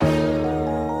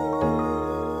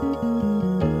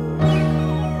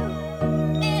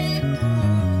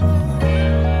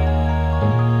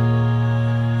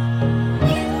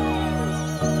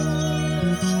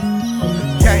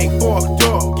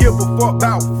talk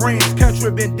about friends.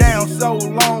 Country been down so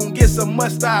long, it's a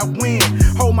must I win.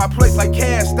 Hold my place like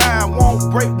cast iron,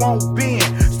 won't break, won't bend.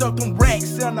 Stuck them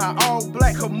racks in a all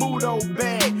black Camuto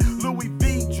bag. Louis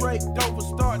V, Drake, Dover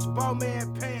Starch,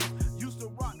 Bowman pants. Used to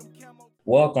rock them camo.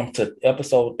 Welcome to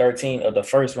episode 13 of the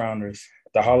First Rounders,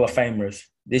 the Hall of Famers.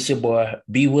 This your boy,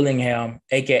 B. Willingham,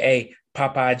 a.k.a.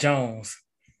 Popeye Jones.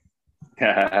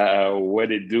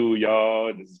 What it do,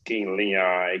 y'all? This is King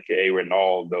Leon, a.k.a.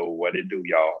 Ronaldo. What it do,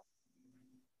 y'all?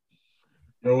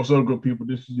 Yo, what's up, good people?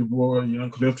 This is your boy,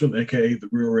 Young Clifton, a.k.a. The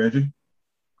Real Reggie.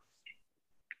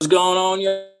 What's going on,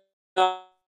 y'all?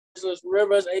 This is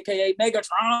Rivers, a.k.a.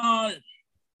 Megatron.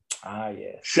 Ah,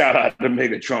 yes. Shout out to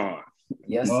Megatron.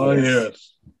 Yes, Oh,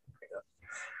 yes.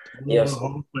 Yes.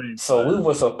 So we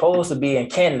were supposed to be in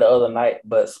Canton the other night,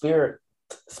 but Spirit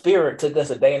took us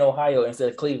to Dayton, Ohio instead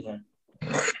of Cleveland.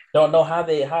 Don't know how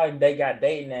they got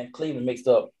Dayton and Cleveland mixed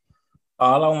up.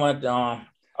 All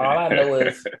I know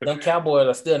is them Cowboys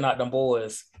are still not them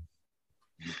boys.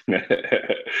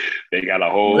 They got a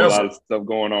whole lot of stuff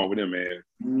going on with them, man.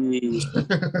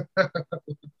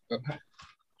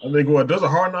 I think what does a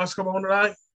Hard Knocks come on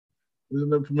tonight? Isn't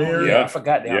the premiere? Yeah, I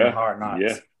forgot they're on the Hard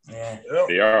Knocks. Yeah.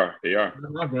 They are.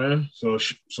 Man. So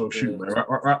shoot, man.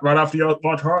 Right after y'all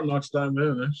watch Hard Knocks time,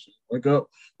 man. Wake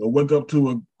up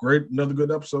to another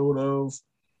good episode of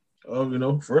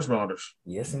First Rounders.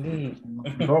 Yes, indeed.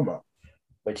 What you talking about?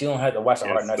 But you don't have to watch the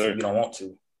Hard Knocks if you don't want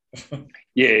to.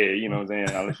 Yeah, you know what I'm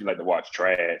saying? Unless you like to watch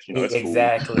trash. You know, that's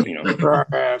exactly. Cool.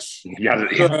 Trash. You gotta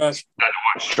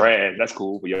watch trash. That's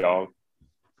cool for y'all.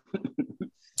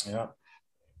 Yeah.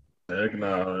 Heck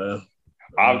no,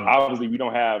 man. Obviously, we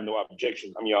don't have no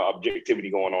objections.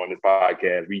 Objectivity going on in this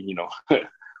podcast. We,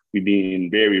 we being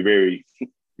very, very,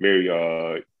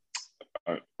 very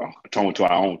attuned to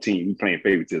our own team. We playing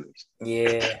favoritisms.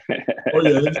 Yeah.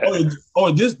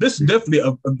 This is definitely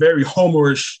a very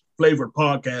Homerish flavored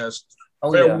podcast.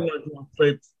 Oh yeah.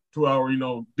 To our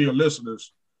dear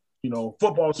listeners,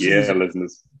 football season. Yeah,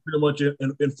 listeners. Pretty much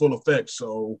in full effect.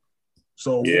 So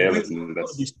yeah, listeners.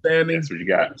 That's what you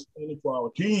got. Standing for our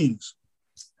teams.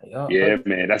 Yeah,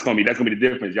 man, that's gonna be the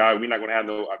difference, y'all. We're not gonna have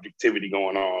no objectivity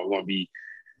going on. We're gonna be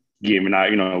giving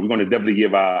our, we're gonna definitely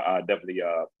give our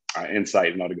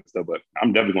insight and all the good stuff. But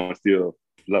I'm definitely gonna still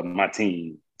love my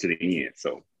team to the end.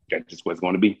 So that's just what's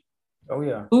going to be. Oh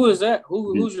yeah. Who is that?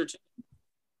 Who's your team?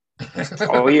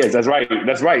 Oh yes, that's right.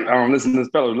 Listen to this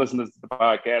fellow. Listen to the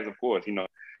podcast, of course.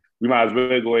 We might as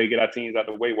well go ahead and get our teams out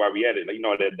the way while we at it.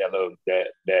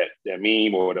 That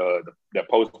meme or that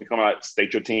post to come out,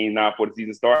 state your team now before the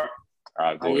season start.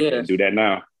 I'll go ahead and do that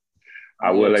now.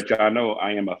 I will let y'all know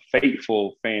I am a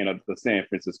faithful fan of the San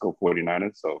Francisco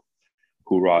 49ers. So,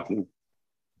 hoorah to me.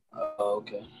 Oh,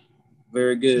 okay.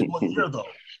 Very good. What year, though?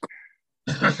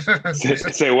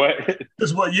 Say what?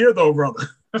 This what year, though, brother?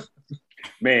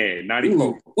 Man,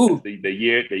 94. Ooh. The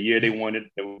year they won it.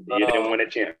 The year they won the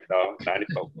champ, dog.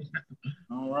 94.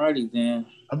 All righty then.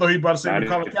 I thought he about to say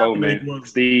 94, man.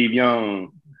 Steve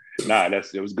Young. Nah,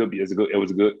 it was good. It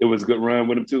was a good run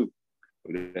with him too.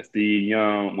 That Steve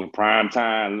Young, when prime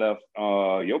time left,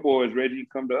 your boys Reggie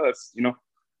come to us,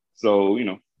 So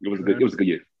it was a good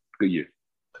year. Good year.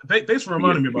 Thanks for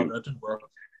reminding me about that too, bro.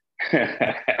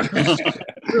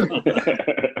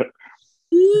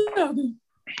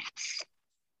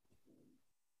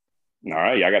 All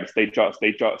right, I got to state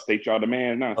y'all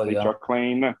demand now. State y'all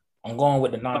claim now. I'm going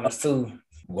with the Niners too.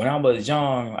 When I was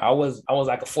young, I was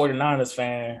like a 49ers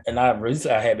fan, and I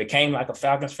had became like a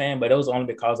Falcons fan, but it was only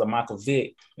because of Michael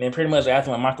Vick. And then pretty much after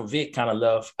when Michael Vick kind of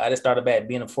left, I just started back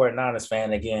being a 49ers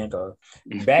fan again. Because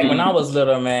back when I was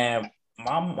little, man,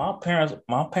 my parents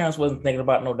wasn't thinking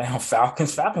about no damn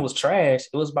Falcons. Falcons was trash.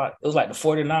 It was like the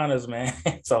 49ers, man.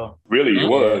 So really, it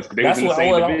was. They was in the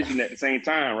same division at the same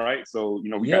time, right? So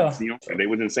we got to see them, and they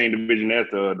was in the same division as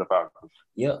the Falcons.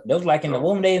 Yeah, they was like in the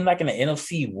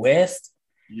NFC West.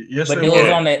 Yes, but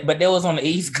they was on the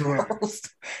East Coast.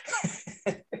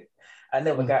 I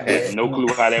never got that. No clue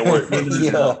how that worked.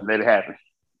 Let it happen.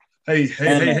 Hey!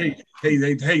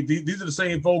 These are the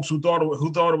same folks who thought it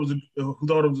was a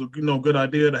good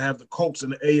idea to have the Colts in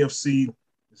the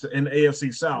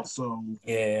AFC South. So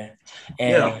yeah,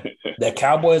 and the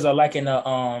Cowboys are like in the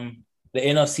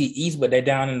NFC East, but they're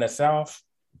down in the South.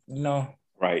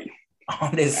 Right.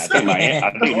 On this,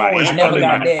 I think my never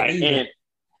got that either.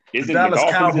 The Dallas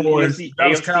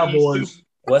Cowboys.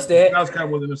 What's that? Dallas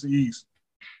Cowboys in the East.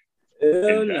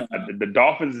 The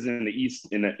Dolphins is in the East,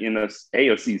 in the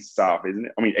AFC South, isn't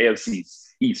it? I mean AFC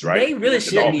East, right? They really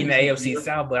should be in the AFC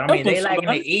South, but I mean they like in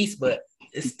the East, but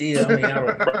it's still.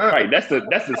 Right. That's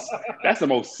the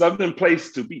most southern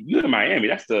place to be. You're in Miami.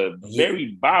 That's the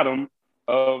very bottom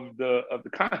of the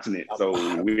continent. So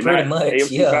we're Pretty not much,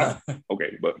 AFC yeah. South.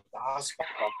 Okay, but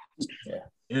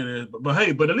It is, but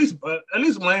hey, but at least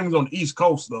Miami's on the East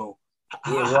Coast though.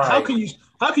 Yeah, How right.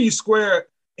 can you square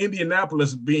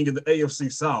Indianapolis being in the AFC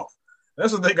South?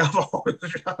 That's the thing I've always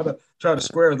tried to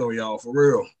square though, y'all, for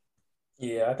real.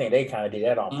 Yeah, I think they kind of did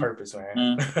that on purpose,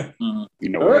 man. you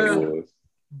know what it was.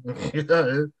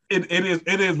 Yeah,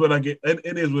 it is what I get.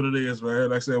 It is what it is, man.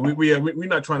 Like I said, we're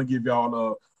not trying to give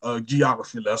y'all a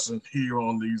geography lesson here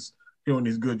on these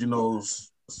good,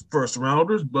 first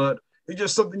rounders, but it's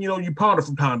just something you ponder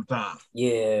from time to time.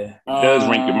 Yeah. It does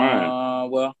rank your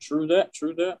mind. Well, true that.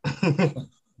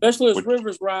 Especially as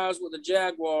Rivers rise with the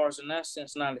Jaguars, and that's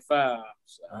since '95.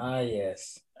 So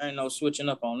Yes. ain't no switching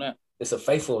up on that. It's a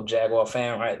faithful Jaguar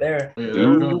fan right there. Yeah,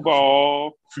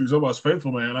 Duval. Shoot, somebody's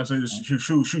faithful, man. I say,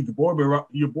 shoot, your boy been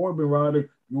riding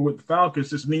with the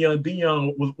Falcons since Neon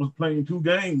Dion was playing 2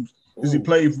 games. Because he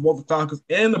played for both the Falcons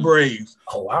and the Braves.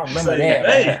 Oh, I remember that.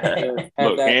 Hey.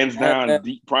 Look, hands down,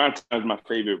 Prime Time is my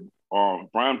favorite.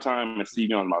 Prime Time and Steve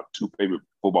Young are my 2 favorite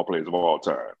football players of all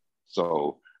time.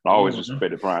 So I always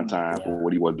respected Prime Time for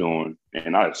what he was doing,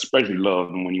 and I especially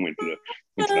loved him when he went to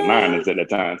the Niners at that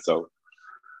time. So,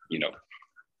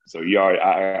 so you already,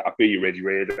 I feel you, Reggie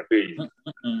Red. I feel you.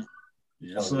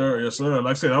 Yes, sir.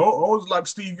 Like I said, I always liked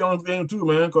Steve Young's game too,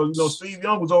 man, because Steve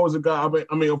Young was always a guy.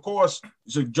 I mean, of course,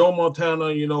 Joe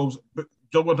Montana.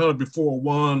 Joe Montana before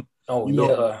one. Oh,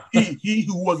 yeah. He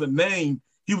who wasn't named.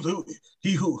 He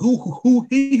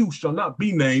who shall not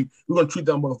be named. We're gonna treat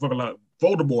that motherfucker like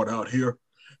Voldemort out here.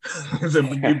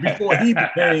 Before he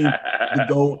became the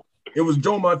GOAT, it was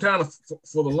Joe Montana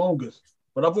for the longest.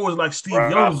 But I've always liked Steve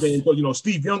Young's game because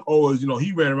Steve Young always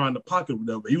he ran around the pocket or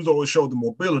whatever. He was always showed the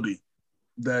mobility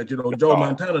that Joe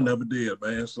Montana never did,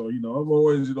 man. So I've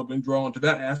always been drawn to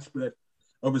that aspect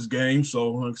of his game.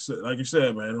 So like you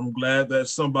said, man, I'm glad that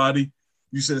somebody,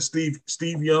 you said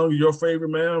Steve Young, your favorite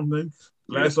man. Man.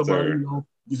 Glad somebody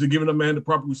is giving a man the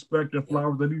proper respect and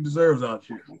flowers that he deserves out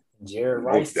here. Jared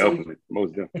Rice,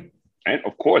 most definitely, and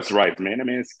of course, Rice, man. I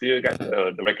mean, still got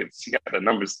the records. He got the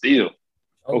numbers still.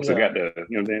 Folks got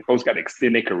folks got to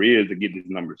extend their careers to get these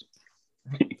numbers.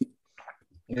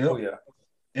 Yeah. Oh, yeah.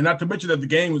 And not to mention that the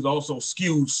game is also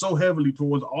skewed so heavily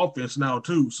towards offense now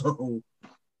too. So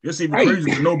it's even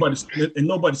crazy that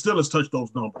nobody still has touched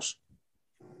those numbers.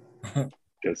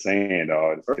 Just saying,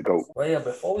 it's the GOAT. Well, yeah,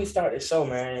 before we start the show,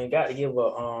 man, you got to give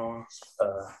a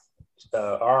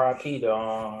RIP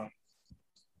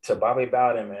to Bobby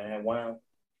Bowden, man.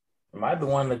 Might be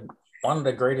one of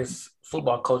the greatest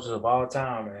football coaches of all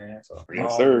time, man. So,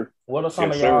 yes, sir. What are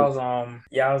some of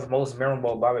y'all's most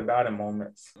memorable Bobby Bowden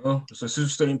moments? It's a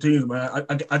 16 teams, man.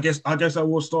 I guess I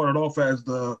will start it off as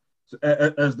the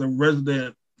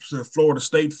resident Florida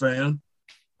State fan.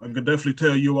 I can definitely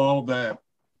tell you all that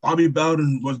Bobby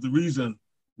Bowden was the reason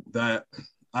that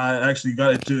I actually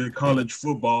got into college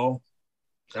football.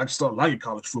 I just started liking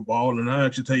college football, and I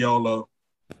actually tell y'all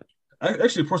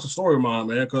actually a personal story of mine,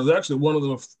 man, because actually one of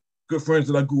the good friends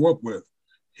that I grew up with,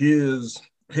 his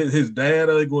dad,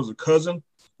 I think, was a cousin,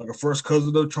 like a first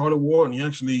cousin of Charlie Ward, and he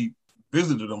actually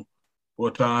visited him for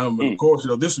a time. But of course,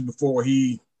 this is before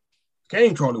he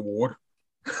became Charlie Ward,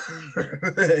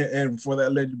 and before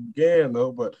that legend began,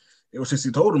 though. But it was since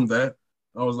he told him that,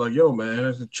 I was like, "Yo,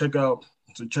 man, check out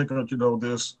this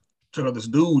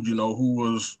dude,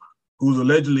 who's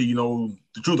allegedly, the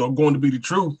truth, or going to be the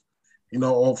truth."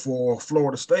 For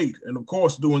Florida State. And of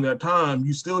course, during that time,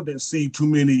 you still didn't see too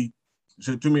many,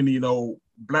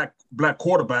 black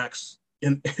quarterbacks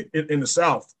in the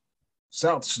South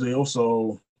still.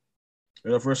 So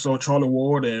I first saw Charlie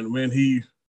Ward, and when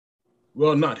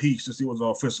since he was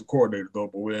our offensive coordinator though,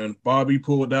 but when Bobby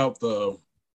pulled out the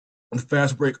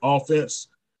fast break offense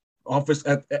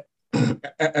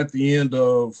at the end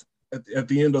of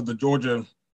the Georgia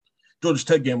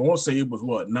Tech game, I want to say it was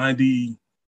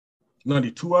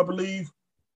 92, I believe.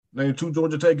 92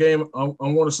 Georgia Tech game. I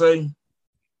want to say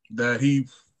that they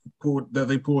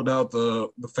pulled out the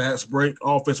fast break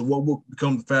offense, what will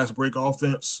become the fast break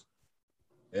offense,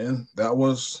 and that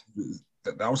was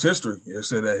history. It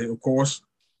said that, of course,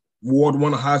 Ward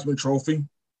won a Heisman Trophy,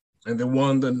 and then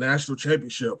won the national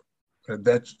championship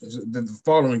the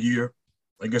following year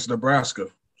against Nebraska.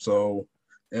 So,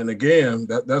 and again,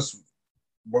 that's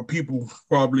what people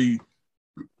probably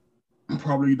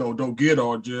don't get,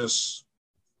 or just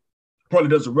probably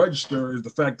doesn't register, is the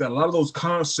fact that a lot of those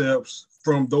concepts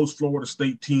from those Florida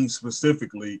State teams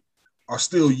specifically are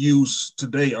still used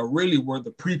today, or really were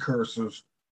the precursors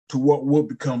to what will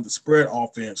become the spread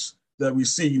offense that we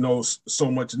see,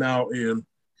 so much now in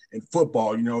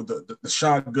football. The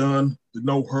shotgun, the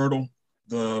no hurdle,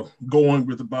 the going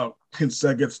with about 10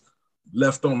 seconds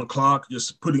left on the clock,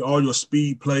 just putting all your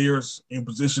speed players in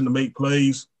position to make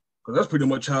plays, because that's pretty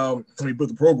much how we put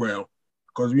the program.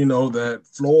 Because we know that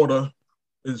Florida,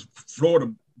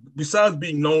 besides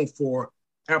being known for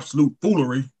absolute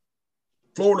foolery,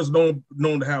 Florida's known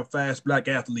to have fast black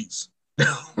athletes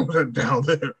down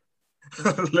there.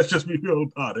 Let's just be real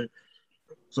about it.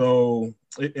 So,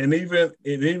 and even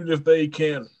if they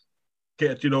can't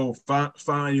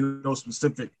find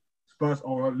specific spots,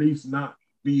 or at least not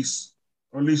be,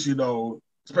 or at least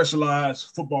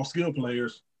specialized football skill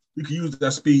players, we can use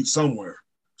that speed somewhere.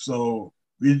 So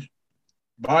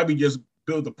Bobby just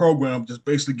built the program, just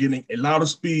basically getting a lot of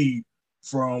speed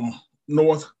from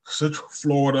North Central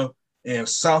Florida and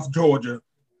South Georgia,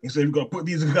 and say we're gonna put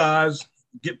these guys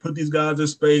in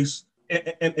space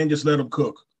and just let them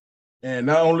cook. And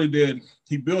not only did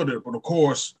he build it, but of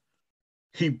course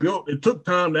it took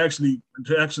time to actually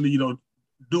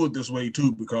do it this way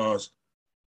too, because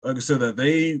like I said, that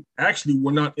they actually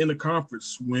were not in the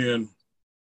conference when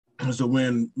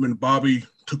Bobby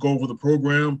took over the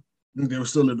program. They were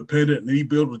still independent, and he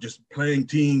built with just playing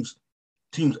teams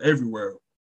everywhere.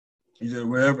 He said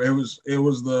wherever it was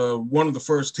one of the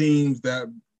first teams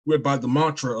that went by the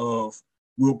mantra of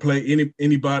we'll play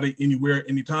anybody, anywhere,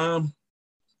 anytime.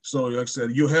 So like I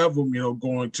said, you have them,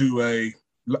 going to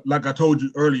like I told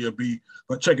you earlier,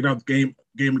 by checking out the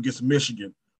game against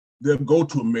Michigan. They'll go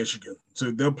to a Michigan,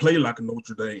 so they'll play like a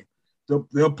Notre Dame.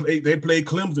 They played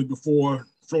Clemson before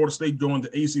Florida State joined the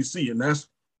ACC, and that's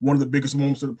one of the biggest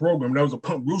moments of the program. That was a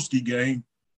Pump Brewski game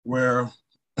where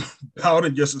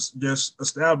Bowden just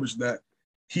established that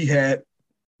he had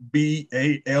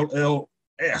BALLS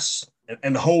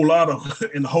and a whole lot of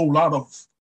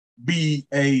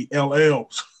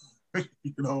BALLs,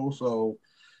 So,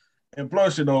 and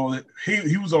plus,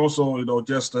 he was also,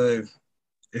 just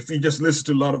if you just listen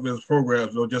to a lot of his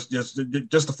programs,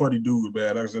 just a funny dude,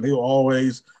 man. Like I said, he'll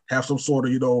always have some sort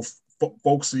of,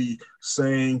 folksy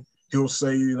saying. He'll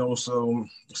say,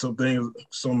 some things,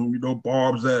 some,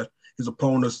 barbs that his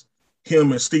opponents,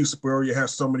 him and Steve Spurrier have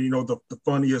some of, the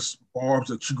funniest barbs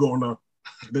that you're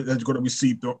gonna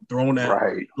receive thrown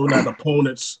at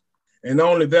opponents. And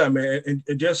not only that, man,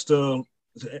 and just to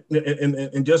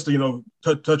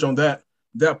touch on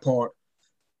that part,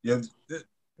 yeah,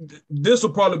 this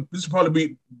will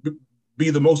probably be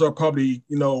the most I'll probably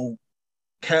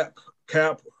cap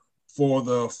for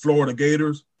the Florida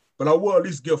Gators. But I will at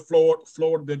least give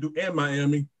Florida they do, and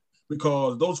Miami,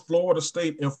 because those Florida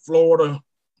State and Florida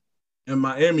and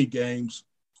Miami games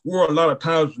were a lot of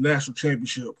times national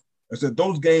championship. I said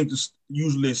those games just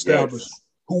usually establish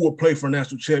who will play for a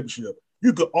national championship.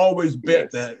 You could always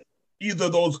bet that either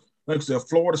those, like I said,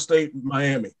 Florida State,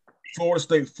 Miami, Florida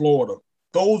State, Florida,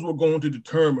 those were going to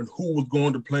determine who was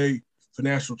going to play for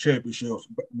national championships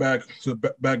back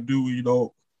during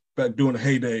the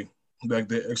heyday back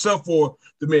there, except for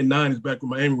the mid-90s back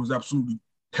when Miami was absolutely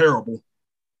terrible.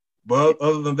 But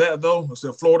other than that, though, I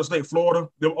said Florida State, Florida,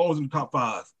 they were always in the top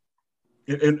five.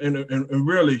 And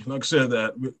really, like I said,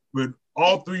 that with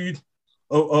all three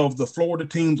of the Florida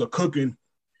teams are cooking,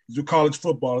 your college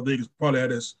football, I think, is probably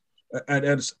at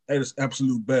its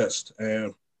absolute best.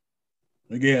 And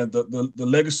again, the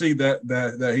legacy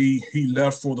that he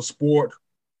left for the sport,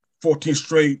 14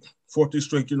 straight,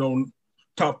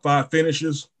 top five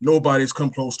finishes, nobody's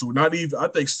come close to it. Not even, I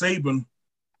think Saban,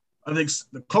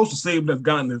 the closest Saban has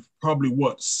gotten is probably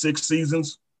 6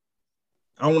 seasons.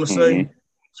 I want to say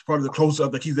it's probably the closest I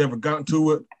think he's ever gotten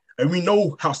to it. And we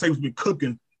know how Saban's been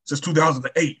cooking since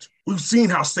 2008. We've seen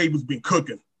how Saban's been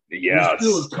cooking. Yes.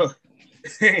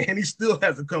 And he still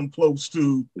hasn't come close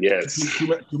to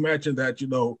matching that,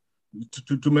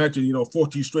 to matching,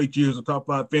 14 straight years of top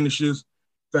five finishes.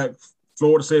 In fact,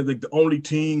 Florida said they're the only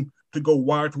team to go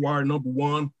wire to wire number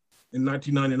one in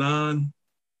 1999.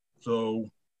 So,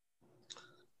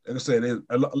 like I said, there's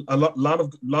a lot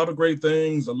of great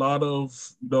things, a lot of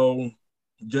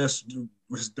just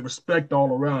the respect all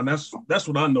around. That's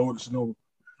what I noticed. On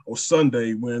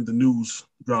Sunday when the news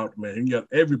dropped, man, you got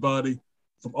everybody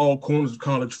from all corners of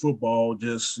college football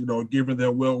just giving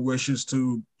their well wishes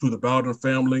to the Bowden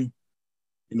family.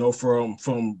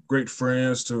 From great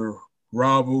friends to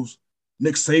rivals.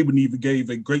 Nick Saban even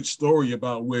gave a great story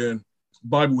about when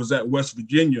Bobby was at West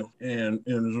Virginia, and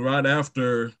it was right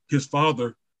after his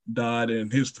father died,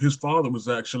 and his father was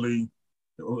actually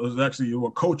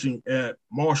coaching at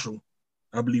Marshall,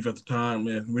 I believe, at the time.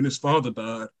 And when his father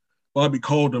died, Bobby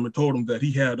called him and told him that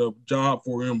he had a job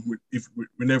for him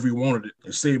whenever he wanted it.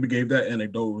 And Saban gave that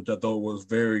anecdote, which I thought was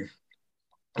very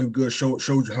good. Showed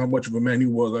you how much of a man he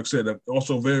was. Like I said,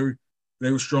 also very,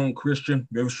 very strong Christian,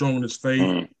 very strong in his faith.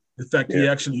 In fact, Yeah. he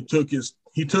actually took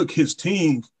his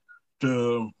team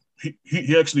to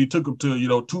he actually took them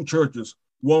to 2 churches,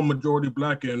 one majority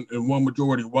black and one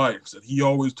majority white. And he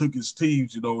always took his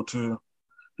teams to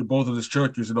both of his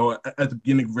churches at the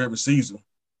beginning of every season.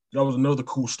 That was another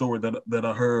cool story that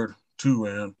I heard too.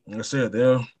 And like I said,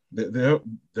 there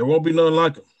won't be nothing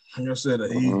like him.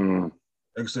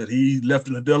 Like I said, he left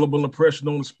an indelible impression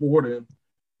on the sport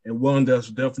and one that's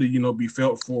definitely be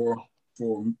felt for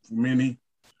many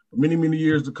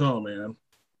years to come, man.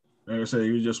 Like I said,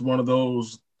 it was just one of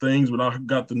those things when I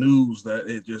got the news that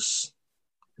it just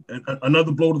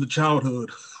another blow to the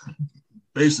childhood,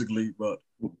 basically. But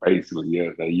basically,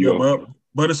 yeah.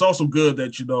 But it's also good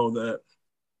that that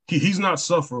he's not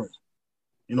suffering.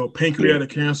 Pancreatic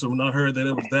cancer. When I heard that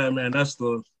it was that, man, that's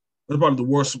probably the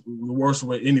worst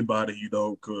way anybody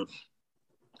could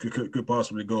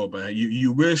possibly go, man.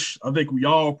 You wish, I think we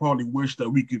all probably wish that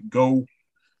we could go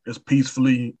as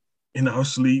peacefully in our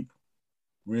sleep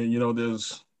when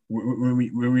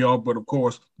when we all, but of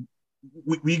course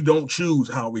we don't choose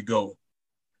how we go,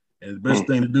 and the best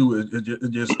thing to do is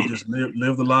just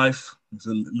live the life,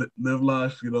 live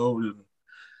life,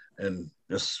 and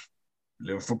just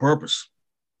live for purpose,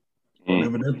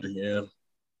 live it empty. And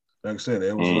like I said,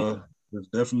 it was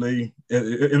definitely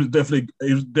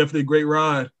a great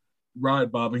ride,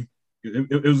 Bobby.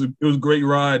 It was a great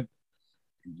ride.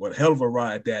 What a hell of a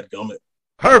ride, dadgummit.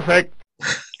 Perfect.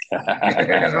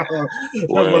 That's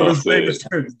one of those famous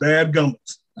terms,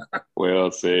 dadgummit.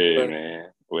 Well said, man.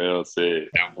 Well said.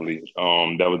 Definitely.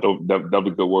 That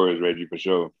was good words, Reggie, for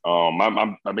sure.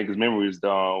 My biggest memory is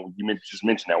you just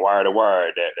mentioned that wire to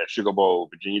wire, that Sugar Bowl,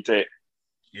 Virginia Tech,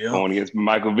 going against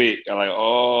Michael Vick. I'm like,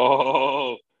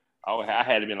 I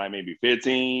had to been like maybe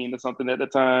 15 or something at the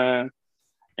time,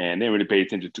 and didn't really pay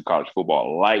attention to college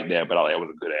football like that. But it was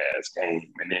a good ass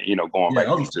game, and then going back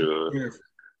into. Yeah.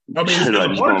 I mean,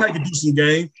 it's hard to take a decent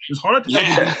game. It's hard to take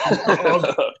a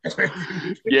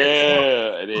decent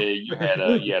yeah, and then you had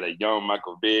a young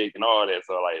Michael Vick and all that.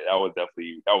 So that was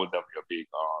definitely a big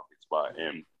spot.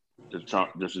 And just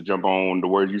to jump on the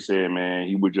words you said, man,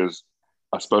 he was just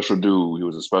a special dude. He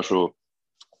was a special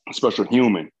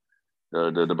human.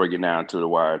 To break it down to the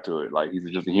wire to it,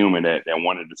 he's just a human that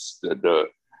wanted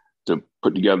to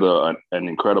put together an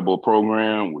incredible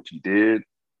program, which he did.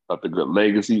 Left a good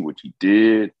legacy, which he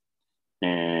did,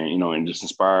 and and just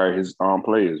inspire his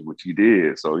players, which he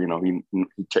did. So he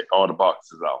checked all the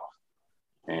boxes off,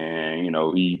 and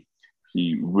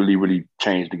he really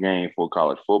changed the game for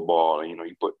college football. And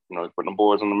he put the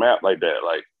boys on the map like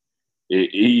that.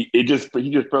 He just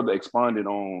further expanded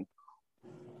on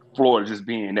Florida just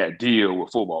being that deal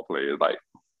with football players.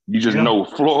 You just know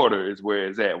Florida is where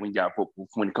it's at when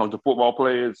it comes to football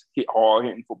players, hard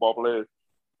hitting football players,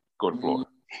 go to Florida.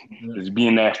 Just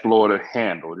being that Florida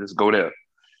handle, just go there,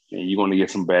 and you're gonna get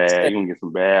some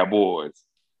bad boys.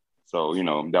 So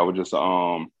that was just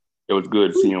it was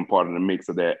good to see him part of the mix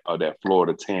of that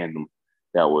Florida tandem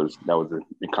that was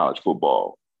in college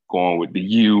football, going with the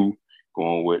U,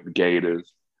 going with the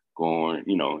Gators,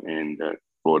 and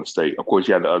Florida State. Of course,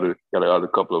 you had the other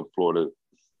couple of Florida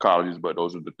colleges, but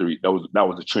those are the three. That was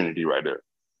the trinity right there: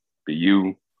 the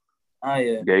U,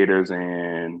 Gators,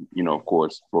 and of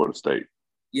course, Florida State.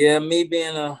 Yeah, me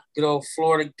being a good old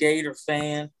Florida Gator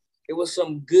fan, it was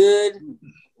some good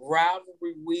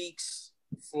rivalry weeks.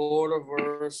 Florida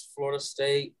versus Florida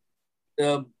State.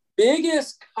 The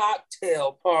biggest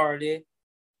cocktail party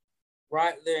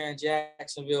right there in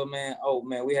Jacksonville, man. Oh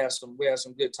man, we had some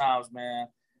good times, man.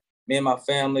 Me and my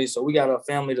family. So we got a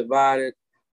family divided.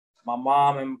 My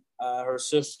mom and her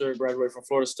sister graduated from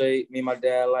Florida State. Me and my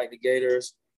dad like the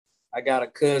Gators. I got a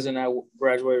cousin that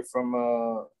graduated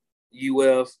from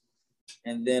UF,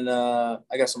 and then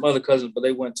I got some other cousins, but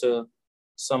they went to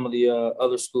some of the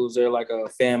other schools there, like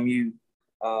FAMU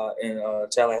in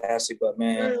Tallahassee. But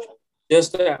man,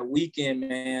 just that weekend,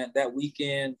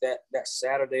 that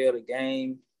Saturday of the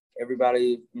game,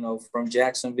 everybody, from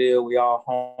Jacksonville, we all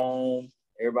home.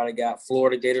 Everybody got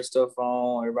Florida Gator stuff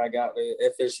on. Everybody got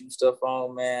the FSU stuff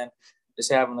on, man. Just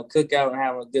having a cookout and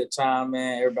having a good time,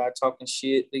 man. Everybody talking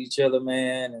shit to each other,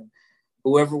 man. And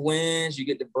whoever wins, you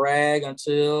get to brag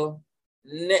until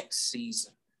next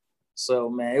season. So,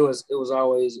 man, it was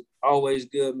always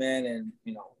good, man. And,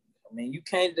 you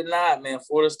can't deny it, man.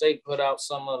 Florida State put out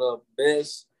some of the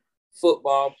best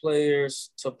football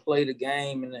players to play the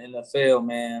game in the NFL,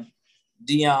 man.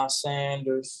 Deion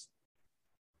Sanders,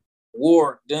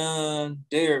 Warrick Dunn,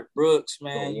 Derrick Brooks,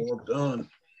 man. You can't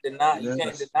deny it,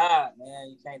 man.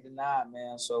 You can't deny it,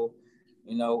 man. So,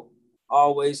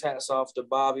 always hats off to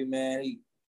Bobby, man. He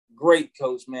great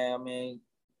coach, man. I mean,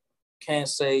 can't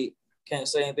say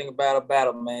anything bad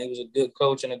about him, man. He was a good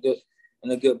coach and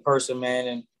a good person, man.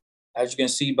 And as you can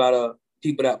see by the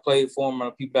people that played for him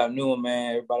and the people that knew him,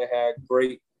 man, everybody had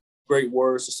great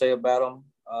words to say about him,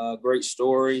 great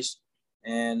stories,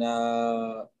 and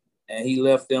he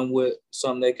left them with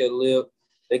something they could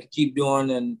keep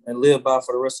doing and live by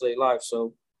for the rest of their life.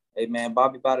 So, hey, man,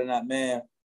 Bobby Bowden, that man,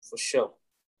 for sure.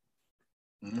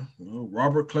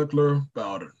 Robert Kleckler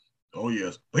Bowden. Oh,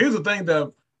 yes. But here's the thing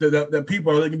that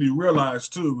people are going to realize,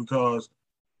 too, because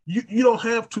you don't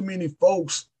have too many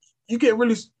folks. You can't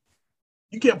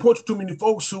point to too many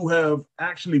folks who have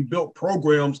actually built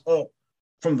programs up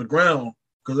from the ground.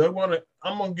 Because I'm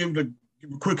going to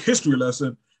give a quick history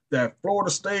lesson that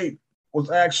Florida State was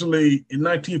actually, in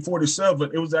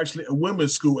 1947, it was actually a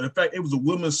women's school. In fact, it was a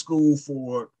women's school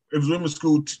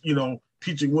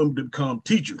teaching women to become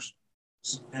teachers.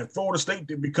 And Florida State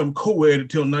didn't become co-ed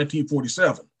until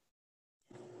 1947.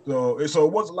 So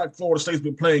it wasn't like Florida State's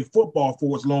been playing football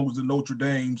for as long as the Notre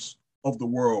Dames of the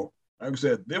world. Like I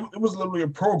said, it was literally a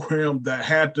program that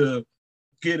had to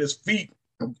get its feet,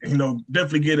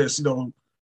 definitely get its,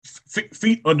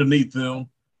 feet underneath them.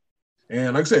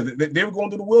 And like I said, they were going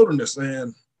through the wilderness,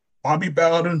 and Bobby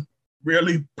Bowden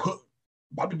built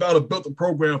the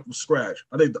program from scratch.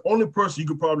 I think the only person you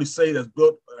could probably say that's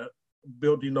built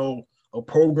a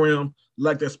program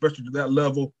like that, especially to that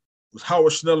level, was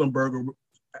Howard Schnellenberger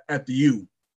at the U.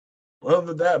 But other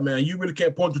than that, man, you really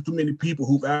can't point to too many people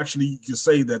who've actually can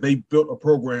say that they built a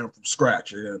program from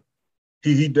scratch. And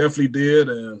he definitely did.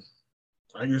 And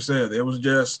like you said, it was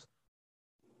just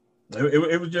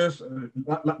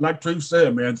like Trey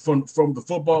said, man, from the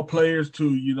football players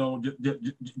to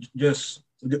just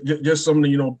some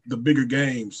of the bigger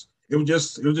games. It was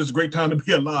just a great time to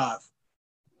be alive.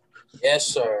 Yes,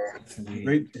 sir.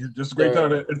 Just a great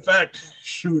time. In fact,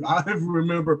 shoot, I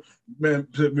remember, man,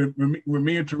 when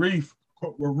me and Tarif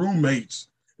were roommates,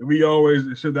 and we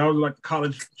always said that was like the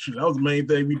college. Shoot, that was the main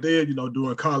thing we did,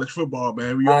 doing college football,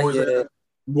 man. We always had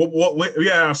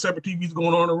our separate TVs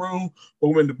going on in the room, but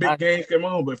when the big games came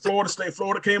on, but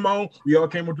Florida came on, we all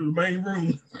came into the main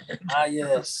room.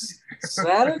 Yes.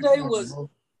 Saturday was,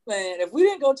 man, if we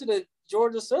didn't go to the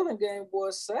Georgia Southern game, boy,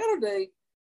 Saturday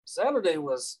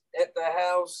was at the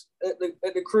house, at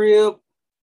the crib,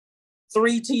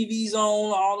 3 TVs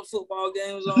on, all the football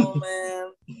games on,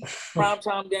 man.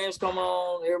 Primetime games come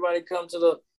on, everybody come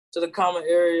to the common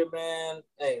area, man.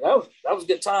 Hey, that was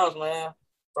good times, man.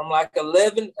 From like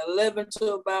 11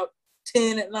 to about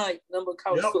 10 at night, number of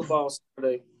college football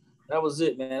Saturday. That was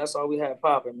it, man. That's all we had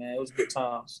popping, man. It was good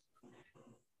times.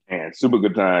 And super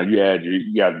good time. You had your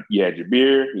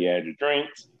beer, you had your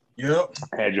drinks,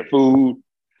 had your food,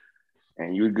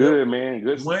 and you were good, man.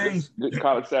 Good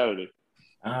college Saturday.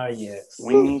 Ah, yes.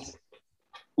 Wings.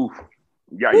 Oof.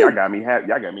 Y'all got me happy.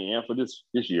 Y'all got me in for this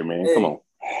year, man. Hey. Come on.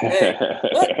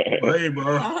 Hey,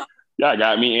 bro. Y'all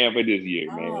got me in for this year,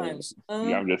 man.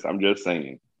 I'm just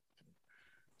saying.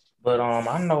 But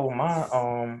I know my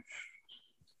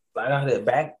like I said,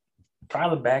 back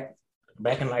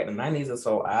in like the 90s or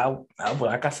so, I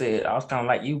like I said, I was kind of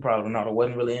like you probably. I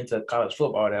wasn't really into college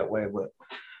football that way, but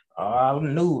all I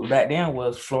knew back then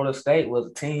was Florida State was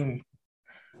a team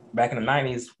back in the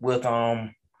 90s with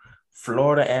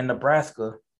Florida and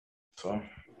Nebraska. So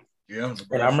Nebraska.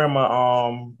 And I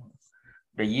remember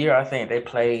the year I think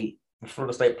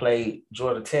Florida State played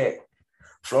Georgia Tech.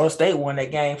 Florida State won that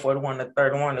game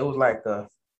 41-31. It was like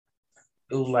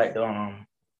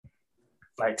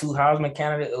like 2 Heisman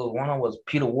candidates. It was one of them was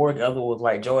Peter Ward, the other was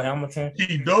like Joe Hamilton.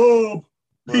 He-dub.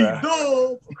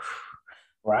 Well,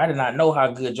 I did not know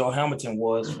how good Joe Hamilton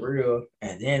was for real.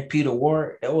 And then Peter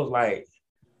Ward,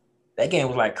 that game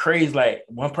was like crazy. Like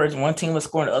one team was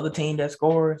scoring, the other team that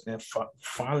scores, and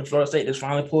finally Florida State just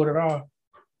finally pulled it off.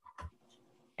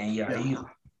 And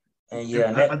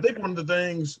I think one of the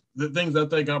things I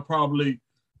think I probably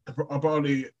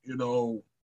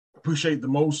appreciate the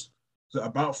most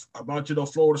about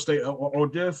Florida State or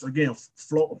just again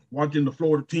watching the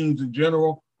Florida teams in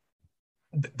general,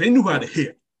 they knew how to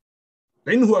hit.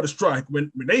 They knew how to strike.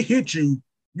 When they hit you,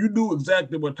 you knew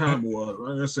exactly what time it was.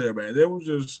 Like I said, man, it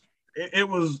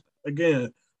was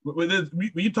again, when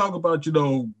you talk about,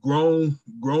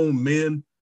 grown men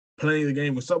playing the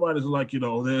game, when somebody's like,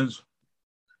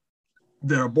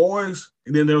 there are boys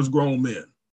and then there's grown men.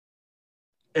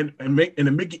 And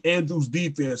the Mickey Andrews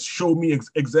defense showed me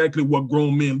exactly what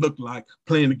grown men look like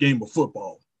playing the game of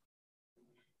football.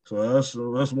 So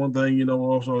that's one thing,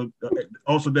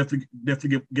 also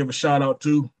definitely give a shout out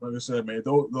to. Like I said, man,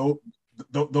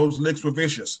 those licks were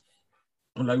vicious.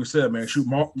 And like we said, man, shoot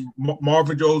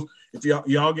Marvin Jones. If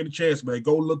y'all get a chance, man,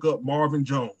 go look up Marvin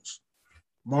Jones.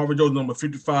 Marvin Jones, number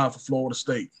 55 for Florida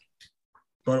State.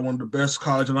 Probably one of the best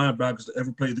college linebackers to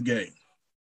ever play the game.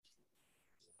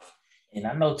 And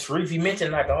I know Tariq, you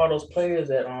mentioned like all those players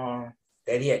that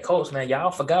he had coached, man.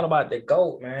 Y'all forgot about the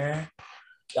GOAT, man.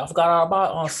 Y'all forgot all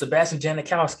about Sebastian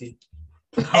Janikowski.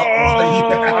 Oh,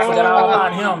 I forgot all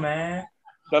about him, man.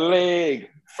 The leg.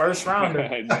 First rounder.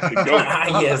 The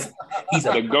GOAT. Yes, he's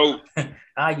the GOAT.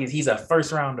 Yes, he's a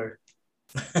first rounder.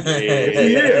 Yeah.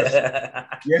 He is.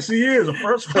 Yes, he is a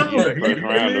first rounder. First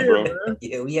rounder, bro.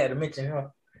 Yeah, we had to mention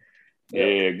him.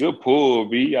 Yeah, good pull,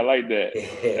 B. I like that.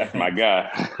 Yeah. That's my guy.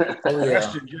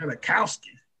 Sebastian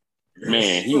Janikowski.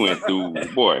 Man, he went through,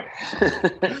 boy.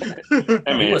 That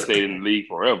man stayed in the league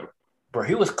forever. Bro,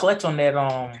 he was clutch on that.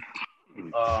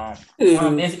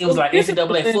 It was like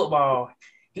NCAA football.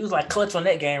 He was like clutch on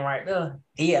that game right there.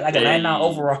 He had like a 99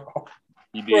 overall.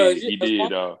 He did. Bro, he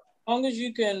did. As long as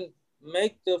you can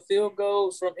make the field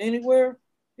goals from anywhere,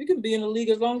 you can be in the league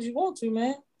as long as you want to,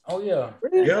 man. Oh yeah,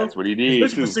 yeah. That's what he did.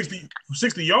 Especially for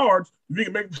 60 yards. If you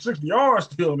can make it for 60 yards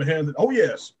still, man. Oh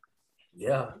yes.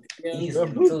 Yeah. Easy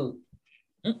too.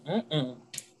 Damn.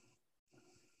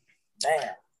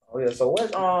 Oh yeah. So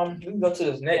what? We can go to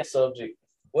this next subject.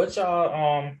 What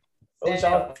y'all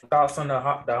thoughts on the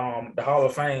Hall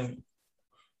of Fame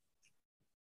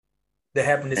that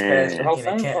happened this past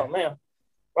weekend? Oh man,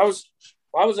 why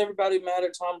was everybody mad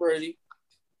at Tom Brady?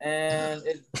 And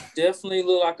it definitely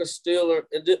looked like a Steeler.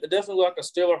 It definitely looked like a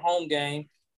Steeler home game.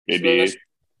 It did.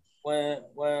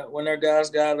 When their guys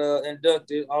got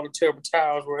inducted, all the terrible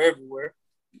towels were everywhere.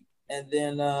 And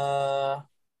then that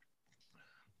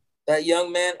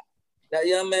young man,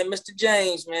 Mr.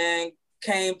 James, man,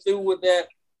 came through with that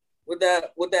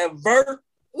vert.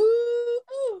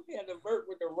 Ooh, he had the vert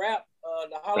with the rap,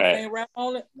 the Hall of Fame rap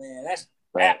on it. Man, that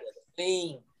was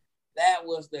clean. That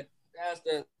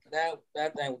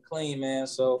thing was clean, man.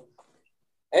 So,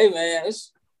 hey, man,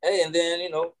 and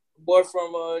then boy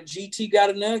from GT got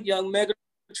enough, young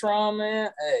Megatron,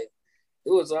 man. Hey, it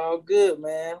was all good,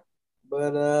 man.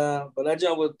 But that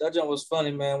jump was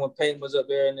funny, man. When Peyton was up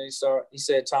there and then he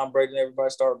said Tom Brady and everybody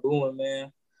started booing,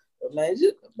 man. But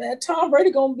man, Tom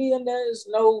Brady gonna be in there. It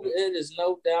is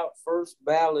no doubt first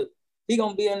ballot. He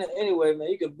gonna be in there anyway, man.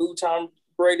 You can boo Tom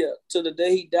Brady to the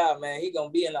day he died, man. He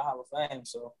gonna be in the Hall of Fame.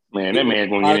 So man, that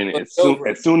man's gonna get in it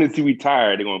as soon as he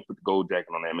retired. They're gonna put the gold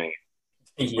jacket on that man.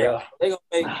 Yeah, they're gonna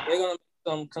make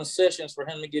some concessions for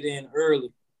him to get in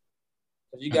early.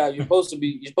 You're supposed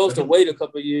to wait a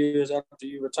couple of years after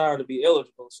you retire to be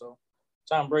eligible. So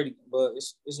Tom Brady, but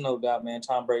it's no doubt, man.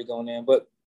 Tom Brady going in, but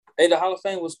hey, the Hall of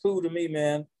Fame was cool to me,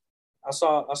 man. I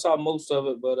saw most of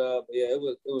it, but yeah, it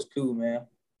was cool, man.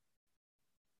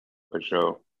 For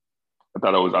sure. I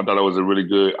thought it was really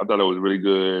good,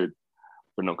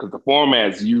 because the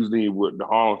formats usually with the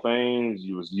Hall of Fame,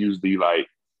 it was usually like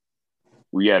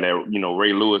we had that,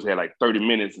 Ray Lewis had like 30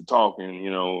 minutes of talking,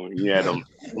 he had them,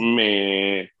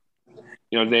 man,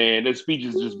 you know what I'm saying? The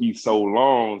speeches just be so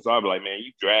long. So I'd be like, man,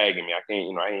 you dragging me. I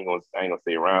can't, I ain't gonna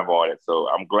stay around for all that. So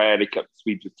I'm glad they kept the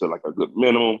speeches to like a good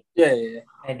minimum. Yeah.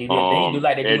 And they do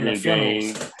like they do in the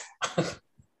funerals.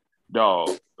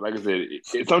 Dog, like I said,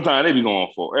 sometimes they be going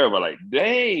forever. Like,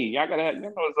 dang, y'all gotta have,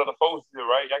 there's other folks here,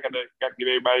 right? Y'all gotta give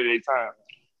everybody their time.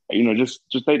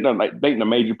 Just think the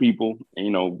major people,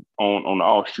 and, on the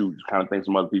offshoot, just kind of think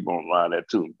some other people on that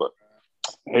too. But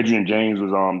Adrian James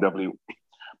was definitely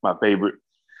my favorite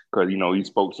because he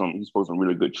spoke some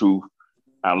really good truth.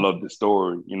 I love the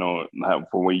story,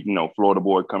 for when Florida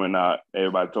boy coming out,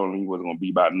 everybody told him he wasn't gonna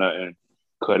be about nothing,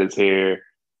 cut his hair,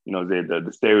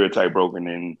 the stereotype broken,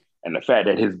 and the fact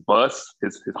that his bus,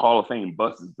 his Hall of Fame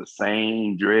bus is the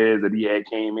same dreads that he had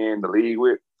came in the league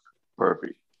with,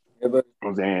 perfect. Yeah, but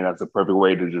I'm saying that's a perfect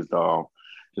way to just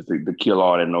to kill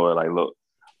all that noise. Like, look,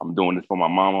 I'm doing this for my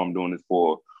mama. I'm doing this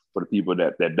for the people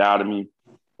that doubted me.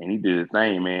 And he did his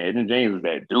thing, man. Edwin James was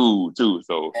that dude too.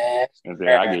 So I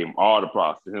gave him all the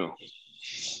props to him.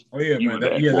 Oh yeah, he man.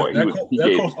 That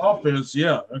coach offense,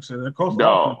 yeah. Like I said, that coach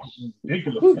offense was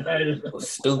ridiculous. It was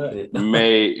stupid.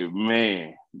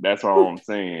 Man, that's all I'm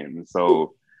saying.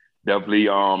 So definitely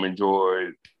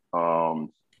enjoyed.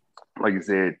 Like you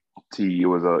said, T, it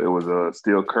was a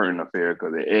steel curtain affair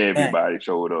because everybody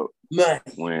showed up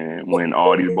when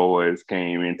all these boys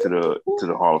came into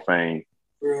the Hall of Fame.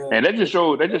 And that just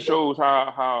shows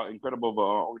how incredible of an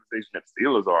organization that the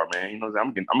Steelers are, man.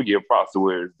 I'm gonna give props to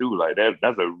where it's due. Like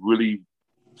that's a really,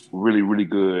 really, really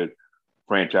good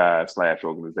franchise /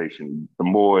 organization. The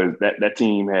boys, that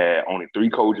team had only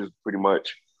 3 coaches pretty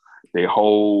much their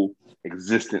whole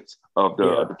existence of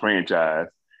the franchise.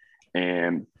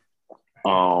 And you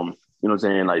know what I'm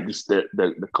saying? Like just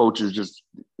the coaches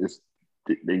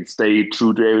they stayed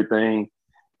true to everything,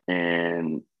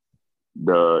 and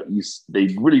they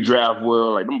really draft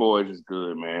well. Like them boys is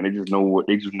good, man. They just know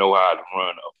how to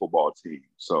run a football team.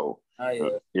 So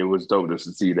it was dope to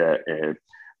see that, and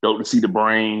dope to see the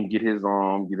brain get his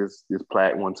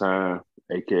plaque one time,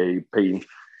 aka Peyton.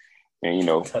 And he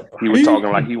was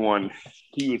talking like he won.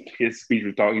 His speech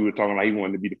was talking. He was talking like he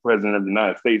wanted to be the president of the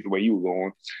United States the way he was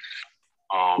going.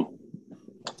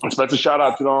 A special shout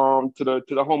out to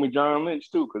the homie John Lynch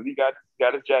too, because he got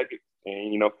his jacket,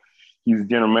 and he's the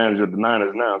general manager of the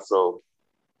Niners now. So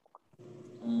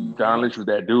John Lynch was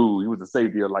that dude. He was a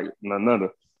safety of like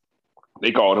another.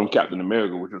 They called him Captain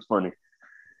America, which was funny.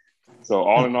 So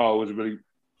all in all, it was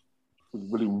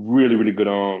really, really good.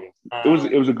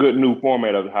 It was a good new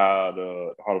format of how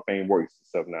the Hall of Fame works and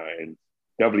stuff now, and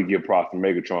definitely give props to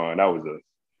Megatron. That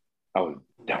was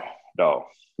dog.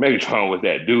 Megatron was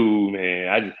that dude, man.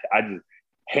 I just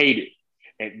hated,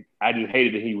 and I just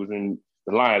hated that he was in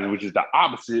the Lions, which is the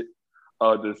opposite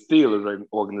of the Steelers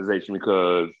organization,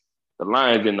 because the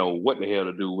Lions didn't know what the hell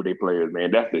to do with their players,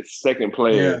 man. That's the second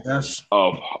player. Yeah,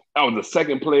 I was the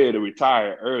second player to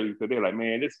retire early because they're like,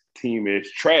 man, this team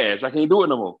is trash. I can't do it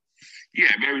no more.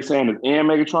 Yeah, Barry Sanders and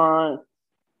Megatron.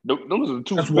 Those are the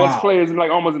two best players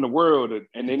almost in the world, and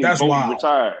then they both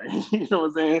retired. You know what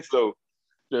I'm saying? So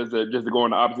just to go on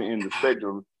the opposite end of the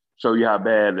spectrum, show you how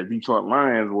bad the Detroit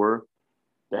Lions were.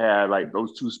 They had like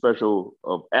those two special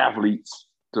of athletes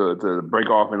to break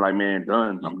off and like, man,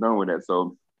 I'm done with that.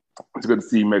 So it's good to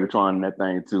see Megatron in that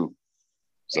thing too.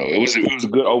 So it was a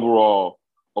good overall.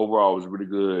 Overall, it was a really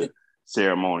good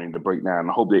ceremony to break down.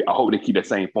 I hope they keep that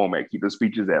same format, keep the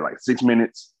speeches at like 6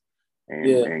 minutes,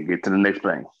 and get to the next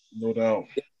thing. No doubt.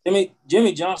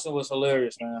 Jimmy Johnson was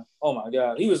hilarious, man. Oh my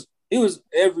God, he was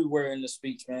everywhere in the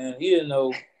speech, man. He didn't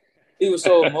know. He was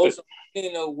so emotional. He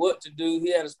didn't know what to do.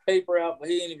 He had his paper out, but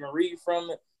he didn't even read from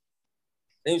it.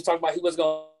 Then he was talking about he wasn't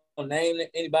going to name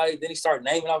anybody. Then he started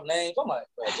naming off names. I'm like,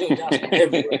 bro, Jimmy Johnson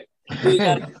everywhere. He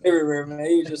got everywhere, man.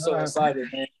 He was just so excited,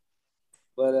 man.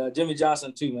 But Jimmy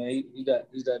Johnson too, man. He got.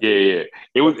 Yeah.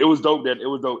 It was dope. It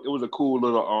was a cool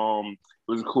little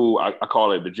It was cool. I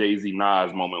call it the Jay-Z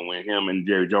Nas moment when him and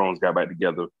Jerry Jones got back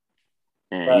together,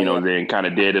 and then kind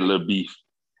of did a little beef.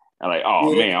 I'm like,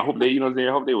 man, I hope they,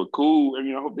 I hope they were cool,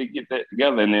 and I hope they get that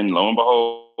together. And then lo and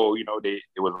behold, it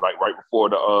was like right before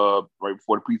the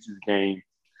preseason game,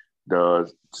 the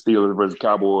Steelers versus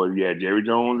Cowboys. Yeah, Jerry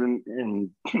Jones and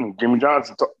Jimmy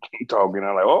Johnson talking.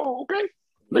 I'm like, oh, okay,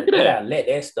 look at that. Gotta let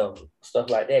that stuff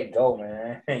like that go,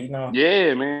 man.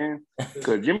 Yeah, man.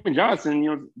 Because Jimmy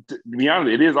Johnson, to be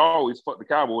honest, it is always fuck the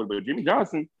Cowboys, but Jimmy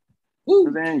Johnson,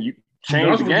 then you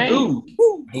change the game.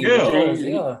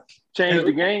 Change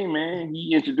the game, man.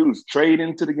 He introduced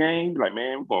trading to the game. Like,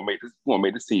 man, we're gonna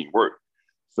make this team work.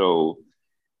 So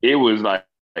it was like,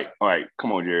 all right,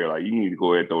 come on, Jerry. Like, you need to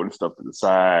go ahead and throw this stuff to the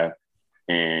side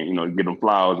and get them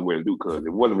flowers the way to do. Because if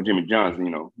it wasn't for Jimmy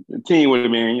Johnson, the team would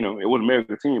have been, it was an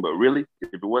American team. But really,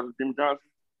 if it wasn't Jimmy Johnson,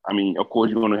 I mean, of course,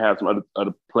 you're going to have some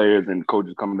other players and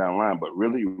coaches coming down the line. But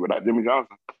really, without Jimmy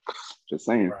Johnson, just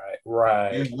saying.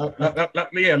 Right.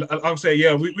 Yeah, I'm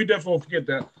saying, we definitely won't forget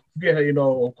that.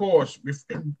 Of course,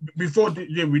 before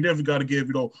we definitely got to give,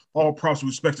 all props and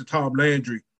respect to Tom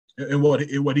Landry and what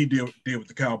he did with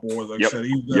the Cowboys. Like I said,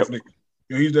 he's definitely,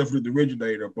 he's definitely the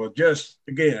originator. But just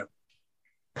again,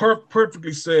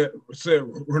 perfectly said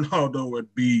Ronaldo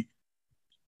would be.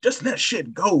 Just let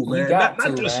shit go, man. Not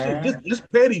just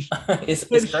petty. It's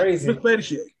crazy. Just petty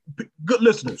shit. Good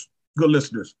listeners. Do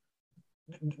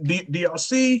y'all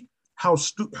see how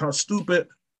stupid,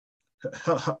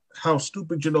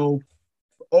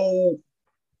 old,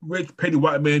 rich, petty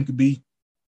white man could be?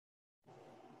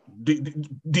 Do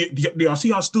y'all see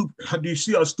how stupid? Do you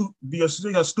see how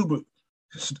stupid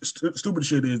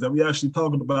shit is that we actually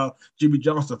talking about Jimmy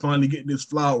Johnson finally getting his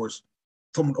flowers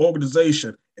from an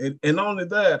organization, and not only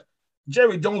that,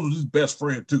 Jerry Jones was his best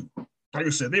friend too. Like I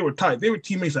said, they were tight. They were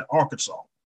teammates at Arkansas.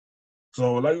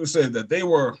 So, like I said, that they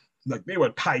were tight.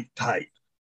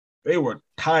 They were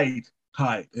tight,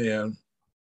 and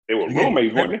they were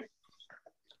roommates, weren't they?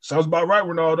 Sounds about right,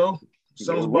 Ronaldo.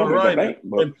 Sounds about right.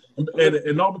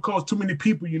 And all because too many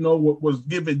people, was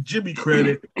giving Jimmy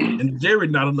credit and Jerry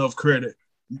not enough credit.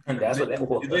 And that's what that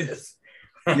was.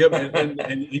 Yep,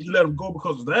 and you let them go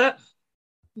because of that.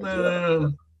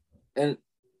 Man.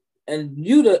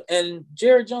 And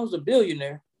Jerry Jones a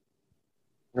billionaire,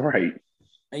 right?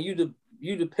 And you the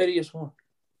pettiest one,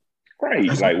 right?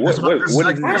 Like what is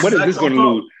this going to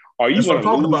lose? Are you going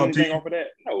to lose anything off of that?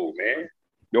 No, man.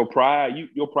 Your pride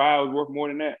was worth more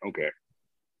than that. Okay.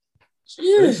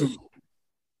 Jeez.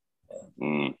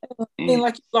 Mm. I mean,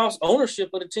 like you lost ownership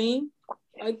of the team.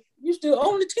 Like you still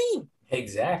own the team.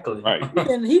 Exactly. Right.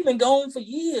 He been gone for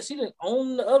years. He didn't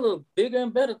own the other bigger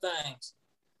and better things.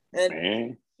 And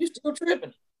Man, you still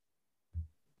tripping.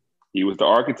 he was the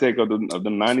architect of the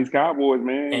 '90s Cowboys,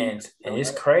 man. And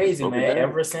it's crazy, Broke it man. down.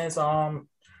 Ever since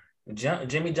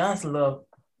Jimmy Johnson left,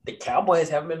 the Cowboys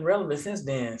haven't been relevant since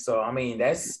then. So I mean,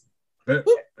 that's They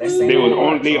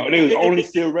was only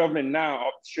still relevant now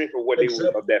off the strength of what they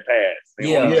were of that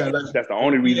past. That's the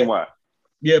only reason why.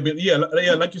 Yeah, but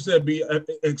like you said,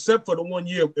 except for the 1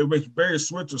 year in which Barry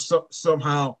Switzer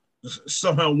somehow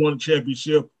won a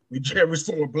championship with Jerry's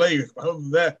former players. Other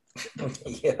than that,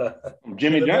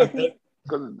 Jimmy Johnson,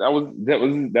 because that was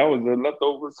the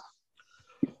leftovers.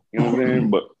 You know what I'm saying?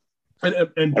 But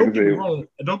and don't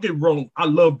get me wrong, I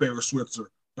love Barry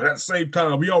Switzer, but at the same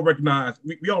time, we all recognize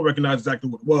exactly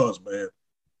what it was, man.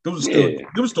 Those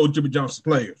are still Jimmy Johnson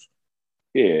players.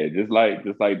 Yeah, just like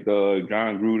the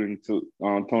John Gruden took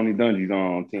Tony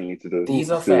Dungy's team to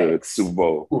the Super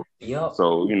Bowl. Yep.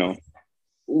 So you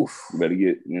better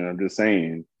get just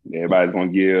saying everybody's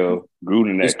gonna give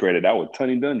Gruden that credit. That was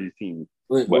Tony Dungy's team.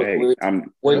 You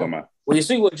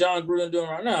see what John Gruden doing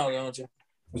right now, don't you?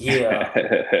 Yeah.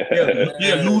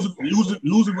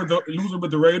 Losing with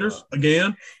the Raiders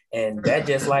again. And that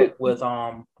just like with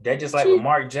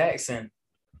Mark Jackson.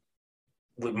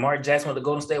 With Mark Jackson with the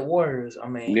Golden State Warriors, I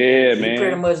mean, he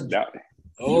pretty much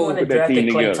he went and drafted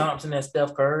Klay Thompson and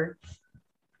Steph Curry,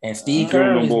 and Steve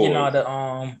Kerr is getting all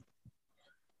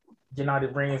the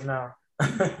rings now.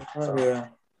 Yeah.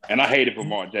 And I hated for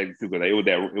Mark Jackson too because it was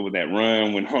that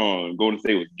run when Golden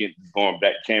State was going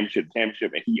back championship,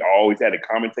 and he always had to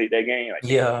commentate that game. Like,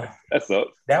 that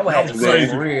sucks. That was crazy.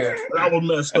 That was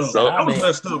messed up. That was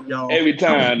messed up, y'all. Every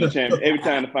time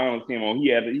the finals came on, he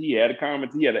had to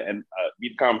comment. He had to be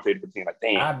the commentator for the team. Like,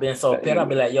 damn. I've been so pissed. I'll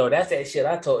be like, yo, that's that shit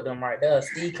I taught them right there.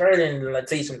 Steve Kerr didn't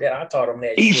teach him that. I taught him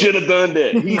that. He should have done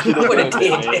that. He should have done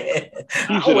that.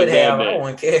 I would have. I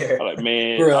wouldn't care. I'm like,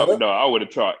 man, I would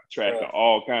have trashed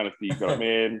all kind of Steve Kerr.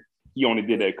 Man, he only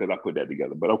did that because I put that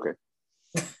together. But okay.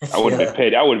 I would have been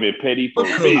petty. I would have been petty for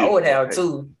real. I would have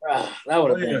too. That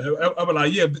would have been. I would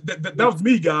like, that was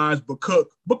me, guys. But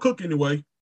Cook anyway.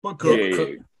 But Cook. Yeah.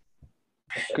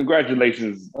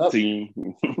 Congratulations, team.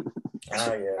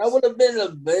 That would have been the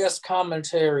best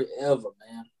commentary ever,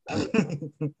 man.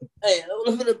 That would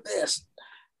have been the best.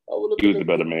 He was a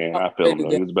better man. I feel him.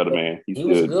 He was a better man. He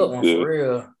was a good one for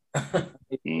real.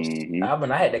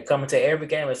 I had to commentate every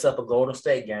game except a Golden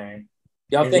State game.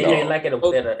 Y'all think they like it at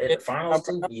the finals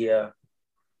too? Yeah.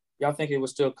 Y'all think it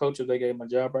was still coach if they gave him a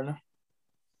job right now?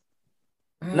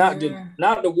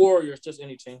 Not the Warriors, just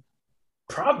any team.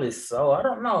 Probably so. I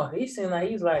don't know. He seems like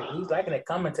he's liking that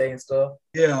commentating stuff.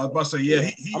 Yeah, I was about to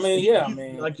say,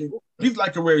 he's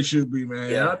like where he should be, man.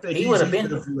 Yeah. I think he would have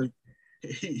been.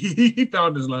 He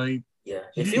found his lane. Yeah,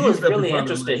 if he was really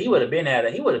interested, he would have been at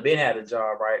a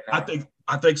job right now.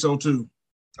 I think so too.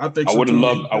 I would have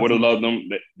loved them.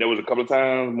 There was a couple of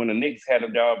times when the Knicks had a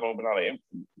job on, but I'm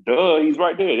like, he's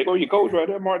right there. They go your coach right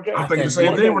there, Mark Jackson. I'm thinking the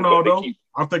same thing, Ronaldo.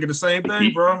 I'm thinking the same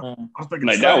thing, bro. I'm thinking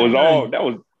like that was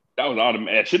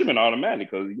automatic. It should have been automatic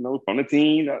because from the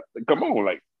team. Come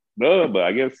on, but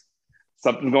I guess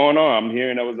something's going on. I'm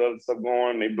hearing there was other stuff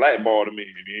going on. They blackballed him,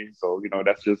 so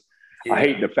that's just. Yeah. I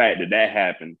hate the fact that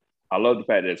happened. I love the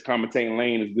fact that his commentating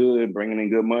lane is good, bringing in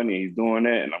good money. He's doing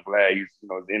that, and I'm glad he's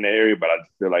in the area. But I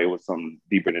just feel like it was something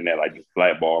deeper than that, like just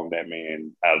blackballing that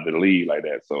man out of the league like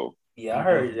that. So yeah, I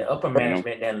heard the upper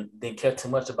management didn't care too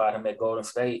much about him at Golden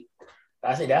State.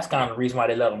 I think that's kind of the reason why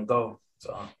they let him go.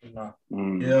 So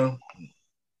Yeah.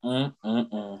 Like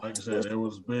I said, it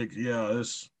was big. Yeah,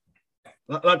 it's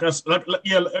like I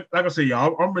said,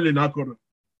 y'all. I'm really not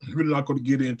gonna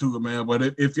get into it, man.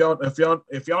 But if y'all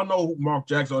know who Mark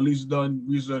Jackson, or at least done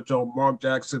research on Mark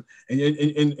Jackson,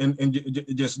 and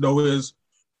just know his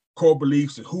core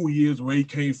beliefs and who he is, where he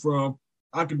came from,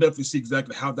 I can definitely see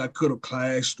exactly how that could have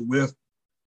clashed with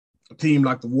a team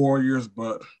like the Warriors.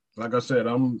 But like I said,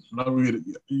 I'm not really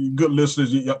good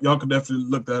listeners. Y'all can definitely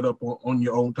look that up on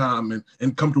your own time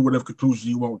and come to whatever conclusion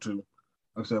you want to.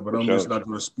 Like I said, but I'm just not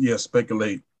going to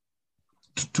speculate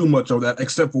too much on that,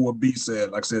 except for what B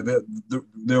said. Like I said,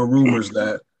 there are rumors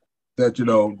that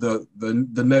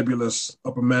the nebulous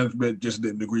upper management just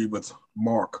didn't agree with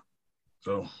Mark.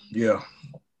 So yeah.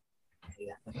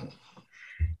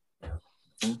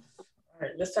 All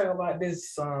right, let's talk about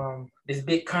this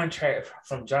big contract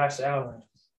from Josh Allen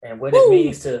and what it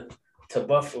means to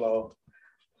Buffalo.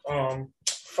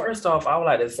 First off, I would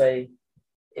like to say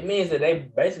it means that they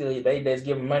just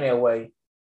giving money away.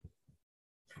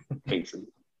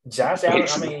 Josh Allen.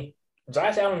 I mean,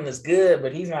 Josh Allen is good,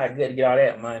 but he's not good to get all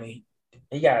that money.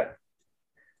 He got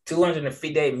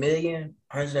 $258 million,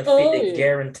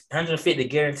 150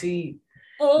 guaranteed.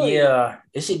 Oh, Yeah,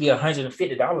 it should be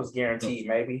 $150 guaranteed,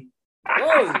 maybe.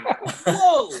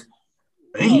 Whoa.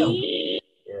 Damn. Yeah.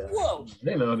 Whoa.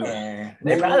 You know that.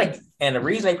 And the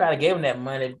reason they probably gave him that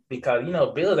money because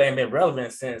Bills ain't been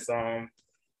relevant since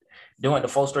doing the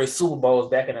 4 straight Super Bowls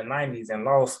back in the 90s and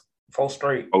lost 4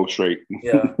 straight.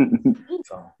 Yeah.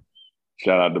 So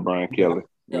shout out to Brian Kelly.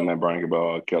 And that Brian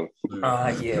Kelly.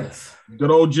 Yes.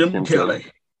 Good old Jim Kelly.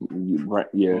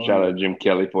 Yeah, shout out to Jim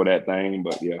Kelly for that thing.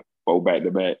 But yeah, 4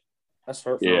 back-to-back. That's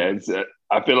hurtful. Yeah, it's,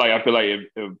 I feel like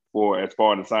if for as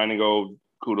far as the signing goes,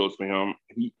 kudos for him.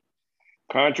 He,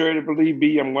 contrary to believe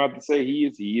B, I'm going to have to say he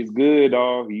is good,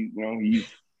 dog. He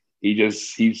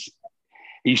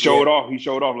showed off. He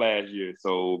showed off last year.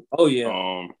 So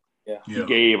he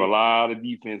gave a lot of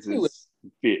defenses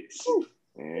fits.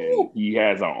 And he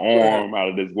has an arm out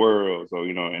of this world. So,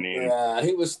 and then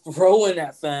he was throwing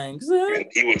that thing.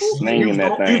 He was slinging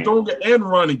that thing. He was throwing it and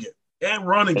running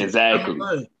it.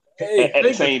 Exactly. At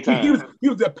the same time. He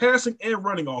was that passing and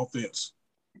running offense.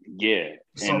 Yeah.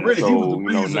 So really, he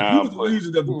was the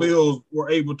reason that the Bills were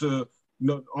able to,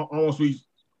 almost they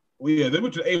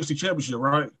went to the AFC Championship,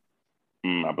 right?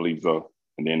 I believe so.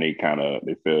 And then they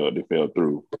fell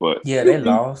through. But yeah, they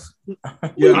lost.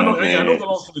 Yeah, I know they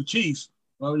lost to the Chiefs.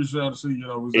 I was just trying to see,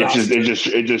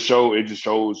 it just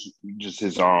shows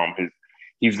his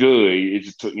he's good. It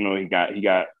just took, he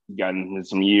got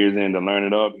some years in to learn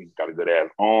it up. He's got a good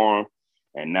ass arm.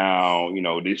 And now,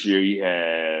 this year he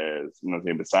has,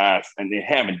 besides, and then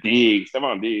having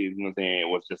Stephon Diggs, it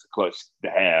was just a clutch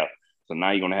to have. So now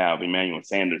you're going to have Emmanuel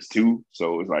Sanders too.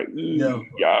 So it's like, y'all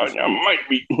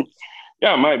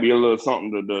might be a little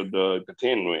something to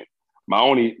contend with. My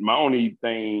only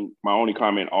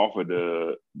comment off of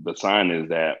the sign is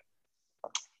that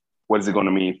what is it going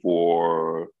to mean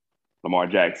for Lamar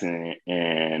Jackson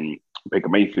and Baker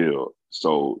Mayfield?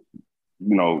 So,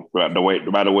 by the way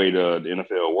the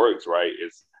NFL works, right,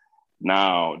 is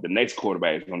now the next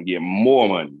quarterback is going to get more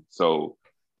money. So,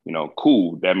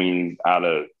 cool. That means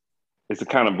it's a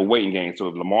kind of a waiting game. So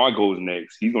if Lamar goes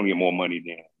next, he's going to get more money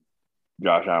than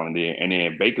Josh Allen did. And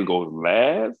then Baker goes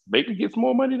last. Baker gets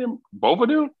more money than both of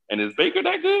them. And is Baker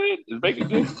that good? Is Baker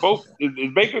good?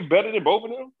 Is Baker better than both of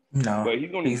them? No. But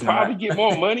he's going to probably get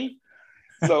more money.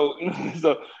 So it's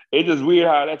just weird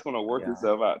how that's going to work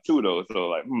itself out too, though. So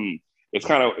like, it's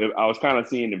kind of. I was kind of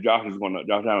seeing if Josh Allen's going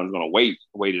to wait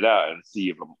it out and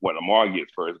see what Lamar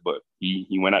gets first. But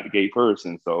he went out the gate first,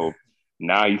 and so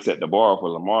now he set the bar for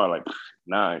Lamar. Like,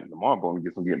 Lamar going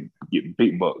to get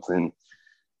big bucks, and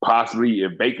possibly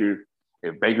if Baker's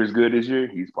good this year,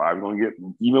 he's probably going to get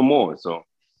even more. So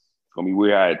it's going to be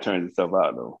weird how it turns itself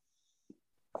out, though.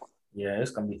 Yeah,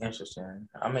 it's going to be interesting.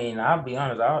 I mean, I'll be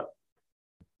honest.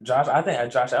 I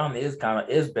think Josh Allen is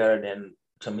better than,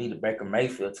 to me, the Baker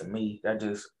Mayfield. To me, that's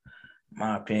just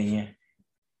my opinion.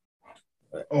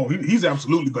 Oh, he's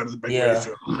absolutely better than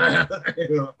Baker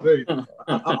Mayfield.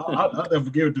 I'll never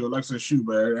give it to it. Like I said, shoot,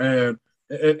 man.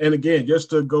 And again, just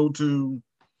to go to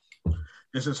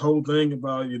this whole thing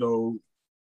about,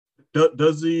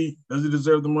 does he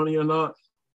deserve the money or not?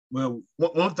 Well,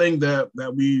 one thing that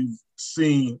we've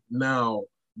seen now,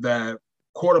 that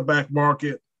quarterback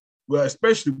market, well,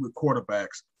 especially with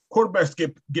quarterbacks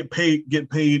get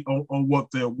paid on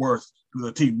what they're worth to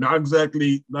the team. Not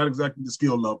exactly the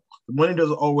skill level. The money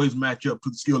doesn't always match up to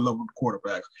the skill level of the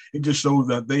quarterbacks. It just shows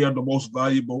that they are the most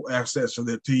valuable assets to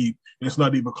their team, and it's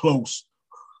not even close.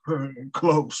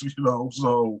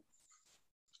 So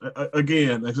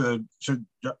again, like I said,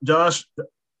 Josh,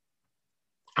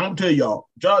 I'm gonna tell y'all,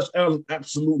 Josh Allen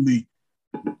absolutely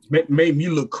made me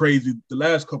look crazy the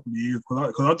last couple of years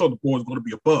because I thought the boy was going to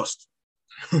be a bust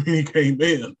when he came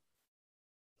in.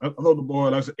 I thought the boy,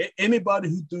 like I said, anybody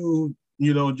who threw,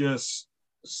 just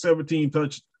 9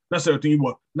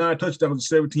 touchdowns and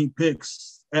 17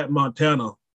 picks at Montana.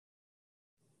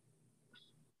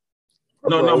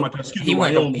 No, not Montana. Excuse me,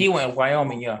 Wyoming. He went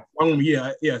Wyoming, yeah. Wyoming,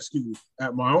 yeah. Excuse me,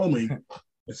 at Wyoming.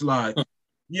 It's like,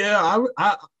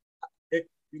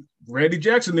 Randy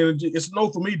Jackson energy. It's a no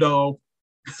for me, dog.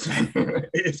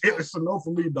 It's a no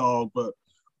for me, dog. But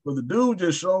the dude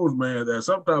just shows, man, that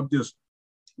sometimes just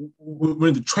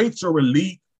when the traits are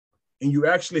elite and you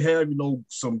actually have,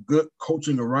 some good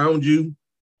coaching around you,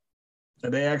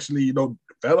 and they actually,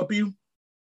 develop you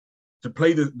to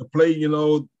play the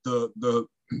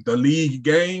league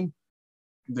game,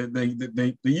 that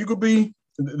you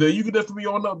could definitely be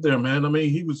on up there, man. I mean,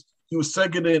 he was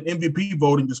second in MVP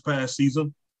voting this past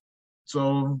season.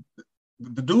 So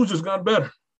the dude just got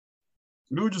better.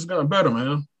 Dude just got better,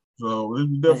 man. So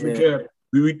we definitely can't.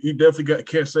 We definitely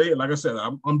can't say it. Like I said,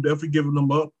 I'm definitely giving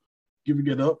it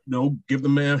up. Give the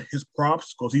man his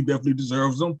props because he definitely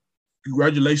deserves them.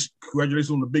 Congratulations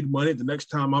on the big money. The next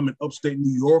time I'm in upstate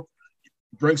New York,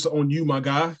 drinks are on you, my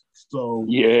guy. So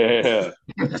yeah.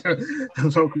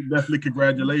 So definitely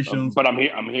congratulations. But I'm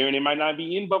hearing it might not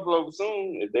be in Buffalo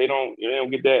soon if they don't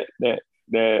get that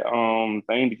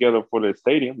thing together for the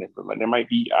stadium. They look like they might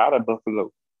be out of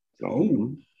Buffalo.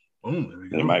 So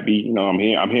they might be. I'm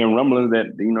hearing rumblings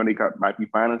that they might be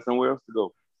finding somewhere else to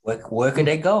go. Where could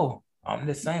they go? I'm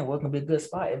just saying, what could be a good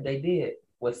spot if they did?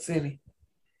 What city?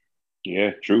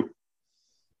 Yeah, true.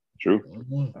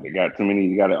 They got too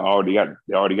many. They already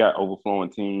got overflowing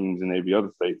teams in every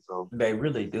other state. So they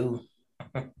really do.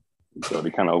 So they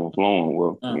kind of overflowing.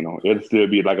 Well, it'd still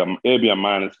be it'd be a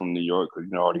minus from New York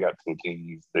because already got 2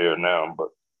 teams there now. But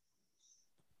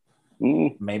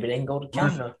maybe they can go to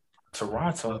Canada,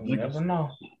 Toronto. You never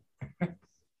know.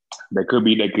 They could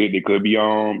be. They could be.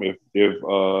 If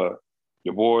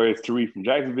your boys Tariq from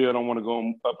Jacksonville don't want to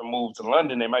go up and move to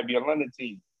London, they might be a London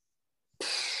team.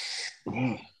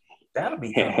 That'll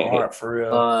be kind of hard for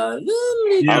real. I'm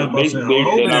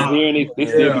hearing they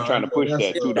still be trying to push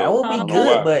that too. That would be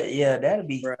good, but that'll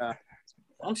be.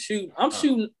 I'm shooting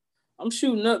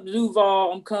up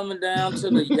Duval. I'm coming down to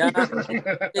the yacht.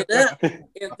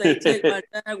 If they take my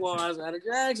Jaguars out of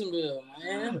Jacksonville,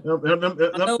 man. I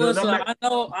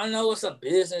know it's a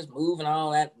business move and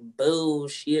all that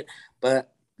bullshit,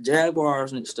 but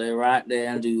Jaguars need to stay right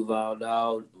there in Duval,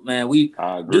 dog. Man,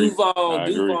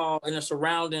 Duval and the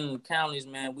surrounding counties,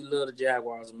 man, we love the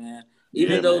Jaguars, man.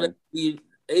 Even though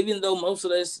most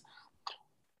of their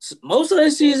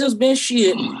season's been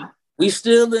shit, we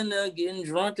still in there getting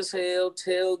drunk as hell,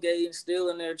 tailgating, still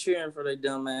in there cheering for their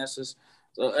dumb asses.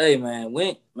 So, hey, man,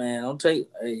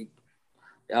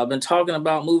 y'all been talking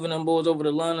about moving them boys over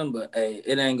to London, but hey,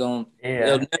 it ain't gonna.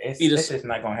 It's just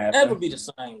not gonna happen. Never be the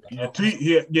same.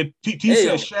 T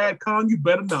said, Shad Khan, you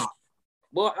better not.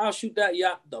 Boy, I'll shoot that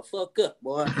yacht the fuck up,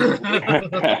 boy.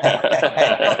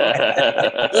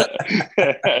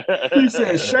 He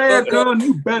said, Shad Khan,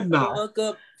 you better not.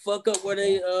 Fuck up where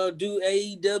they do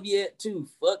AEW at too.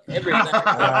 Fuck everything.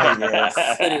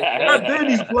 Not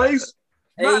Danny's place.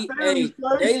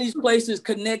 Daly's place is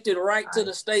connected right to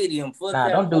the stadium. Fuck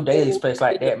don't do Daly's place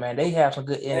like that, man. They have some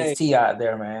good NXT out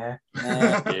there, man.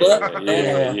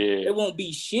 There won't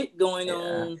be shit going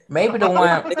on. Maybe the one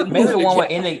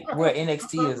where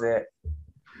NXT is at.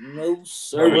 No,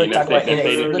 sir. We'll talk about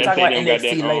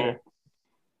NXT later.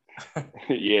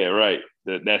 Yeah, right.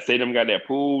 That stadium got that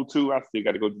pool too. I still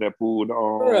got to go to that pool. I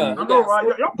know,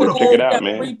 right? Y'all check it out,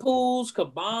 man. 3 pools,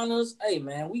 cabanas. Hey,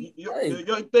 man,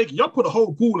 y'all put a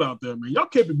whole pool out there, man. Y'all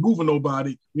can't be moving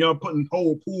nobody. Putting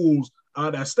whole pools out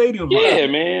of that stadium. Yeah,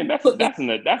 man.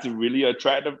 That's a really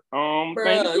attractive thing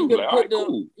to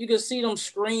do. You can see them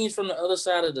screens from the other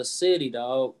side of the city,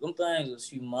 dog. Them things is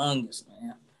humongous,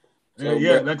 man.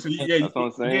 That's what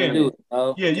I'm saying.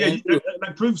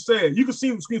 Like Cliff said, you can see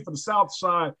them screen from the south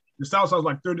side. The south side is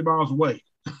like 30 miles away.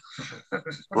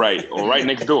 Right, or right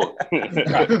next door. Right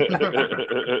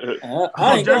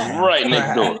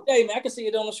next door. Hey, man, I can see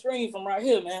it on the screen from right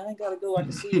here, man. I ain't gotta go. I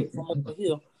can see it from up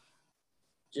here.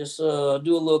 Just do a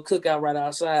little cookout right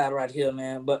outside, right here,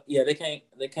 man. But yeah, they can't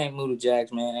move the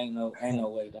Jags, man. Ain't no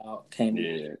way, dog. Can't.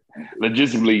 Yeah,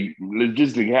 logistically,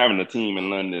 having a team in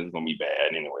London is gonna be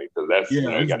bad anyway, because that's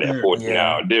you got that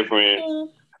 14-hour difference. Yeah.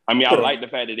 I mean, I like the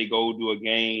fact that they go do one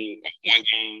game a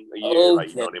year, they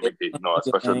make it, a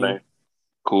special thing.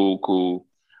 Cool.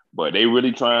 But they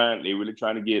really trying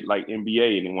to get like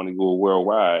NBA, and they want to go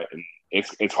worldwide, and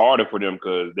it's harder for them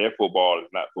because their football is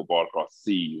not football across the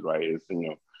seas, right? It's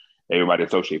everybody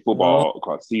associate football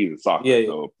across the seas and soccer. Yeah.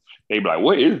 So they be like,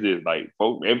 what is this? Like,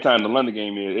 folks, every time the London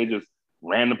game is, it just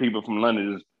random people from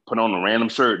London just put on a random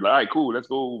shirt. Like, all right, cool, let's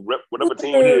go rep whatever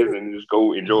team it is and just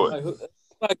go enjoy it.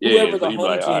 Like whoever the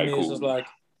home team is like,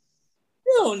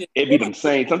 it'd be the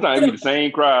same. Sometimes it'd be the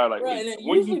same crowd. Like, right, and it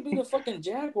usually be the fucking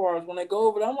Jaguars when they go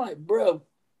over there. I'm like, bro,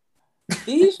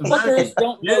 these fuckers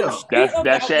don't know.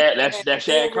 That's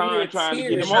Shad Khan trying to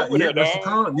get them over there,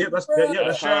 dog.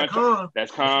 That's Shad Khan.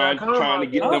 That's Khan trying to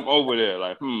get them over there.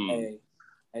 Like, Hey,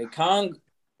 Khan.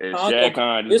 Shad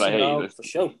Khan just like, hey, for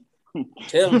sure. I'm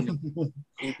telling you,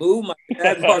 he moved my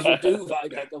Jaguars with Duval. I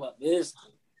gotta come up this.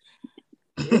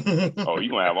 Oh, you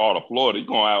gonna have all the Florida. You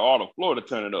gonna have all the Florida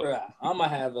turn it up. Right. I'm gonna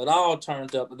have it all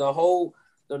turned up.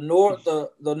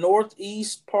 The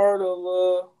northeast part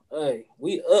of hey,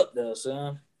 we up there,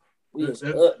 son. We just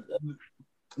up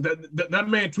there. That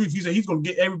man tweets. He said he's gonna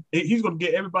get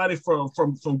everybody from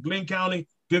Glenn County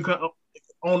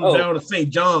on down to St.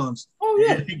 John's. Oh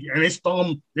yeah, and they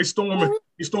storming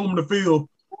the field.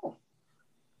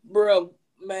 Bro,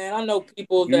 man, I know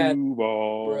people that,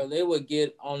 bro, they would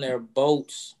get on their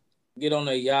boats, get on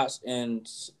their yachts, and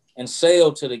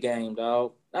sail to the game,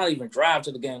 dog. Not even drive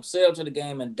to the game, sail to the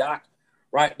game and dock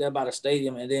right there by the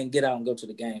stadium, and then get out and go to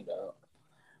the game, dog.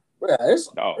 Bro, it's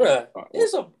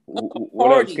a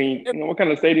what else can you know, what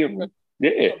kind of stadium?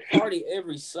 Yeah, a party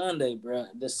every Sunday, bro.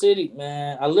 The city,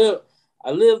 man. I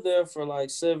lived there for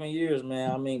like 7 years, man.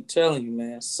 I mean, telling you,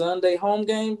 man. Sunday home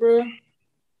game, bro.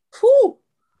 Whew.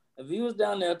 If you was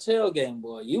down there tailgating,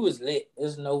 boy, you was lit.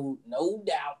 There's no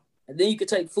doubt. And then you could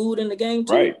take food in the game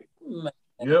too. Right. Man.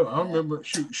 Yeah, I remember.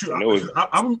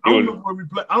 I remember when we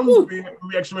played. I remember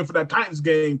we actually went for that Titans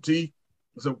game. T.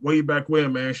 So way back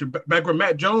when, man. Back when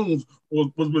Matt Jones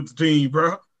was with the team,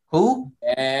 bro. Who?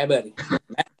 Yeah, buddy.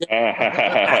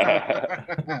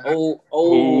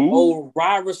 old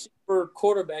wide receiver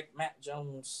quarterback Matt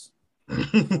Jones.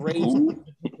 Crazy.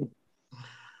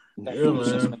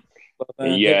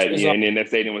 Yeah, and then that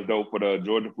stadium was dope for the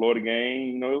Georgia-Florida game.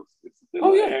 You know, it's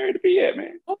still an area to be at,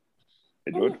 man.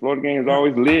 The Georgia-Florida game is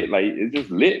always lit. Like, it's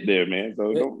just lit there, man.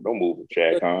 So don't move with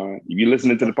Shad Khan. If you're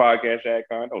listening to the podcast, Shad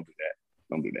Khan, don't do that.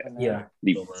 Don't do that. Yeah.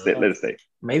 Let it stay.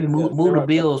 Maybe move the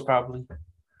Bills, probably.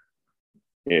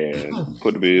 Yeah,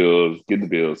 put the Bills, get the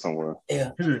Bills somewhere.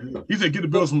 Yeah. He said get the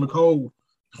Bills from the cold.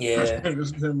 Yeah.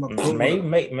 maybe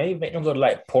make them go to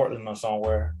like Portland or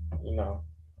somewhere, you know.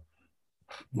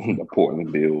 The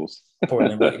Portland Bills.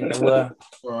 Portland, well,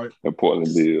 right. The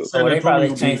Portland Bills. So they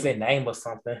probably changed their name or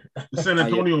something. The San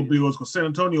Antonio Bills, because San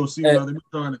Antonio seems like they've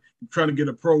been trying to get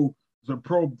a pro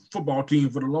football team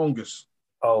for the longest.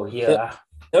 Oh yeah.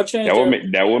 They'll change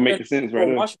that would make sense, right?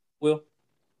 Washington will.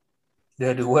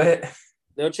 They'll do what?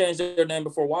 They'll change their name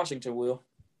before Washington will.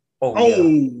 Oh.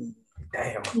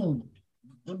 Yeah. Damn.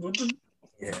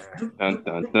 Yeah. Dun,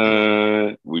 dun,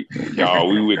 dun. We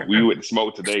would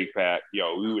smoke today, Pat.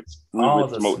 Yo, we would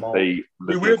smoke today.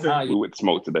 We would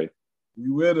smoke today.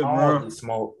 You with it, bro?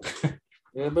 Smoke.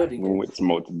 Yeah, buddy. We would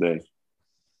smoke today.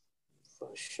 For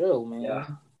sure, man. Yeah.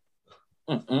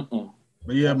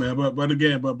 But yeah, man. But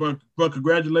again, but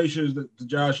congratulations to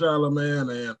Josh Allen, man.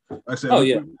 And like I said,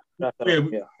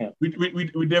 we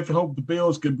definitely hope the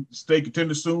Bills can stay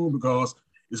contenders soon, because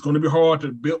it's going to be hard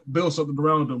to build something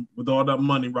around them with all that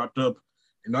money wrapped up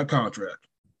in that contract.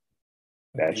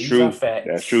 That's true.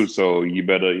 That's true. So you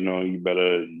better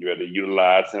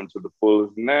utilize him to the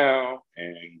fullest now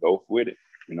and go with it.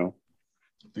 You know,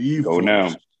 go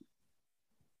now.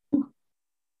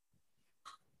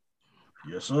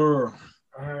 Yes, sir.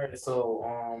 All right.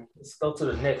 So let's go to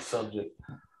the next subject.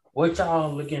 What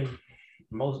y'all looking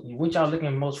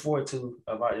most forward to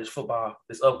about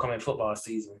this upcoming football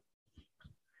season?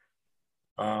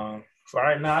 For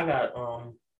right now, I got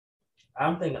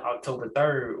I'm thinking October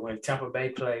 3rd when Tampa Bay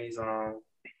plays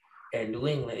at New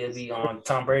England. It'll be on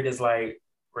Tom Brady's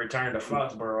return to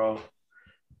Foxborough.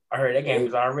 I heard that game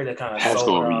is already kind of That's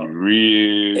sold gonna out. be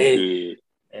real good.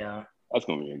 Yeah, that's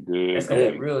gonna be a good. It's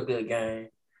gonna be a real good game.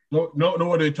 No,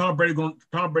 Tom Brady gonna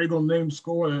name the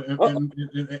score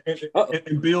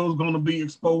and Bill's gonna be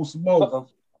exposed some more.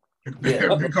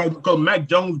 Because Mac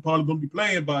Jones is probably gonna be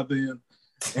playing by then.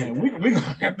 And we're gonna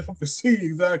have to see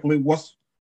exactly what's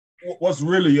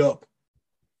really up,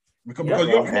 because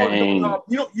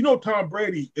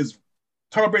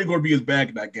Tom Brady gonna be his bag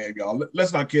in that game, y'all.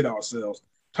 Let's not kid ourselves.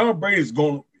 Tom Brady's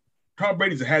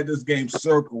had this game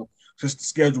circled since the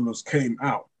schedulers came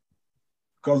out,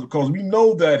 because we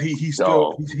know that he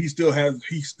still has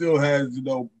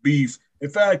beef. In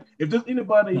fact, if there's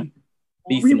anybody.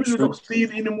 We really don't see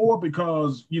it anymore,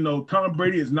 because Tom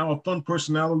Brady is now a fun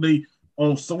personality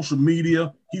on social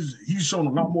media. He's shown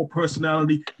a lot more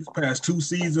personality these past 2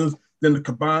 seasons than the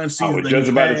combined season. I was just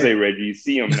about to say, Reggie, you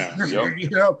see him now.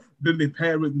 Then they've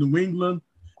had with New England.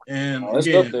 And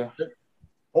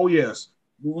oh yes,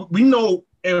 we know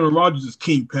Aaron Rodgers is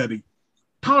King Petty.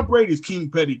 Tom Brady is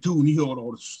King Petty too, and he held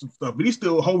all this stuff, but he's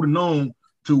still holding on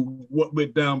to what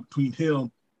went down between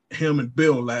him and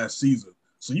Bill last season.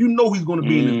 So he's going to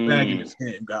be in his bag in this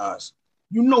game, guys.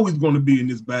 He's going to be in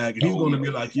this bag, and he's going to be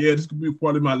like, yeah, this could be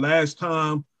probably my last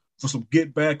time for some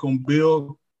get back on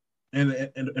Bill and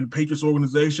the Patriots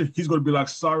organization. He's going to be like,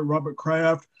 sorry, Robert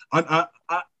Kraft. I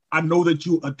know that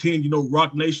you attend,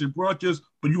 Rock Nation brunches,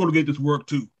 but you're going to get this work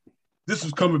too. This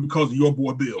is coming because of your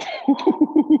boy Bill.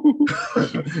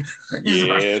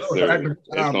 Yes, sir. It's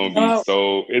going to be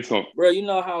so. It's going. Bro, you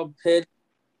know how petty.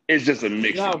 It's just a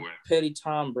mix. You know how petty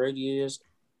Tom Brady is.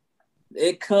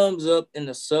 It comes up in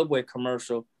the Subway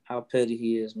commercial how petty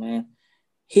he is, man.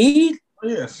 He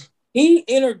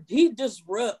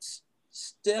disrupts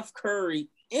Steph Curry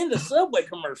in the Subway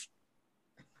commercial.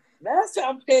 That's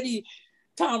how petty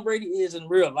Tom Brady is in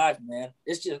real life, man.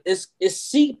 It's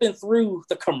seeping through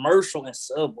the commercial and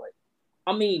Subway.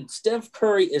 I mean, Steph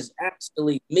Curry is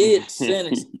actually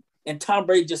mid-sentence, and Tom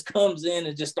Brady just comes in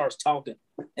and just starts talking,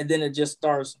 and then it just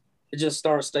starts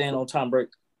staying on Tom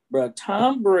Brady. Bro,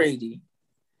 Tom Brady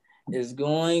is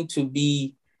going to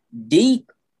be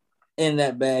deep in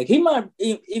that bag. He might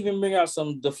even bring out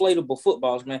some deflatable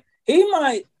footballs, man. He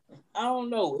might, I don't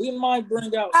know, he might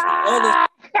bring out some other.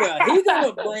 He's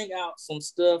gonna bring out some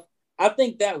stuff. I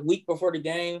think that week before the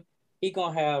game, he's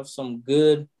gonna have some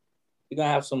good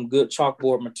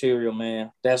chalkboard material,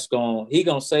 man. He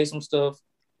gonna say some stuff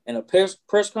in a press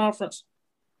conference,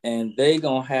 and they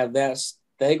gonna have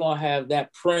that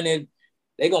printed.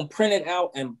 They're gonna print it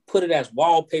out and put it as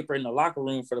wallpaper in the locker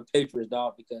room for the Patriots,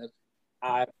 dog, because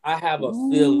I have a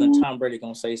feeling Tom Brady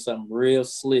gonna say something real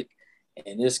slick,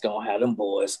 and it's gonna have them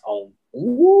boys on.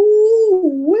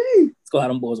 It's gonna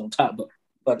have them boys on top.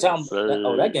 But Tom,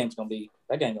 that game's gonna be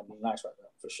nice right now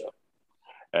for sure.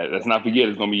 Let's not forget,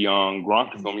 it's gonna be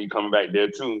Gronk is gonna be coming back there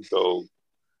too. So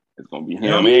it's gonna be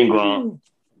him and Gronk.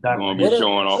 They're gonna be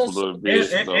showing off a little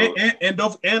bit.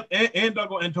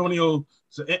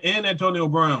 And Antonio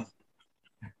Brown.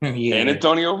 Yeah. And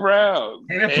Antonio Brown.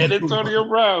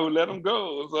 Let him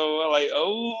go. So I'm like,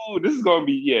 this is gonna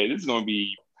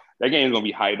be that game's gonna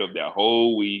be hyped up that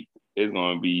whole week. It's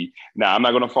gonna be now. I'm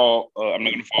not gonna fault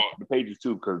the Patriots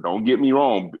too, because don't get me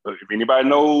wrong. If anybody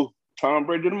knows Tom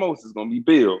Brady the most, it's gonna be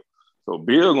Bill. So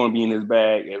Bill gonna be in his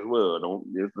bag as well.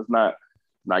 Let's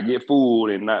not get fooled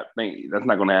and not think that's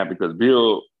not gonna happen, because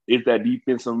Bill is that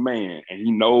defensive man and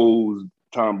he knows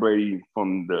Tom Brady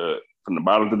from the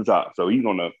bottom to the top. So he's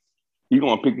gonna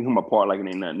pick him apart like it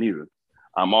ain't nothing either.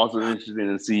 I'm also interested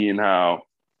in seeing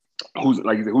who's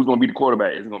going to be the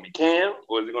quarterback. Is it going to be Cam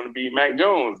or is it going to be Mac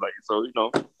Jones? Like, so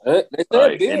and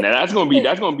that's going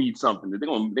to be something. They're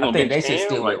going to they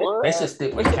should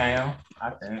stick with Cam. I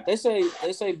think they say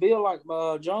Bill like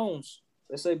Jones.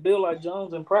 They say Bill like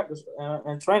Jones in practice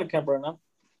and training camp right now.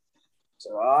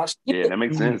 So yeah, that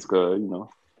makes sense because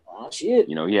shit.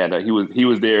 He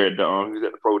was there at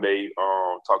the pro day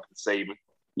talking to Saban.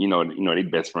 They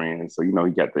best friends, so he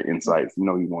got the insights. He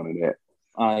wanted that.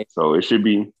 So it should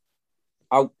be.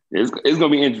 It's gonna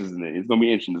be interesting. It's gonna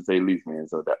be interesting to say the least, man.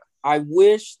 So that I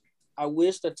wish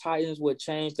the Titans would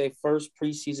change their first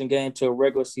preseason game to a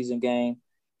regular season game,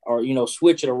 or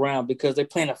switch it around, because they're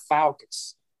playing the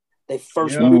Falcons. They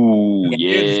first.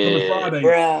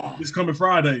 It's coming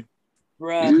Friday.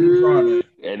 Bruh.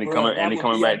 And they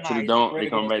coming back to the dome. They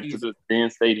coming back to the thin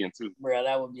stadium too. Bruh,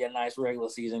 that would be a nice regular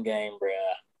season game,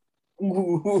 bruh.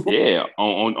 Yeah,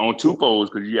 on two folds,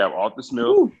 because you have Arthur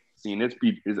Smith seeing his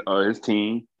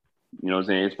team. You know what I'm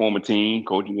saying? His former team,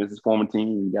 coaching against his former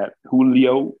team. You got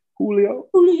Julio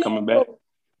coming back. Bruh.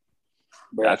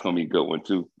 That's gonna be a good one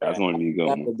too. That's gonna be a good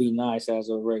one. That would be nice as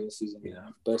a regular season game,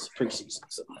 but it's preseason.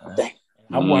 So dang.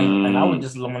 I would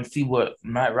just want to see what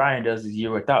Matt Ryan does this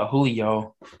year without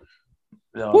Julio.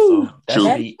 So that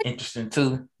should be interesting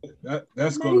too.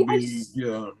 That's going to be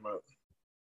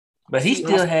But he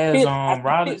still has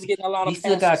Riley. He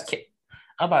still got.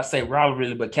 I'm about to say Riley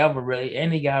really, but Calvin really,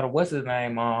 and he got what's his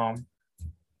name,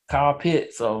 Kyle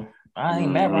Pitts. So I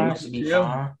think Matt Ryan should be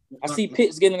fine. I see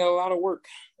Pitts getting a lot of work.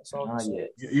 That's all.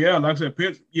 Yeah, like I said,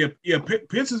 Pitts.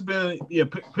 Pitts has been.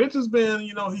 Pitts has been.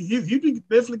 He's been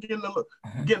definitely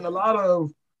getting a lot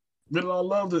of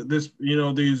love. This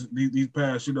these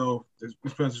past this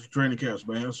past training camps,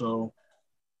 man. So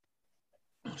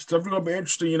it's definitely gonna be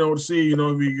interesting, to see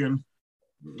if we can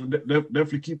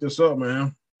definitely keep this up,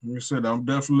 man. Like I said, I'm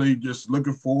definitely just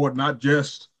looking forward, not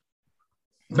just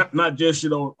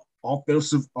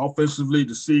offensively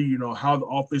to see how the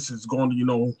offense is going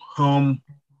to hum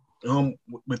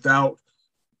without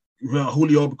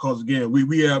Julio, because again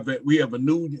we have a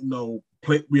new new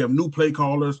play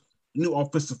callers, new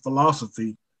offensive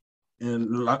philosophy,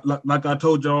 and like I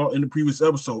told y'all in the previous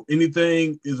episode,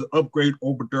 anything is an upgrade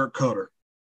over Dirk Cutter.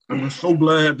 I'm so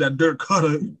glad that Dirk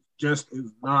Cutter just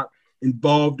is not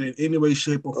involved in any way,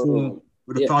 shape, or form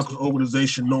with the Falcons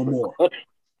organization no more.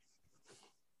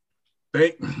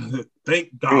 Thank God. We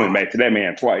went back to that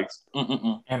man twice.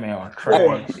 That man was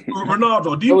crazy.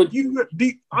 Ronaldo,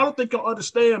 I don't think y'all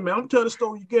understand, man. I'm telling the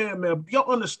story again, man.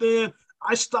 Y'all understand?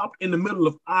 I stopped in the middle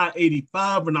of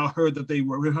I-85 and I heard that they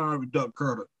were hiring Dirk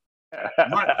Cutter.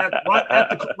 Right at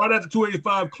the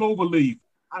 285 Cloverleaf.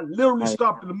 I literally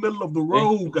stopped in the middle of the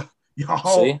road.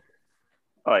 Y'all.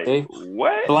 Like,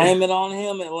 what? Blame it on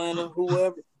him, Atlanta,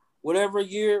 whoever. whatever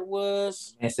year it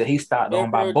was. And said he stopped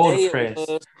on by whatever day Boulder it Press.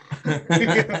 was,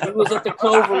 he was at the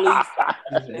Cloverleaf.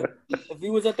 If he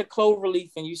was at the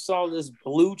Cloverleaf and you saw this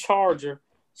blue Charger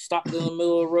stopped in the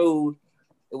middle of the road,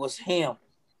 it was him.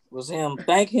 It was him.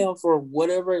 Thank him for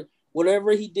whatever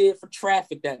he did for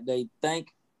traffic that day. Thank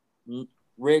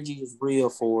Reggie is real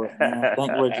for it, man.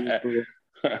 Thank Reggie is real.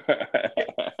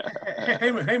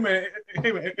 Hey man,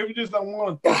 it was just that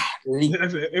one. It was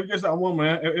just that one,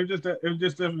 man. It was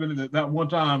just that one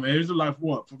time, man. It was like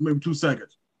what, for maybe 2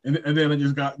 seconds, and then I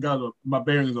just got my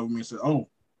bearings over me and said, "Oh,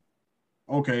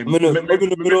 okay." It made no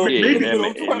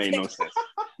sense.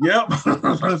 Yep.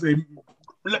 I say,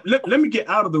 let me get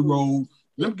out of the road.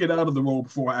 Let me get out of the road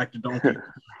before I act a donkey.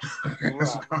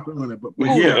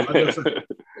 But yeah,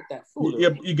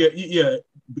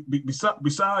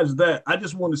 Besides that, I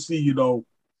just want to see,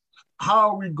 how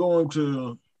are we going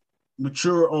to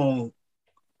mature on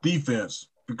defense?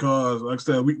 Because, like I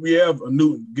said, we have a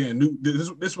new.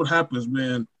 This what happens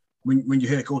when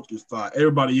your head coach gets fired.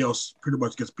 Everybody else pretty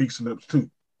much gets peaks and ups too.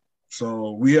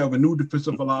 So we have a new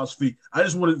defensive philosophy. I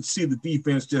just wanted to see the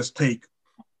defense just take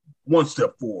one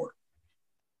step forward.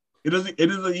 It doesn't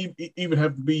even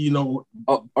have to be,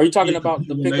 are you talking about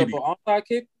the pickup of onside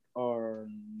kick or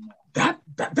that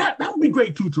would be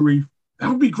great too, Tarif. That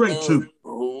would be great too.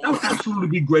 That would absolutely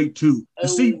be great too. To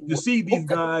see these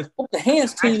guys. The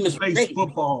hands team is play great.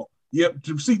 Football. Yep.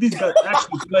 To see these guys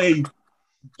actually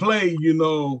play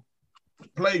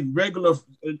regular,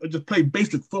 just play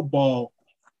basic football,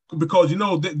 because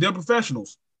they're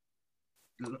professionals.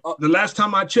 The last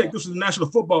time I checked, this was the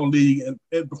National Football League, and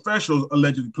professionals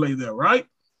allegedly play there, right?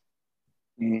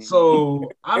 Mm-hmm.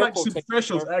 So I like to see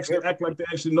professionals actually act like they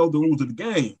actually know the rules of the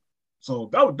game. So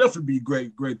that would definitely be a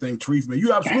great thing, Tarif, man.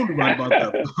 You're absolutely right about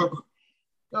that.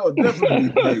 That would definitely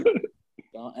be great.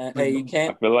 Hey, you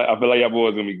can't. I feel like y'all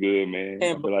boys gonna be good, man.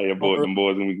 I feel like them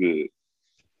boys gonna be good.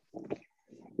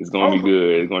 It's gonna be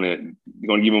good. It's gonna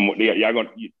give them.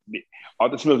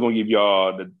 Arthur Smith's gonna give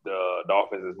y'all the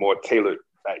offense is more tailored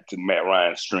to Matt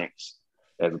Ryan's strengths,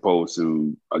 as opposed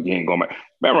to, again, going back.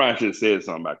 Matt Ryan should have said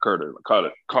something about Carter.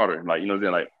 Like,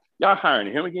 like, y'all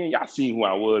hiring him again. Y'all seen who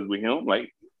I was with him.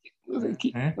 Like,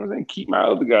 keep my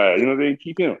other guy.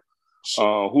 Keep him.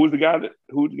 Who's the guy that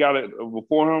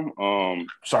before him?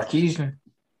 Sarkisian.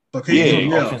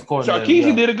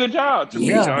 Sarkisian did a good job. To me,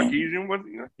 Sarkisian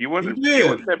wasn't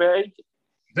that bad.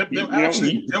 They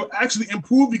were actually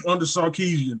improving under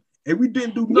Sarkisian, and we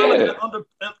didn't do none of that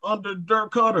under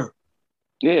Dirk Cutter.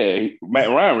 Yeah, Matt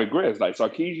Ryan regrets. Like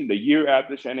Sarkisian, the year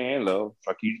after Shanahan left,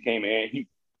 Sarkisian came in.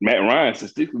 Matt Ryan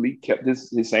statistically kept his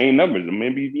same numbers. The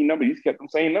MVP numbers, he's kept them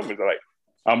same numbers. Like,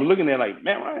 I'm looking at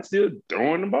Matt Ryan still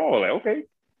throwing the ball. Like, okay,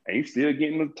 and he's still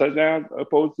getting the touchdowns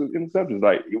opposed to interceptions.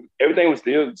 Like, everything was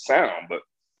still sound, but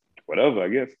whatever, I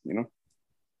guess, Yeah.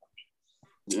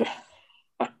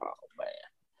 Oh man.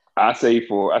 I say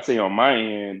on my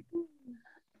end,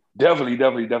 definitely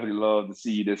love to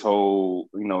see this whole,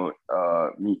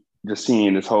 just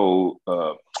seeing this whole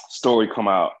story come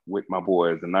out with my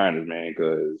boys, the Niners, man,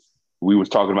 because we were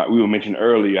mentioning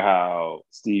earlier how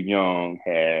Steve Young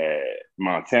had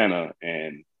Montana,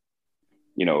 and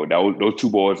those two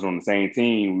boys were on the same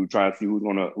team. We were trying to see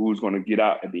who's gonna get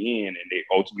out at the end, and they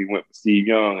ultimately went for Steve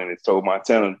Young, and it told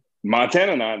Montana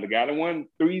now, the guy that won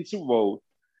 3 Super Bowls,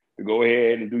 to go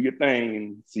ahead and do your thing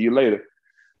and see you later.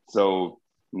 So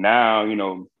now,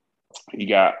 you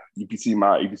can see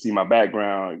my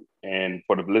background, and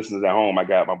for the listeners at home, I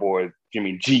got my boy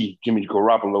Jimmy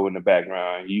Garoppolo in the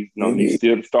background. He's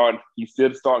still the starting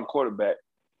quarterback.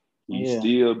 He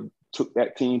still took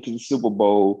that team to the Super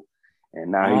Bowl,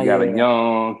 and now he got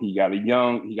a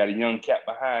young cat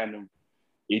behind him,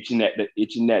 itching at the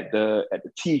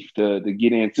teeth to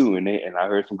get into, and I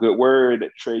heard some good word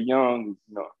that Trey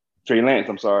Lance,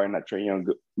 I'm sorry, not Trey Young.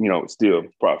 Still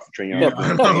props to Trey Young.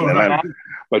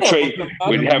 But Trey,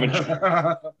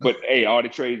 but hey, all the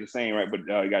trades the same, right? But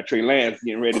you got Trey Lance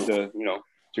getting ready to,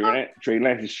 Trey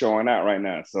Lance is showing out right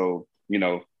now. So he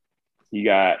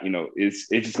got, it's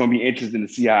just gonna be interesting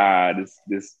to see how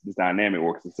this dynamic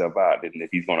works itself out, and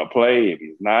if he's gonna play, if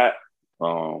he's not.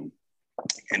 And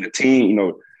the team,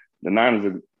 the Niners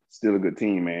are still a good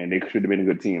team, man. They should have been a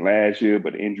good team last year,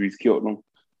 but the injuries killed them.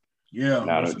 Yeah,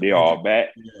 now they're all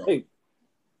back. Yeah.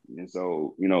 And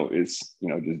so, it's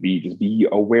just be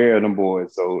aware of them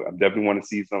boys. So I definitely want to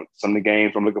see some of the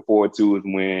games I'm looking forward to is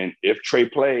if Trey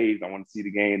plays, I want to see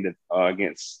the game that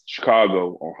against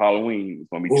Chicago on Halloween. It's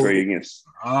gonna be Trey against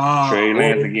Trey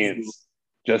Lance against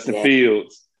Justin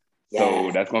Fields.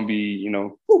 So that's gonna be,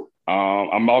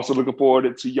 I'm also looking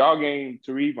forward to y'all game,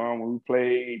 Tarif, when we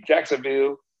play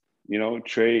Jacksonville. You know,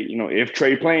 Trey. You know, if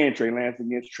Trey playing, Trey Lance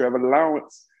against Trevor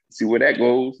Lawrence. See where that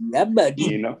goes. That buggy.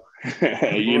 You know,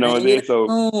 you know what I'm saying.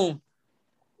 So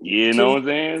you know what I'm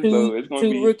saying. So it's gonna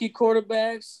be 2 rookie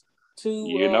quarterbacks, 2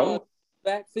 you know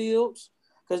backfields.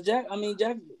 Because Jack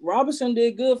Robinson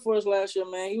did good for us last year,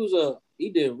 man. He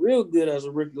did real good as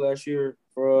a rookie last year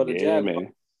for the Jaguars.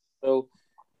 Man. So,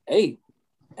 hey,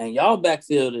 and y'all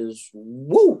backfield is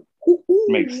woo.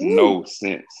 Makes no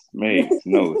sense. Makes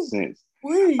no sense.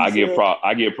 I give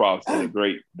props to the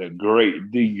great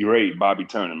Bobby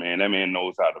Turner, man. That man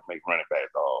knows how to make running backs.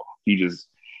 He just,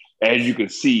 as you can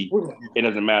see, it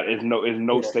doesn't matter. It's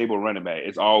no stable running back.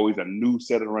 It's always a new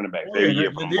set of running backs every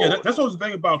year. That's what's the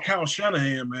thing about Kyle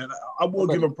Shanahan, man. I will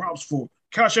give him props for.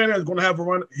 Kyle Shanahan is going to have a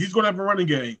run. He's going to have a running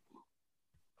game,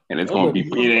 and it's going to be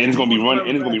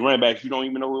running backs you don't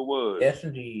even know who it was. Yes,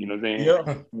 indeed. You know what I'm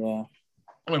saying? Yeah.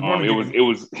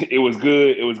 It was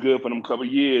good. It was good for them couple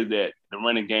of years that the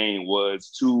running game was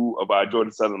 2 of our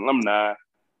Georgia Southern alumni,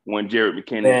 one Jared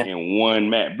McKinnon and one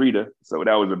Matt Breida. So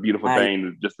that was a beautiful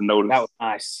thing just to notice. That was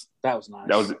nice. That was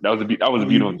a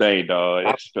beautiful thing,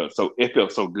 dog. It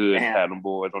felt so good to have them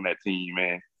boys on that team,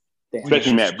 man.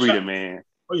 Especially Matt Breida, man.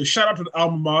 Oh yeah! Shout out to the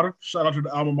alma mater. Shout out to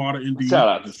the alma mater, indeed. Shout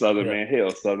out to Southern, man.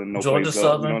 Hell, Southern, no Georgia place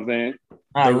Southern. Up, you know what I'm saying?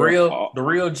 The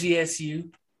real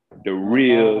GSU. The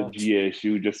real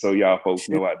GSU, just so y'all folks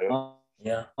know out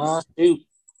there. Shoot.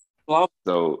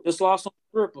 So just lost some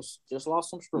strippers.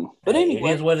 But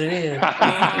anyway, it is what it is.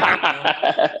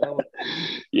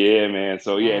 Yeah, man.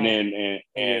 So yeah,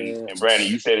 and Brandon,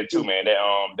 you said it too, man. That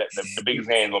the biggest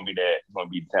game is gonna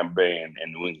be Tampa Bay and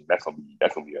New England. That's gonna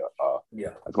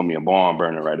be a barn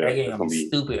burner right there. That game is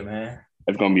stupid, man.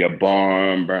 It's gonna be a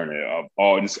barn burner.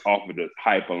 All just off of the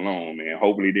hype alone, man.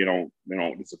 Hopefully they don't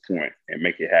disappoint and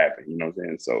make it happen. You know what I'm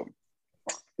saying? So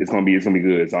it's gonna be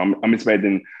good. So I'm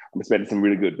expecting some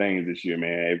really good things this year,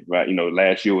 man. You know,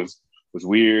 last year was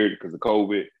weird because of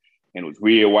COVID, and it was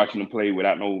weird watching them play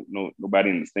without nobody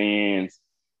in the stands.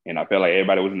 And I felt like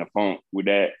everybody was in the funk with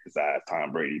that, besides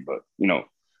Tom Brady. But you know,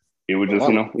 it was just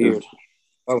it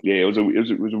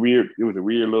was a weird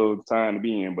little time to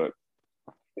be in. But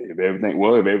if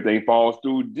everything falls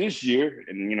through this year,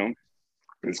 and you know,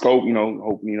 this COVID, you know,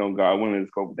 hope God willing, this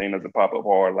COVID thing doesn't pop up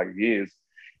hard like it is,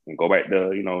 and go back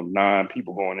to 9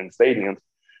 people going in the stadiums,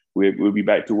 we'll be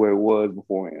back to where it was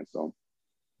beforehand. So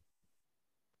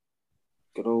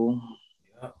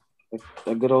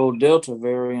that good old Delta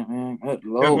variant, man. That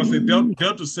low. I say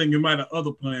Delta singing might have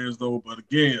other plans though, but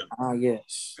again,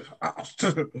 yes.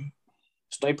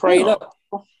 Stay prayed up.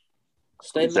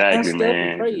 Stay exactly,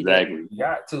 man. Exactly. You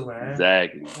got to, man.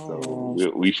 Exactly. So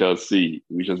we shall see.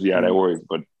 We shall see how that works.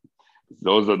 But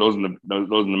those are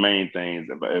the main things.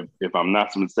 If I'm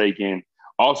not mistaken,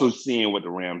 also seeing what the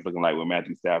Rams looking like with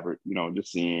Matthew Stafford. You know,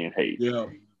 just seeing, hey,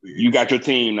 you got your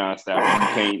team now,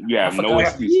 Stafford. You have no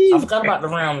excuse. I forgot about the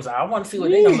Rams. I want to see what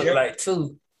they're gonna look like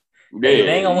too. They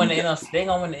ain't gonna win the NFC. They ain't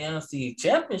gonna win the NFC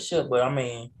championship, but I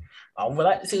mean, I would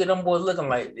like to see what them boys looking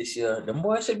like this year. Them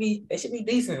boys should be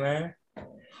decent, man.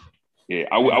 Yeah,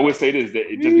 I would say this, that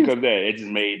just because of that, it just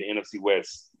made the NFC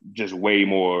West just way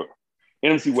more.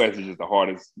 NFC West is just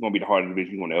going to be the hardest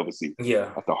division you're going to ever see. Yeah.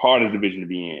 That's the hardest division to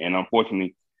be in. And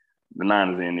unfortunately, the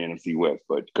Niners are in the NFC West,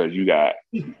 but because you got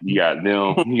them, you got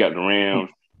the Rams,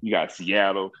 you got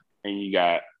Seattle, and you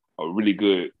got a really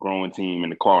good growing team in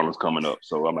the Cardinals coming up.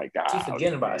 So I'm like, keep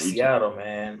forgetting about Seattle,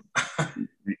 man.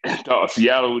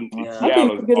 Seattle's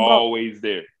always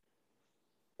there.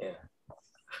 Yeah.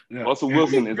 Russell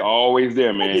Wilson is always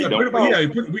there, man. Yeah,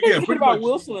 pretty about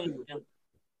Wilson.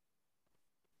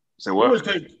 Say what? What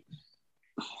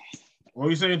are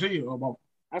you saying to you?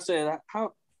 I said,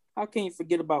 how can you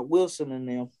forget about Wilson and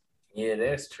them? Yeah,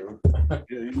 that's true.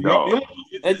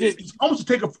 It's almost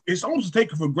to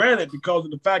take it for granted because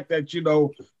of the fact that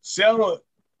Seattle,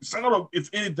 if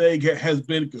anything, has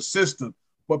been consistent,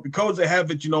 but because they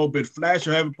haven't been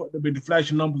flashing, haven't been the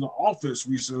flashing numbers on offense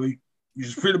recently, which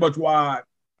is pretty much why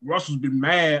Russell's been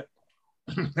mad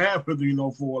with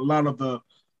for a lot of the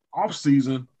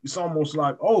offseason. It's almost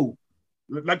like,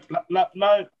 like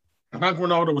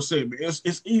Ronaldo was saying,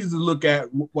 it's easy to look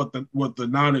at what the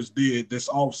Niners did this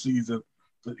offseason.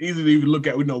 It's easy to even look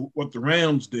at what the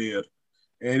Rams did.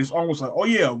 And it's almost like,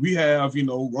 we have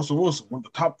Russell Wilson, one of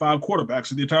the top 5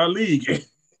 quarterbacks in the entire league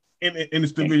in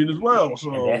this division as well.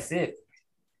 So and that's it.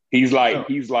 He's like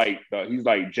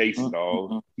Jason,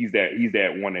 dog. He's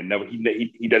that one that never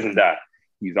he doesn't die.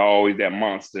 He's always that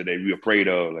monster that we're afraid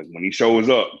of. Like when he shows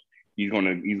up, he's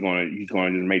gonna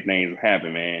just make things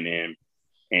happen, man.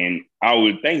 And I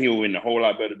would think he'll win a whole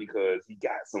lot better because he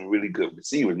got some really good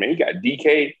receivers, man. He got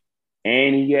DK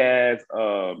and he has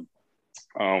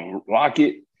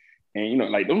Lockett,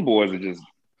 and like those boys are just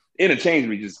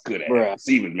interchangeably just good at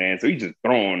receivers, man. So he's just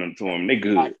throwing them to them. They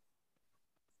good.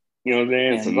 You know what I'm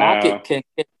saying? And so Lockett can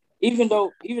even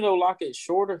though Lockett's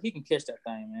shorter, he can catch that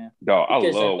thing, man. Dog, I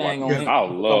love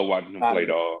watching him play,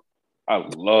 dog. I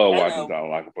love watching John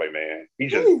Lockett play, man. He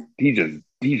just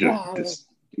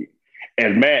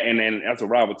as Matt and that's a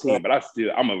rival team, but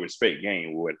I'm a respect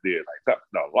game with what it is. Like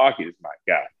Lockett is my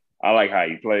guy. I like how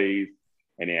he plays.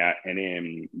 And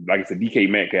then like I said, DK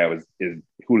Metcalf is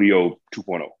Julio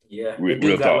 2.0. Yeah,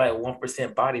 real got like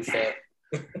 1% body fat.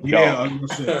 Yeah, I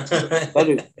was gonna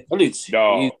say.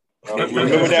 Dog.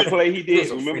 Remember that play he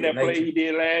did? Remember that play he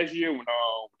did last year when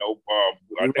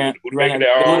and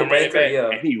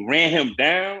he ran him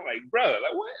down? Like, bro,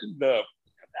 like what is the?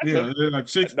 Like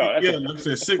 6'3",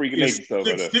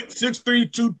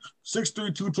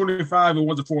 225, and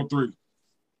 1-4-3.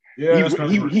 Yeah,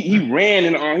 he ran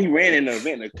in the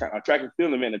event, a track and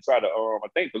field event, to try to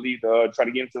try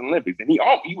to get into the Olympics, and he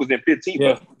was in 15th.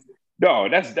 Yeah.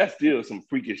 Dog, that's still some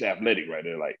freakish athletic right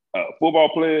there. Like a football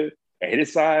player at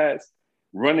his size,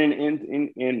 running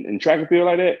in track and field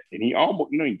like that, and he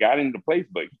almost he got into place,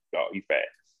 but he's fast.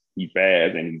 He's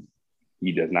fast, and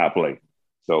he does not play.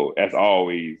 So that's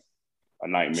always a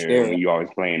nightmare when you always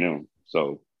playing them.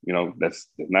 So let's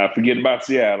not forget about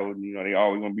Seattle. They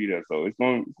always gonna be there. So it's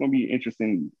gonna be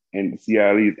interesting in the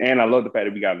Seattle. And I love the fact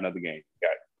that we got another game. We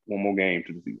got one more game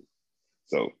to the season.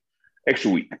 So extra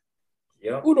week.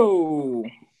 Yeah. Uno.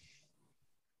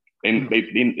 And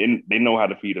they know how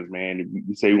to feed us, man.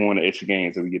 We say we want an extra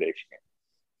game, so we get an extra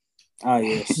game.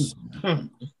 Yes.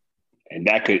 And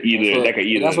that could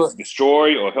either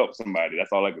destroy or help somebody.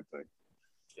 That's all I could say.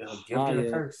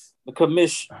 The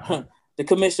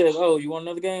commission says, "Oh, you want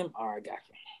another game? All right, got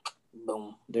you.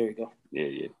 Boom. There you go.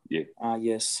 Yeah.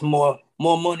 Yes. More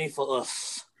money for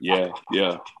us. Yeah.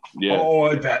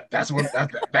 Oh, that's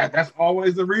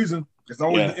always the reason. It's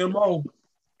always the MO.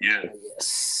 Yeah.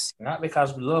 Yes. Not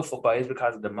because we love football, it's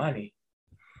because of the money.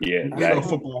 Yeah, exactly. We love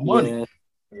football money.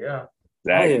 Yeah.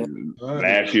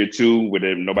 Last year too, with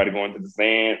nobody going to the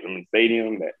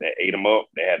stadium, that ate them up.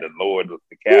 They had to lower the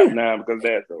cap now because of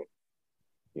that. So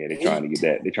yeah, they're trying to get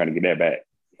that. They're trying to get that back.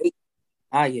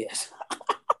 Yes.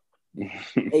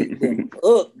 Ate them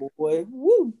up, boy.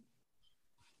 Woo.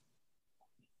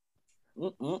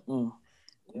 Yeah.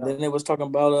 Then they was talking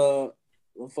about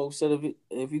when folks said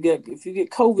if you get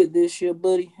COVID this year,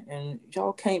 buddy, and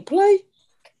y'all can't play,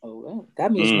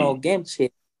 that means no game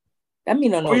check. That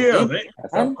means no game.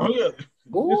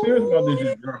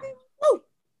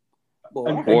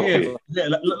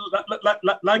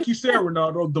 Like you said,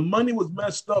 Ronaldo, the money was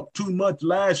messed up too much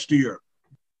last year.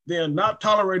 They're not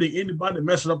tolerating anybody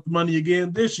messing up the money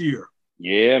again this year.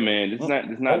 Yeah, man.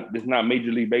 It's not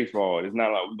Major League Baseball. It's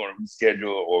not like we're gonna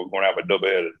reschedule or we're gonna have a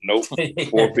doubleheader. Nope.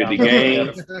 450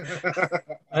 games.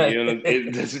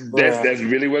 That's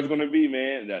really what's gonna be,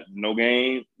 man. That no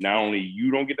game. Not only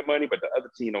you don't get the money, but the other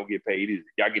team don't get paid either.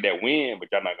 Y'all get that win,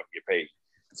 but y'all not gonna get paid.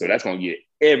 So that's gonna get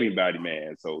everybody,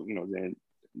 man. So then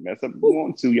mess up if you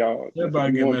want to, y'all.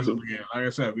 Everybody get messed up again. Like I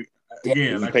said,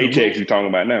 like paychecks you're talking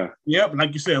about now. Yep,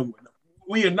 like you said.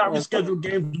 We are not rescheduled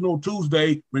games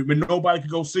Tuesday when nobody can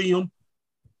go see them.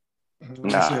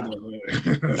 Nah, we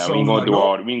ain't going through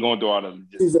all the.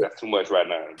 That's too much right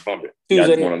now. Bump it. You guys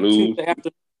want to lose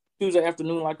Tuesday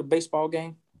afternoon, like a baseball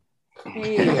game.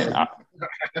 Yeah.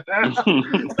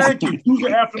 Thank you.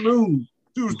 Tuesday afternoon.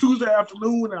 Tuesday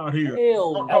afternoon out here.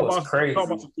 That was crazy. Talk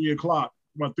about 3 o'clock.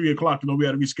 About 3 o'clock, we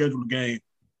had to reschedule the game.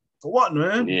 For what,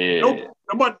 man? Yeah.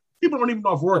 But people don't even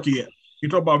know off work yet. You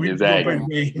talk about exactly. Play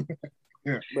the game.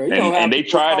 Yeah. And they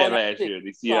tried that last year.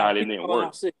 They see how it didn't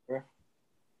work. Sick, yeah,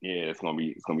 it's gonna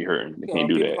be hurting. They can't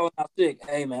do that. Out sick.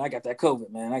 Hey man, I got that COVID,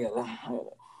 man.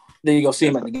 Then you go see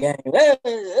him at the game.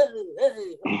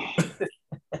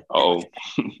 Oh.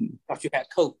 Thought you had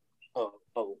COVID.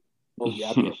 Oh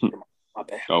yeah. My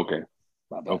bad. Okay.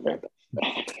 My bad.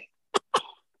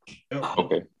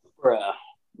 Okay. Bruh,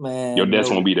 man. Your desk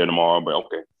won't be there tomorrow, but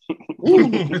okay.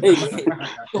 It's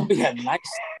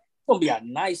gonna be a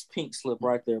nice pink slip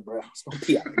right there, bro. It's gonna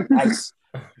be a nice.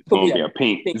 It's gonna be a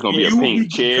pink. It's gonna be a pink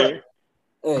chair.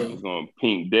 Hey. It's gonna be a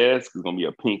pink desk. It's gonna be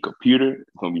a pink computer.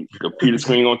 It's gonna be computer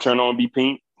screen gonna turn on and be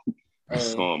pink.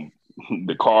 It's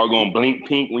the car gonna blink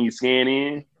pink when you scan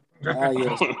in.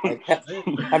 Yes.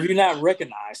 Have you not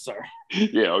recognized, sir?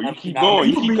 Yeah, you keep going.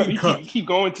 You keep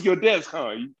going to your desk,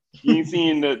 huh? You ain't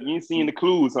seeing the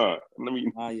clues, huh?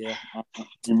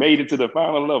 You made it to the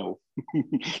final level.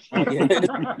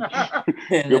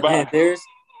 And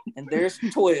and there's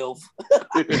 12.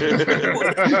 12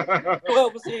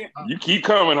 is here. You keep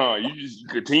coming, huh? You just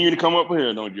continue to come up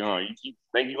here, don't you, huh? You keep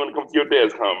thinking you're gonna come to your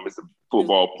desk, huh, Mr.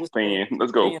 Football fan?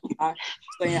 Let's go.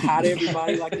 Saying hi to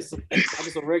everybody like it's a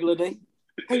regular day.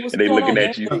 Hey, what's And they going looking on,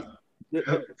 at man? you.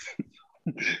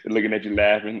 They're looking at you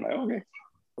laughing. Like, okay.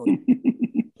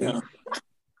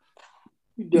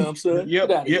 You dumb son. Good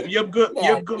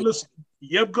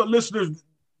listeners.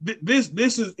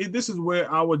 This is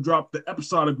where I would drop the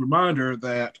episodic reminder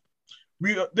that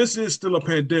this is still a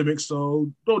pandemic,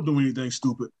 so don't do anything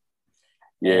stupid.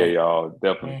 Yeah, y'all,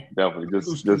 definitely.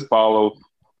 Just follow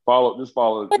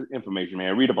the information,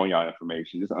 man. Read up on y'all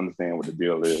information. Just understand what the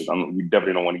deal is. We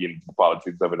definitely don't want to get into the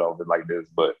politics of it all like this,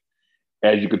 but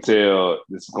as you could tell,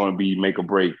 this is going to be make or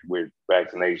break with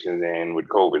vaccinations and with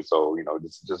COVID. So,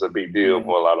 this is just a big deal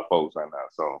for a lot of folks right now.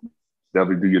 So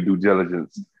definitely do your due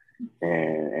diligence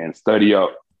and study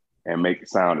up and make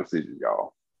sound decisions,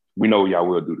 y'all. We know y'all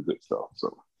will do the good stuff.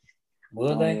 So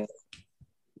will they?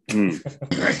 No. Hey,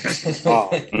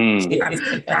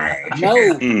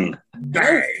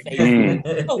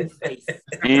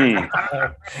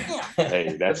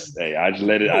 I just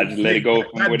let it go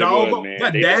from what it was, man.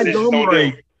 That dadgum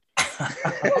Ray.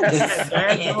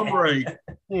 Dadgum Ray.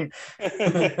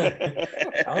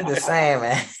 I'm just saying,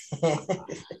 man.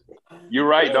 You're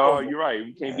right, dog. You're right.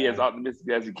 We can't be as optimistic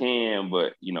as you can,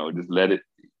 but just let it.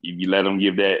 If you let them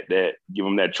give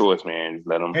them that choice, man. Just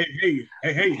let them. Hey.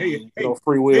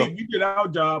 Free will. Hey, we did our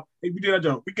job. We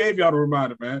gave y'all the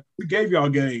reminder, man. We gave y'all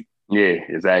game. Yeah,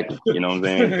 exactly. You know what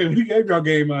I'm saying? We gave y'all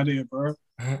game out here, bro.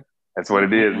 That's what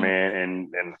it is, man.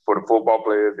 And for the football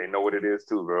players, they know what it is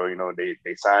too, bro. They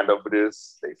signed up for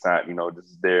this. They signed. This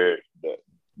is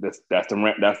that's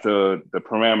the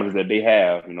parameters that they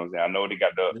have. You know what I'm saying? I know they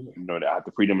got they have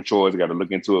the freedom of choice. They got to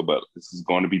look into it, but this is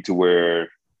going to be to where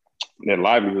their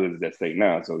livelihood is at stake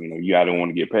now. So, you either want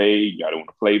to get paid, you either want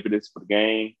to play for the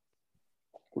game,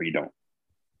 or you don't.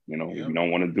 If you don't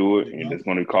want to do it and it's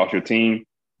going to cost your team,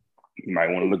 you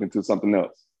might want to look into something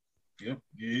else.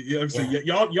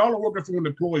 Y'all are working for an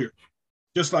employer,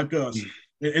 just like us.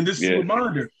 And this is a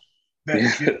reminder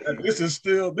that this is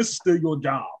still your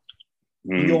job.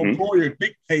 Mm-hmm. Your employer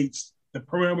dictates the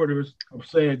parameters of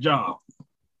said job.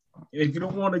 And if you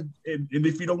don't want to,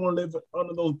 live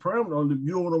under those parameters, if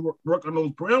you don't want to work on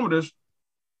those parameters,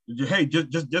 hey,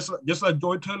 just like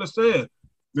Joy Taylor said,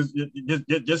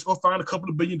 just go find a couple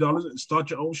of $1 billion and start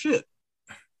your own shit.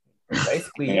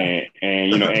 Basically,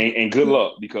 and good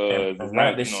luck, because it's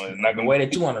not the way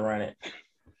that you want to run it.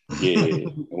 Yeah,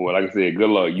 well, like I said, good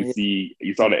luck. You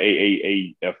saw the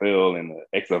AAFL and the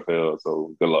XFL,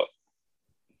 so good luck.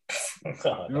 That's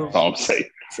all I'm saying.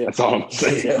 That's all I'm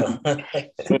saying.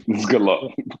 Good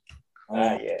luck.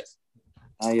 Yes.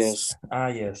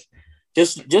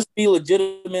 Just be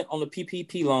legitimate on the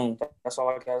PPP loan. That's all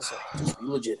I gotta say. Just be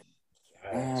legitimate.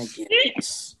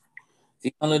 Yes.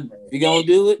 If you're gonna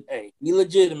do it, hey, be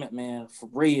legitimate, man, for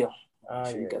real.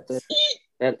 You got that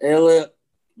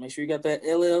make sure you got that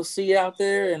LLC out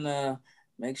there, and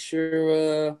make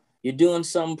sure you're doing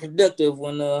something productive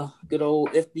when good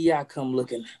old FBI come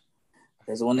looking.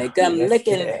 Because when they come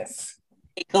looking, they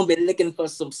gonna be looking for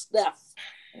some stuff.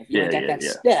 If you ain't got that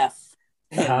stuff,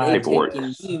 they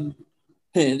taking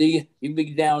you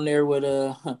be down there with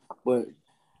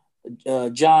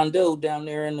John Doe down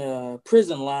there in the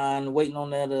prison line, waiting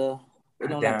on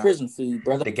that prison food,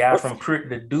 brother.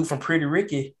 The dude from Pretty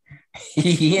Ricky,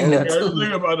 he in there too.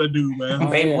 Think about that dude,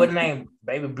 man. What name?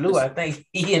 Baby Blue, I think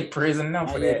he in prison now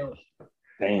for that.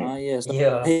 Damn. Yes.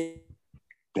 Yeah.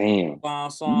 Damn.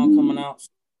 Song coming out.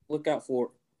 Look out for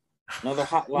it. Another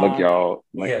hotline. Look, y'all.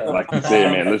 Like you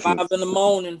said, man. Listen. 5 in the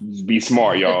morning. Just be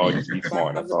smart, y'all. Just be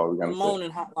smart. That's all we gotta say. Morning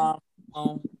hotline.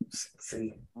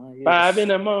 See. 5 in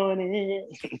the morning.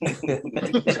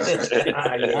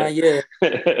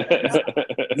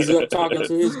 He's up talking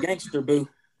to his gangster boo.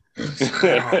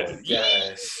 Oh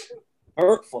gosh.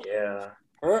 Hurtful. Yeah.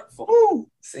 Hurtful. Ooh.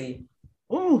 See.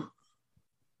 Ooh.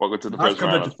 Welcome to the first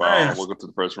round. Welcome to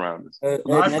the first round.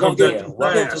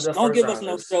 Don't give us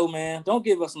no show, man. Don't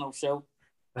give us no show.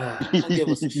 Don't give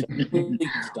us a show.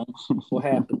 Please don't. What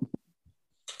happened?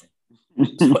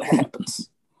 What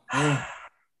happens?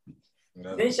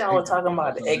 Then y'all were talking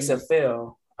about the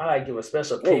XFL. I like to give a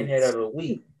special pinhead of the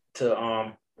week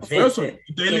to Vincent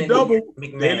Daily Double.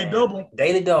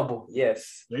 Daily Double,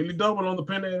 yes. Daily Double on the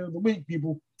pinhead of the week,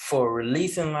 people. For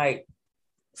releasing like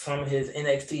some of his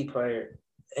NXT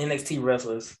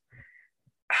wrestlers.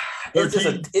 It's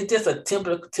just a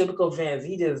typical Vince.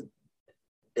 He just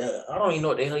I don't even know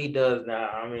what the hell he does now.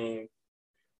 I mean,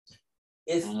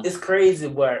 it's crazy,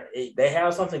 but they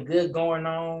have something good going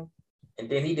on, and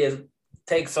then he just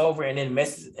takes over and then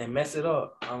mess it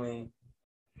up. I mean,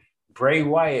 Bray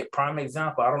Wyatt, prime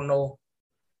example. I don't know.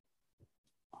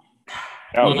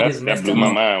 That blew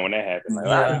my mind when that happened.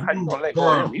 Like, how you gonna let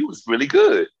go of him? He was really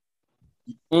good.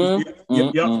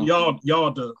 Y'all,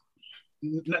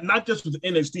 not just with the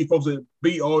NXT folks, that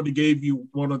B already gave you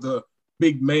one of the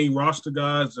big main roster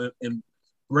guys, and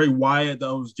Bray Wyatt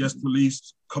that was just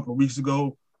released a couple of weeks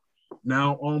ago,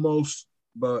 now almost.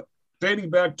 But dating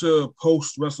back to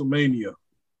post WrestleMania,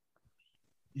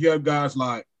 you have guys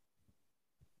like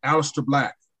Aleister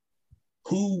Black,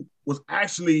 who was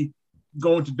actually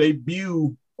going to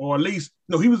debut, or at least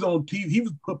he was on TV. He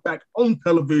was put back on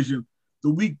television the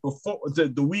week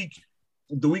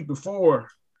before,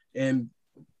 and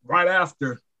right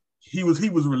after he was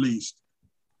released.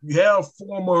 You have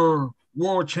former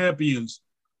world champions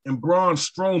and Braun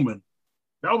Strowman.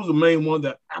 That was the main one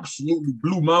that absolutely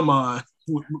blew my mind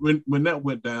when that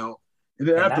went down. And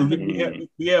then after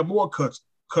we had more cuts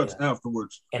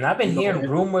afterwards. And I've been hearing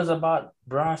rumors about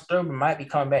Braun Strowman might be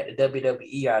coming back to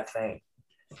WWE, I think.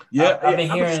 Yeah,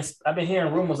 I've been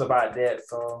hearing rumors about that.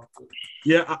 So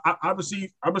yeah, I've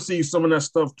been seeing some of that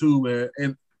stuff too,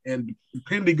 and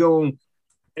depending on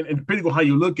how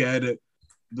you look at it,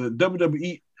 the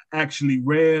WWE actually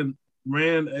ran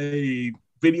a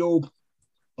video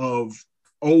of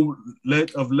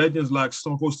legends like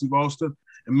Stone Cold Steve Austin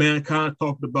and Mankind,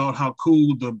 talked about how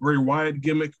cool the Bray Wyatt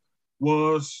gimmick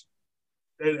was.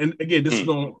 And again, this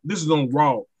is on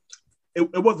Raw.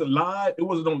 It wasn't live, it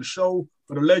wasn't on the show,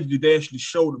 but allegedly they actually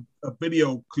showed a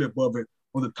video clip of it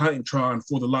on the Titantron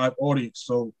for the live audience.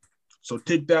 So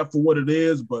take that for what it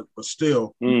is, but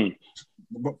still,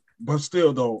 but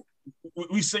still though,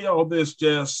 we say all this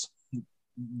just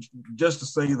to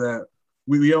say that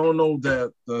we all know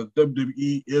that the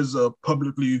WWE is a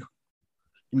publicly,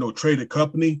 traded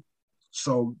company,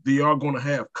 so they are going to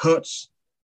have cuts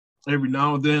every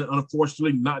now and then.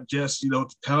 Unfortunately, not just to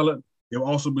talent. They've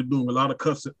also been doing a lot of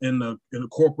cuts in the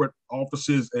corporate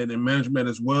offices and in management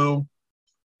as well.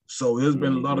 So there's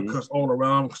been a lot of cuts all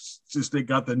around since they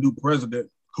got the new president,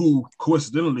 who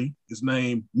coincidentally is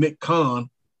named Nick Khan,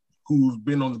 who's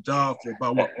been on the job for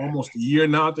about almost a year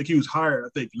now. I think he was hired,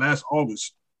 last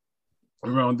August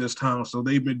around this time. So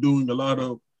they've been doing a lot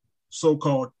of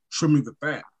so-called trimming the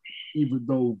fat, even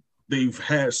though they've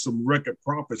had some record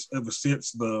profits ever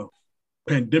since the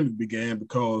pandemic began,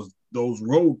 because those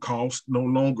road costs no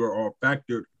longer are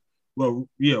factored. Well,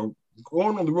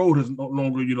 going on the road is no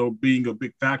longer, being a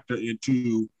big factor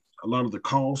into a lot of the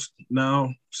costs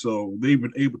now. So they've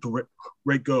been able to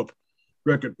rake up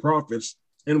record profits.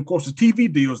 And of course, the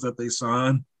TV deals that they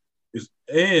sign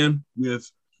and with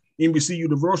NBC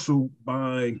Universal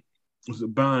buying, the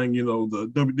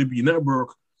WWE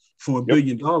Network for $1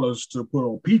 billion to put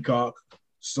on Peacock.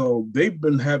 So they've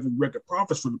been having record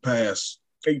profits for the past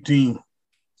 18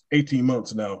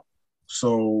 months now.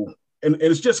 So, and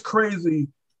it's just crazy.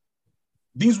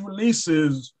 These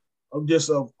releases of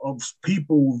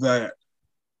people that,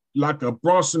 like a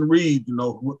Bronson Reed,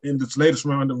 in this latest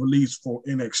round of release for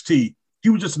NXT, he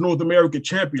was just a North American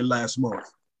champion last month.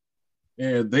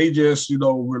 And they just,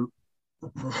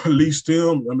 released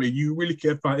him. I mean, you really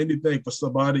can't find anything for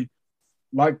somebody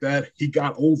like that. He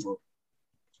got over.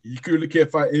 You really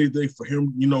can't find anything for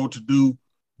him, to do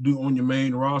on your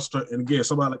main roster. And again,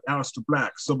 somebody like Aleister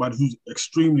Black, somebody who's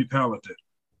extremely talented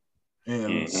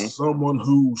and someone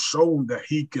who's shown that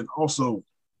he can also,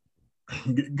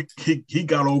 he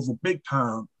got over big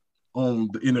time on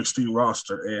the NXT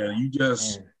roster. And you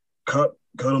just cut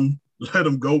him, let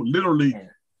him go. Literally,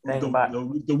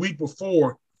 the week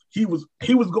before, he was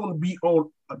going to be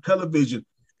on a television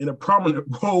in a prominent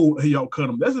role, and y'all cut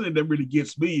him. That's the thing that really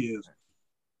gets me is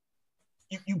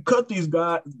you cut these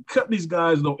guys in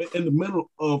the middle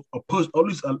of a push, or at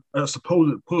least a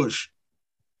supposed push.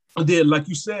 And then, like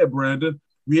you said, Brandon,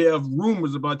 we have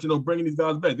rumors about, bringing these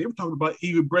guys back. They were talking about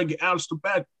even bringing Aleister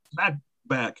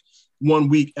back 1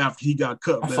 week after he got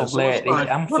cut. I'm so glad he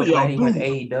went to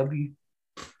AEW.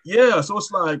 Yeah, so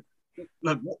it's like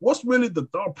what's really the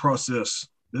thought process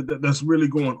that's really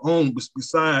going on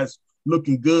besides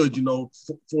looking good,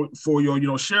 for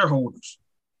your shareholders?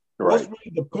 Right. What's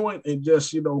really the point in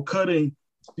just, cutting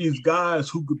these guys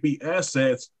who could be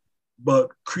assets,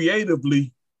 but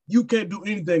creatively you can't do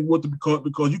anything with them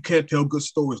because you can't tell good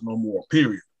stories no more,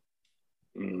 period.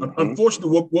 Unfortunately,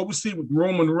 what we see with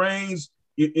Roman Reigns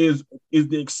is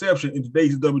the exception in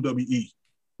today's WWE,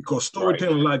 because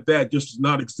storytelling like that just does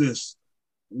not exist.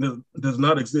 Does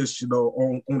not exist,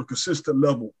 on a consistent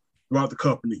level throughout the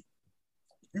company.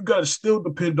 You got to still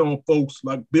depend on folks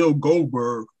like Bill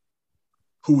Goldberg,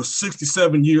 who was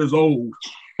 67 years old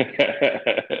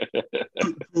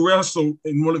to wrestle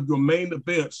in one of your main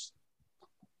events.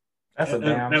 That's a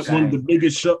damn at shame. one of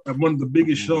the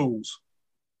biggest shows.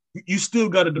 You still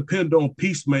got to depend on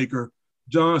Peacemaker,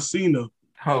 John Cena.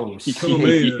 Oh come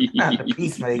in. Not the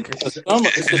Peacemaker. It's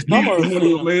the summer of One of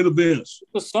your Cena. main events.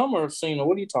 The summer of Cena.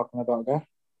 What are you talking about, guy?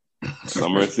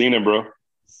 Summer of Cena, bro.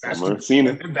 Summer of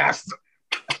Cena. That's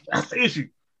the issue.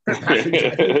 That's exactly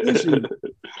the issue.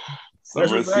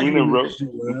 Summer of Cena, bro.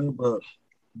 Issue, man.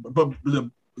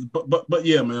 But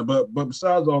yeah, man. But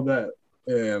besides all that,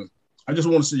 and I just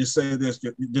want to say this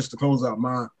just to close out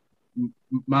my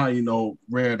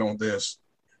rant on this.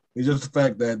 It's just the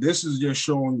fact that this is just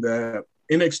showing that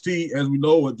NXT, as we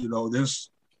know it, this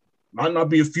might not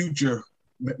be a future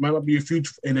for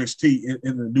NXT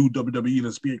in the new WWE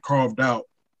that's being carved out,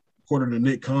 according to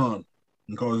Nick Khan.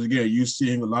 Because again, you're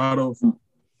seeing a lot of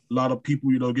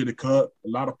people, get a cut. A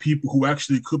lot of people who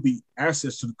actually could be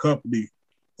assets to the company,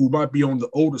 who might be on the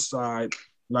older side,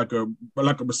 like a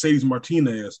Mercedes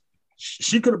Martinez.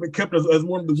 She could have been kept as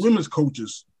one of the women's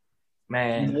coaches.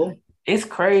 Man, it's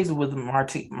crazy with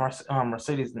Mercedes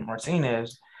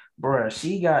Martinez, bro.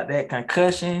 She got that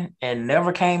concussion and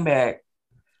never came back.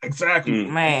 Exactly,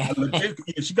 man.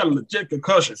 She got a legit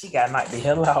concussion. She got knocked the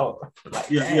hell out.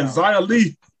 Xia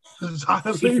Li.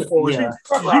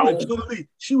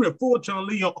 She went full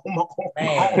Chun-Li on my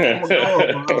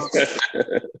God.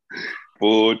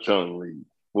 Full Chun-Li.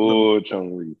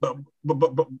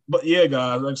 But yeah,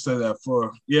 guys, like I said that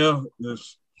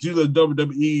the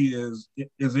WWE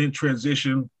is in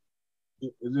transition.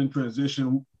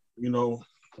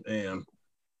 And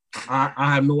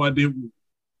I have no idea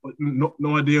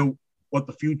what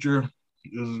the future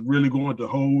is really going to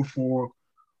hold for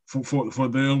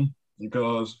them,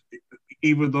 because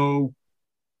even though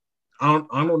I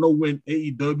don't know when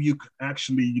AEW could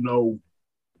actually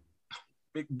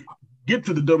get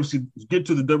to the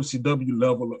WCW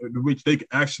level in which they can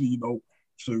actually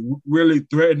so really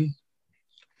threaten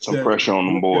some pressure on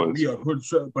them boys. Yeah,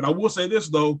 but I will say this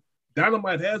though,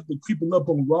 Dynamite has been creeping up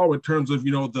on Raw in terms of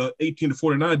the 18 to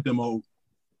 49 demo.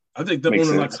 I think they're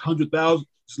only like 100,000.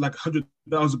 It's like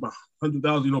 100,000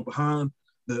 behind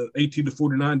the 18 to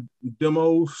 49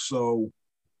 demos. So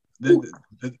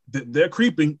they're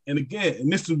creeping. And again,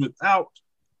 and this is without,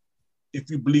 if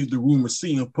you believe the rumor,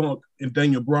 CM Punk and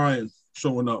Daniel Bryan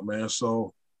showing up, man.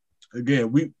 So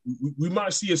again, we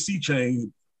might see a sea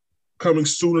change coming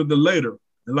sooner than later.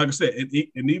 And like I said,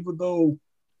 and even though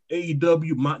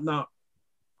AEW might not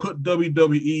put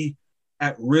WWE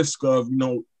at risk of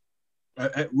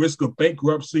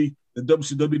bankruptcy, the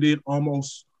WCW did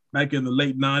almost back in the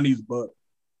late 90s. But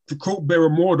to quote Barry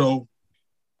Mordo,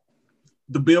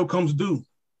 the bill comes due.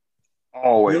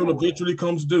 Always. The bill eventually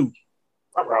comes due.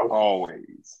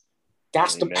 Always. Got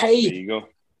to pay. There you go.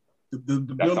 The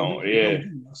bill all, yeah.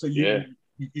 So you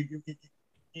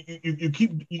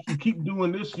keep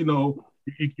doing this,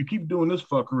 you keep doing this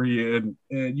fuckery,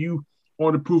 and you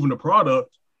aren't improving the product.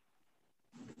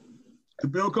 The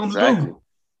bill comes due.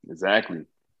 Exactly.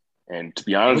 And to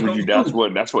be honest with you, that's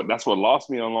what lost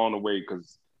me along the way,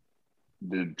 because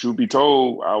the truth be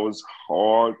told, I was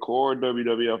hardcore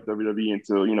WWE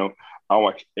until I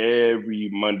watched every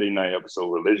Monday night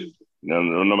episode religiously. No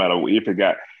matter if it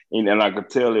got, and I could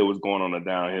tell it was going on a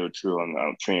downhill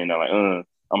trend. I'm like, I'm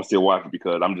gonna still watch it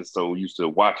because I'm just so used to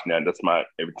watching that. That's my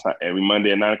every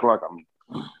Monday at 9:00.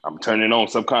 I'm turning it on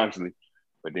subconsciously.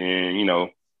 But then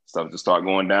stuff just start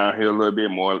going downhill a little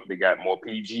bit more. They got more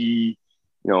PG,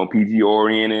 PG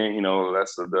oriented.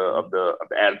 Less of the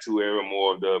Attitude Era,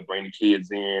 more of the bring the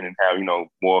kids in and have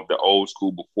more of the old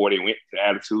school before they went to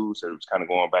Attitude. So it was kind of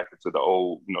going back into the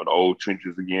old the old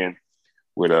trenches again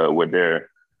with their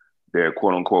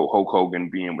quote unquote Hulk Hogan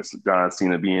being with John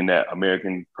Cena being that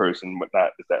American person, but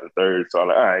not just that the third. So I'm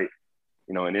like, all right,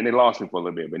 and then they lost me for a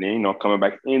little bit. But then coming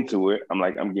back into it, I'm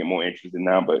like, I'm getting more interested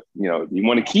now. But you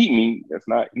want to keep me. That's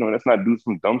not let's not do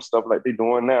some dumb stuff like they're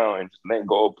doing now and just let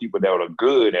go of people that are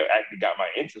good that actually got my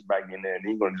interest back in there. And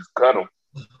then you're gonna just cut them,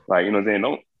 like what I'm saying.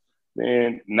 Don't.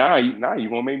 Then now you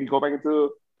gonna make me go back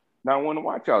into not wanting to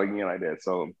watch y'all again like that.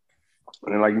 So, and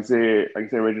then like you said,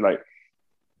 Reggie, like.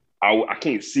 I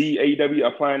can't see AEW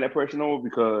applying that pressure over,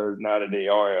 because now that they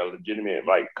are a legitimate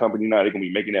company, now they're gonna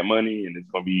be making that money, and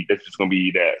that's just gonna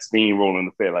be that steamrolling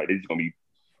effect. Like they're just gonna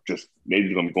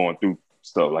be going through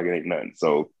stuff like it ain't nothing.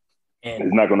 So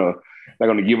it's not gonna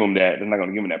give them that. They're not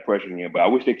gonna give them that pressure again. But I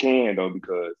wish they can though,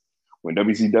 because when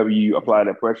WCW applied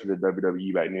that pressure to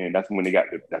WWE back then, that's when they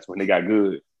got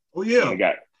good. Oh yeah, they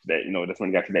got that. That's when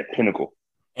they got to that pinnacle.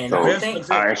 And so I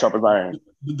think iron sharp as iron.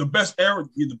 The best era,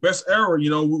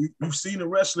 we've seen in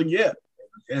wrestling yet.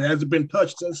 It hasn't been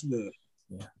touched since then.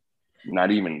 Yeah.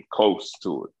 Not even close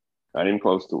to it. Not even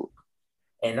close to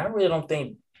it. And I really don't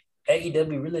think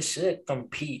AEW really should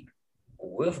compete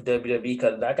with WWE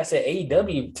because, like I said,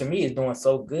 AEW to me is doing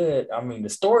so good. I mean, the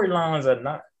storylines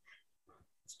not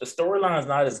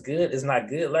as good. It's not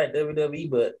good like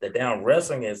WWE, but the damn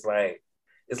wrestling is like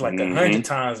it's like 100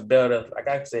 times better. Like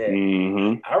I said,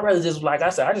 I rather just like I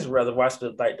said, I just rather watch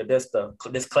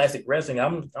this classic wrestling. I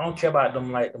don't care about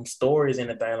them like them stories and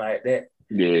anything like that.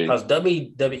 Yeah, because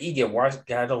WWE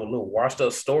got those little washed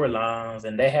up storylines,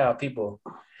 and they have these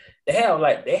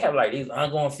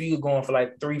ongoing feuds going for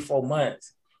like 3-4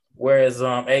 months. Whereas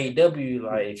AEW,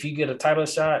 like if you get a title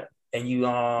shot and you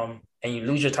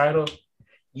lose your title,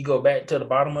 you go back to the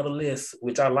bottom of the list,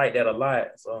 which I like that a lot.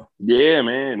 So yeah,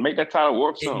 man, make that title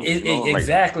work.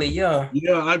 Exactly, yeah.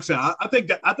 Yeah, like I said, I think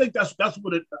that's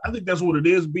what it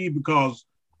is, B, because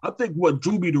I think what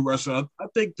drew me to wrestling, I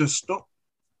think the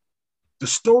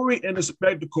story and the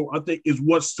spectacle, I think, is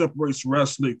what separates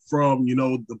wrestling from,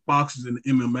 the boxes and the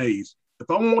MMAs. If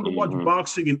I want to watch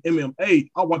boxing and MMA,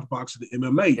 I'll watch boxing and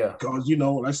MMA because,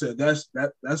 like I said, that's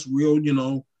real,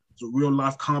 it's a real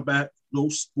life combat, no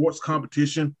sports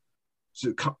competition.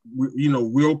 So,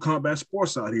 real combat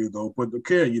sports out here, though. But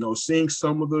okay, seeing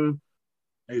some of the,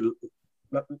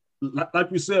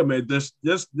 like we said, man,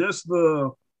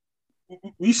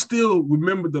 we still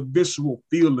remember the visceral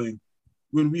feeling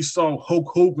when we saw Hulk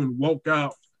Hogan walk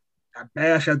out at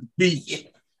Bash at the Beach,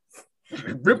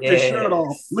 ripped his shirt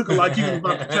off, looking like he was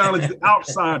about to challenge the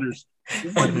Outsiders.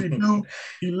 And what did he do?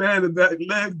 He landed that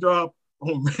leg drop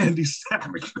on Randy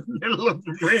Savage in the middle of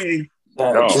the ring.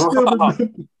 One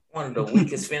of the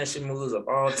weakest finishing moves of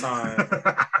all time.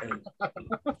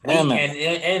 And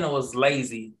it was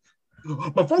lazy.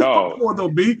 But folks pop for it, though,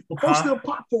 B. But folks still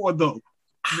pop for it, though.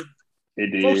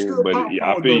 It did, but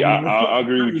I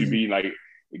agree with you, B. Like,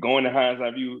 going to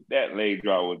hindsight view, that leg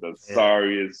drop was the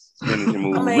sorriest finishing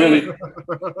move. Really,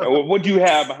 what you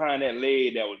have behind that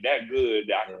leg that was that good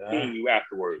that I could ping you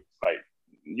afterwards? Like,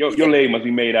 your leg must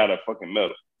be made out of fucking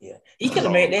metal. Yeah, he could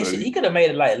have made that shit. He could have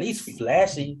made it like at least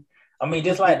flashy. I mean,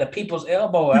 just like the people's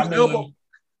elbow. I mean,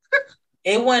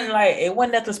 it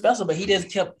wasn't nothing special, but he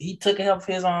took it up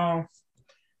his No,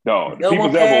 the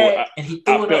people's elbow, and he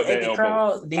threw it up at the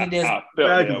crowd. Then he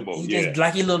just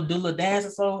like he do a little dance or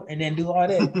so, and then do all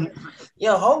that.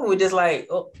 Yo, Hogan was just like,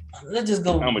 let's just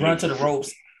go run to the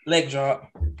ropes, leg drop,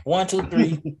 1, 2,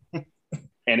 3.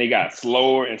 And they got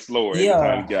slower and slower every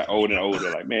time he got older and older.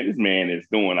 Like, man, this man is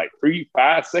doing like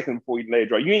 3-5 seconds before he leg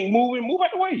drop. You ain't moving, move out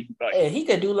the way. Like, yeah, he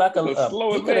could do like a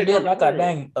moonsault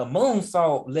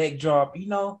leg drop,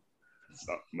 But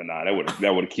nah, that would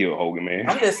have killed Hogan, man.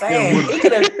 I'm just saying, he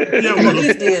could have at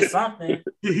least did something.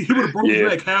 He would have broke his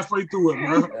neck halfway through it,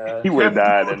 bro. He would have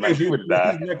died that night. He would have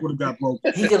died. His neck would have got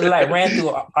broken. He could have like ran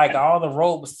through like all the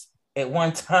ropes at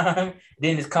one time,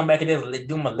 then just come back and just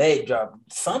do my leg drop.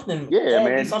 Something,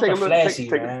 man. Something flashy,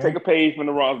 man. Take a page from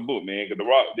the Rock's book, man. Because the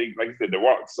Rock, like you said, the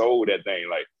Rock sold that thing.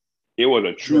 Like, it was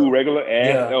a true regular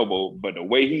ass elbow, but the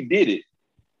way he did it,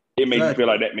 it made you feel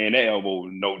like that, man. That elbow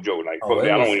was no joke. Like, I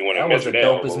don't even want to mess with that.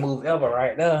 That was the dopest move ever,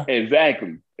 right there.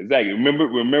 Exactly.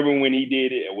 Remember when he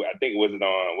did it? I think was it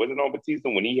on Batista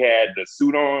when he had the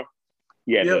suit on?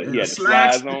 He had the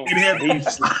slides on.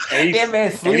 That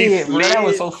man slid, bro. That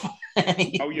was so funny. Sid.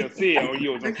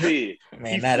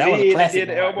 Man, that was a classic.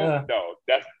 The elbow. No,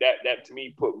 that to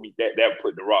me put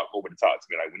the Rock over the top to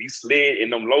me. Like when he slid in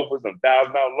them loafers, them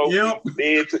 $1,000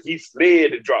 loafers, he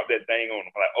slid to drop that thing on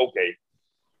him. Like, okay,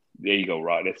 there you go,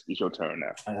 Rock. It's your turn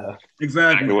now.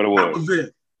 Exactly. What it was.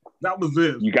 That was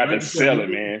it. You got to sell it,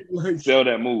 man. Sell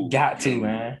that move. Got to,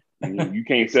 man. You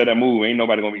can't sell that move. Ain't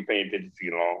nobody gonna be paying attention to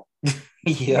you long.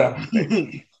 Yeah.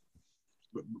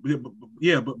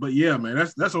 but yeah, man.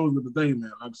 That's always the thing,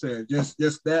 man. Like I said, just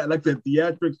that, like the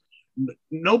theatrics.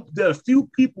 Nope, there are a few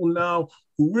people now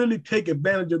who really take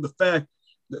advantage of the fact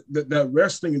that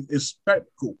wrestling is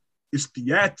spectacle. It's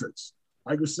theatrics.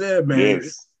 Like I said, man,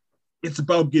 it's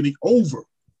about getting over.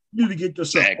 You need to get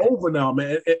yourself over now,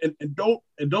 man, and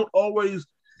don't always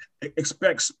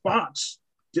expect spots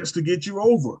just to get you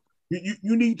over.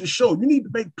 You need to show. You need to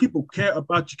make people care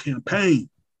about your campaign.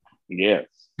 Yes.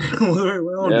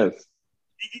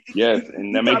 Yes,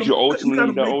 and that makes you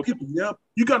ultimately the ultimate.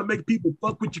 You got to make people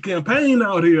fuck with your campaign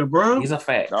out here, bro. These are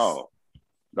facts.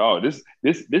 No, this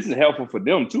is helpful for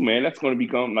them too, man. That's going to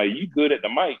become like you good at the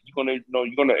mic.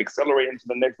 You're gonna accelerate into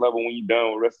the next level when you're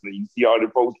done with wrestling. You see all the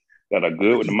folks that are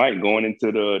good with the mic going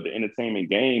into the entertainment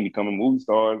game, becoming movie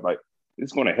stars. Like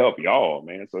it's going to help y'all,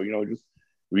 man. So just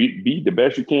be the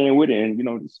best you can with it, and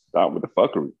just stop with the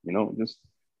fuckery. Just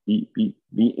be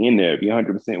in there, be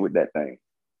 100% with that thing.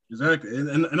 Exactly,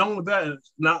 and not only that,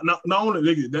 not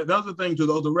only that's the thing to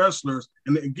the other wrestlers,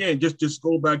 and again, just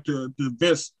go back to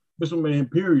Vince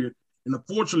McMahon period. And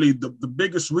unfortunately, the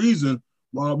biggest reason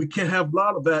why we can't have a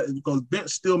lot of that is because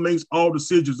Vince still makes all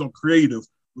decisions on creative,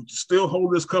 which still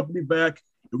hold this company back,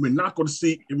 and we're not going to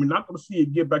see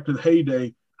it get back to the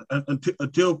heyday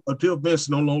until Vince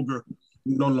no longer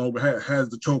has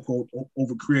the chokehold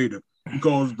over creative,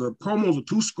 because the promos are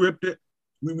too scripted.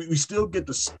 We still get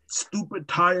the stupid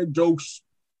tired jokes.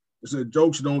 It's a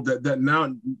jokes, that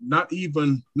now not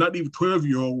even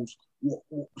 12-year-olds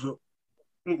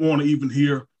want to even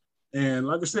hear. And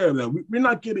like I said, we're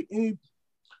not getting any.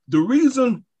 The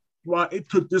reason why it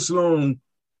took this long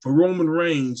for Roman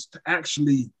Reigns to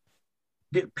actually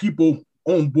get people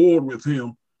on board with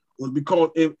him was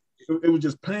because it was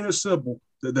just plain and simple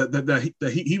that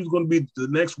he was going to be the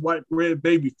next white red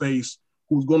baby face.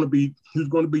 He was going to be too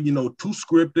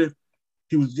scripted.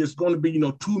 He was just going to be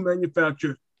too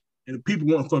manufactured, and the people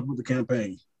weren't fucking with the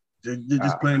campaign. They're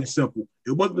just plain and simple.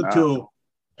 It wasn't until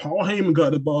Paul Heyman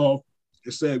got involved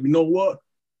and said, you know what,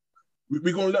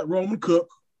 we're going to let Roman cook.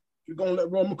 We're going to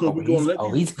let Roman cook. We're going to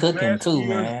let he's cooking too,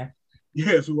 man.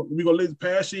 Yeah, so we're going to let the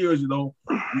past years, we're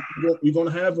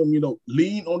going to have him,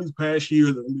 lean on these past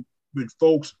years with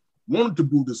folks wanted to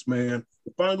boo this man.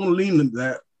 We're finally going to lean into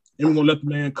that, and we're going to let the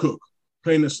man cook.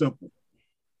 Plain and simple.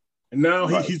 And now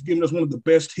he's giving us one of the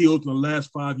best heels in the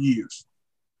last 5 years.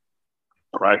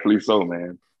 Rightfully so,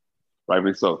 man.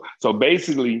 Rightfully so. So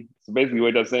basically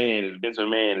what they're saying is Vince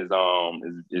McMahon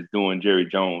is doing Jerry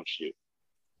Jones shit.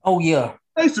 Oh yeah.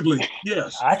 Basically,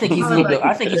 yes. I think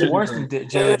he's worse than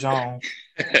Jerry Jones.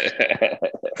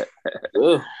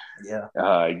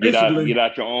 Yeah. Get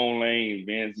out your own lane,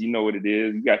 Vince. You know what it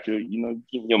is. You got your,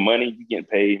 keep your money. You getting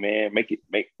paid, man.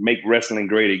 Make wrestling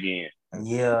great again.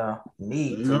 Yeah,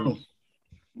 need to.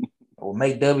 Or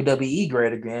make WWE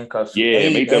great again, because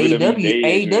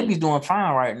AEW's doing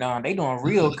fine right now. They doing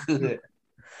real good.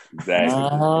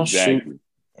 Exactly.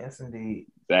 Yes, indeed.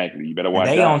 Exactly. You better watch.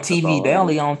 They on TV. They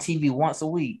only on TV once a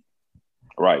week.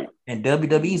 Right. And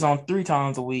WWE's on 3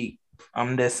 times a week.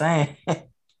 I'm just saying.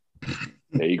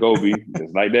 There you go, B.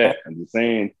 Just like that. I'm just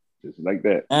saying. Just like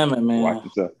that. Man. Watch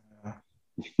yourself.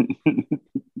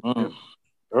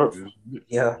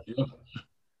 Yeah.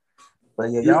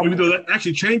 But yeah, even though that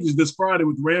actually changes this Friday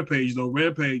with Rampage, though.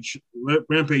 Rampage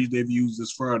debuts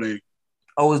this Friday.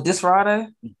 Oh, is this Friday?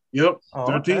 Yep.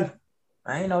 13th. Okay.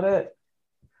 I ain't know that.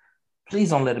 Please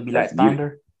don't let it be like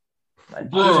Thunder. Please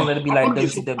don't let it be like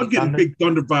WCW. I'm getting big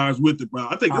Thunder vibes with it, bro.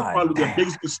 I think that's probably the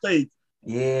biggest mistake.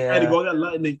 Yeah. I had to go that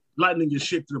lightning your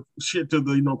shit to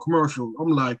the commercial. I'm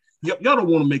like, y'all don't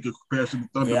want to make a comparison to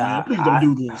Thunder, man. Please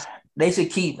don't do this. They should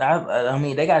keep. I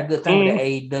mean, they got a good thing with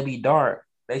the AEW Dark.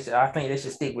 I think they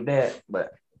should stick with that.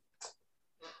 But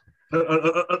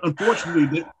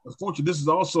unfortunately, this is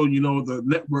also the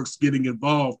networks getting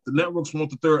involved. The networks want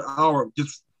the third hour.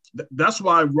 That's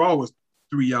why Raw is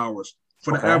 3 hours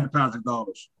for the advertising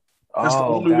dollars. That's the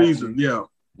only reason. Yeah.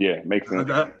 Yeah, makes sense.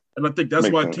 And I think that's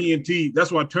why TNT.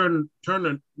 That's why Turner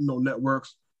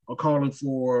networks are calling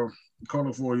for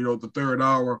the third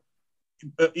hour.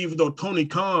 Even though Tony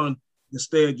Khan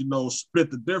instead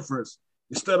split the difference.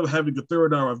 Instead of having a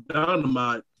third hour of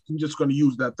Dynamite, he's just going to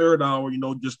use that third hour,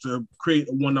 just to create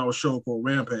a 1 hour show for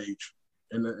Rampage.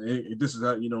 And this is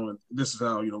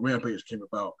how Rampage came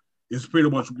about. It's pretty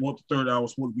much what the third hour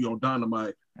was supposed to be on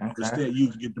Dynamite. Okay. Instead,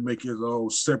 using it to make his own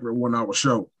separate 1 hour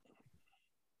show.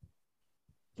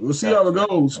 We'll see how it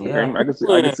goes. Yeah. I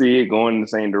can see it going in the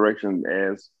same direction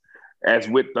as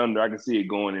with Thunder. I can see it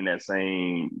going in that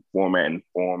same format and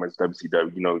form as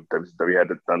WCW. WCW had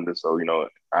the Thunder, so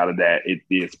out of that it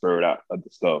did spur out other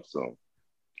stuff. So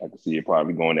I can see it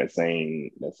probably going that same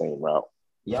route.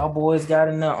 Y'all boys got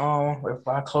in the if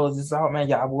I close this out, man,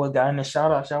 y'all boys got in the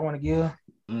shout outs y'all want to give?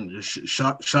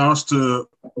 Shout outs to,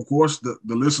 of course, the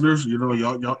listeners.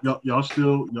 Y'all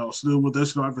still with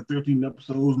us for 13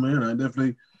 episodes, man. I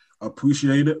definitely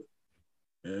appreciate it.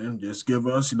 And just give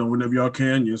us, whenever y'all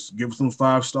can, just give us some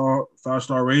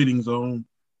 5-star ratings on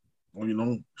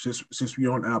since we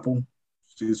on Apple,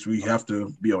 since we have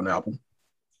to be on Apple.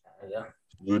 Yeah.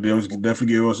 You'll definitely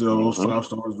give us those 5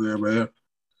 stars there, man.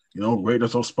 Rate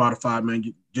us on Spotify,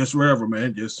 man. Just wherever,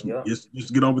 man. Just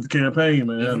get on with the campaign,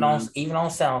 man. Even on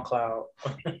SoundCloud.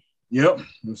 Yep,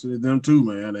 let's see them too,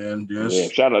 man. And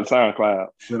just shout out to SoundCloud.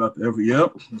 Shout out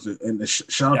to and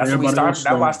shout out to everybody else.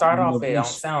 That's why I started off there on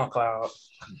SoundCloud.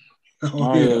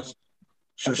 Oh yes.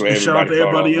 Shout out to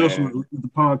everybody else with the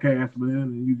podcast, man,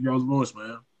 and use y'all's voice,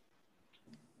 man.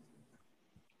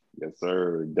 Yes,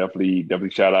 sir. Definitely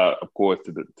shout out, of course,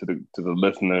 to the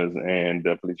listeners, and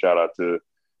definitely shout out to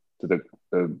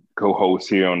the co-hosts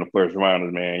here on the First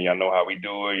Rounders, man. Y'all know how we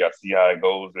do it. Y'all see how it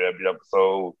goes every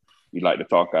episode. We like to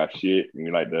talk our shit, and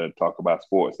we like to talk about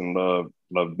sports and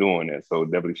love doing it. So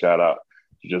definitely shout out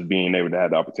to just being able to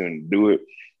have the opportunity to do it.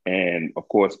 And of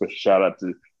course, special shout out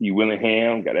to E.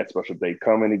 Willingham. Got that special day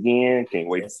coming again. Can't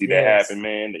wait to see that happen,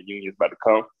 man. The union's about to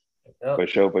come. For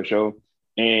sure.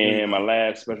 And my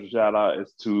last special shout out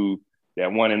is to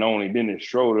that one and only Dennis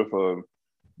Schroeder for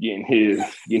getting his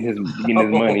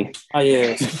money. Oh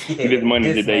yeah, get his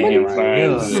money today. Him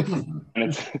signed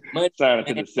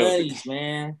to the Celtics,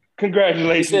 man.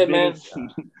 Congratulations, he said, man.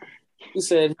 He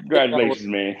said, "Congratulations,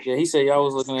 man." Yeah, he said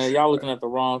y'all looking at the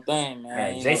wrong thing,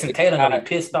 man. Jason Tatum gonna be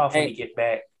pissed off when he get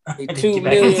back. $2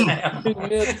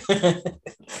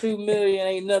 million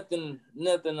ain't nothing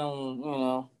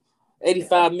on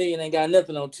 85 million ain't got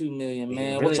nothing on 2 million,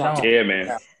 man. Really what y'all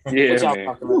man. Yeah, what y'all man.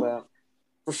 talking about?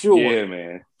 For sure. Yeah,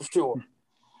 man. For sure.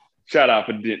 Shout out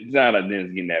Dennis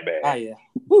getting that bag. Oh yeah.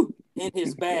 Woo. In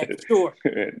his bag for sure.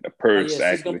 The purse, yes,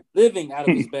 actually. Living out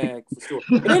of his bag for sure.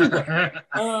 But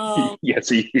anyway, yes,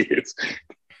 he is.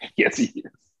 Yes, he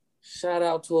is. Shout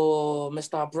out to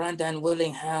Mr. Brandon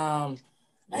Willingham.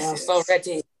 I'm so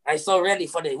ready. I'm so ready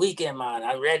for the weekend, man.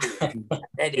 I'm ready. I'm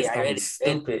ready.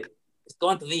 Stupid. It's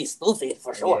going to be stupid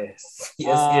for sure.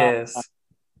 Yes.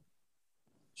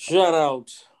 Shout out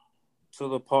to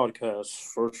the podcast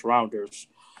First Rounders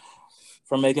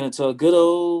for making it to a good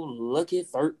old lucky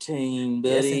 13,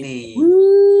 buddy. Yes, indeed.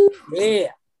 Woo, yeah.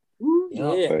 Woo,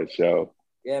 yeah. For sure.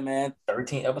 Yeah, man.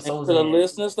 13 episodes.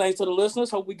 Thanks to the listeners.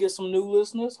 Hope we get some new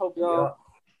listeners. Hope y'all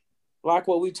like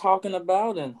what we talking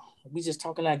about, and we just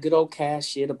talking that good old cash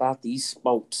shit about these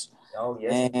sports. Oh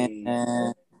yes, and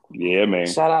yeah, man.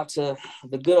 Shout out to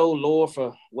the good old Lord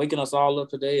for waking us all up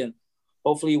today, and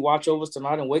hopefully you watch over us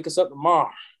tonight and wake us up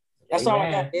tomorrow. That's all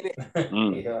I got, baby.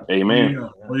 Amen.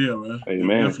 Oh yeah, man.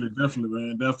 Amen. Definitely,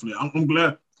 man. Definitely. I'm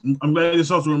glad.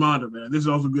 It's also a reminder, man. This is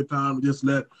also a good time to just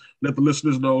let the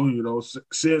listeners know,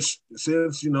 since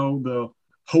the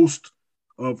host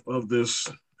of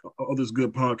this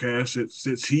good podcast,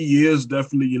 since he is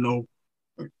definitely,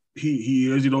 he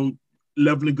is,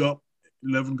 leveling up,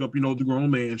 the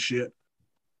grown man shit.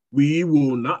 We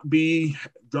will not be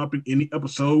dropping any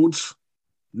episodes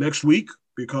next week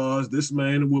because this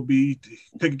man will be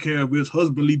taking care of his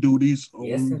husbandly duties on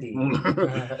his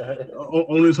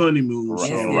honeymoon.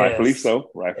 Rightfully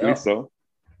so.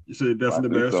 You said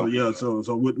definitely, man. So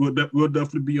we'll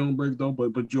definitely be on break though.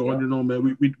 But Jordan,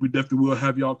 man, we definitely will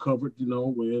have y'all covered.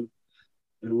 When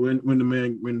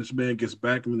this man gets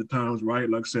back, when the time's right.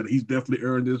 Like I said, he's definitely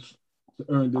earned this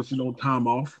time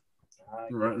off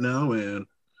right now, and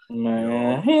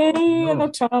man, he ain't no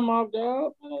time off,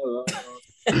 dog.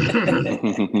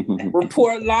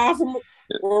 Report live from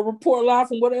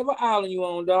whatever island you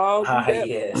on, dog.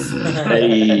 Yes.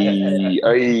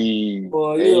 Hey.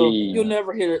 Boy, you'll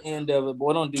never hear the end of it.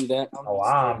 Boy, don't do that.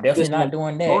 I'm definitely not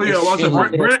doing that. Oh yeah,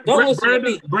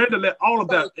 Brandon let all of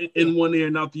that in one ear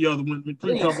and out the other. When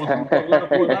Tree talked about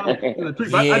I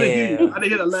didn't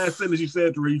hear the last sentence you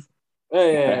said, Tariq.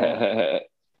 Hey.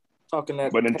 Talking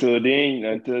that. But until then,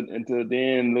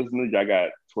 listeners, y'all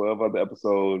got 12 other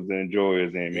episodes and enjoy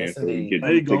us in, man. Yes, so you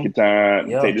indeed. take your time,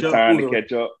 take the time to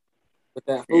catch up. With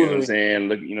that you know what I'm saying?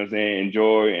 Look,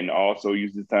 enjoy, and also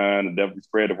use the time to definitely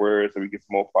spread the word so we get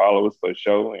some more followers for the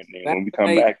show. And then when we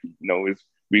come back,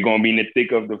 we're gonna be in the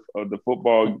thick of the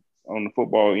football on the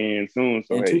football end soon.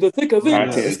 So into the thick of it,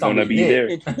 content is gonna be there.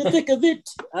 Into the thick of it,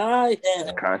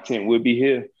 content will be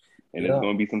here. And there's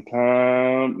gonna be some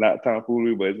not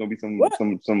tomfoolery, but it's gonna be some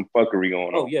fuckery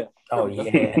going on. Oh yeah,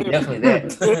 definitely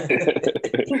that.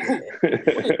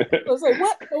 I was like,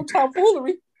 what? No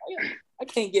tomfoolery. I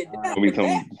can't get that. It's gonna be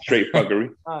some straight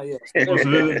fuckery. Oh yeah.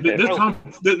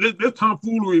 This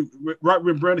tomfoolery right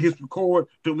when Brandon hits record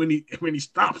to when he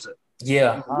stops it.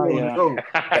 Yeah.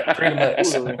 Pretty much.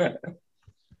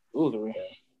 Foolery.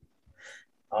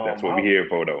 That's what we're here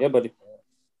for, though. Yeah, buddy.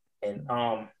 And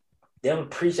definitely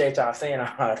appreciate y'all saying all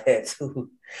that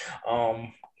too. I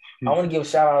want to give a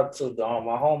shout out to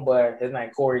my homeboy. His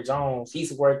name Corey Jones. He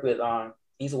used to work at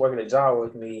a job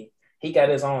with me. He got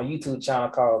his own YouTube channel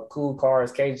called Cool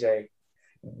Cars KJ.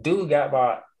 Dude got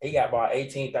about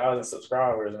 18,000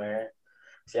 subscribers, man.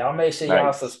 So y'all make sure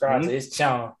y'all subscribe to his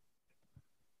channel.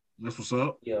 That's what's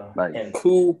up. Yeah. Nice. And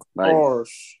Cool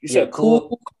Cars. You said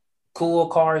Cool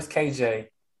Cars KJ.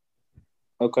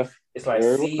 Okay. It's like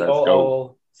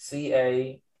COOCARS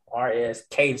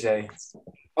KJ.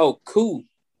 Oh, cool.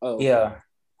 Oh, yeah.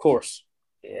 Of course.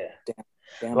 Yeah.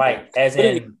 Damn like bad. as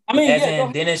in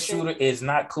Dennis Schroeder is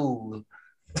not cool.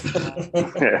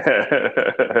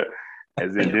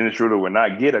 As in Dennis Schroeder will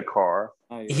not get a car.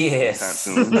 Yes.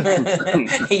 Anytime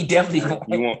soon. He definitely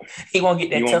won't. He won't get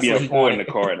that He won't be Tesla he affording wanted.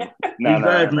 the car.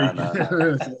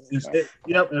 Exactly.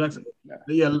 Yep. And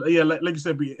yeah. Like you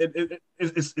said,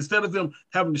 it's instead of them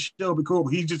having the Shelby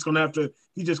Cobra, he's just gonna have to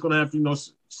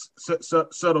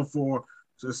settle for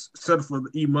the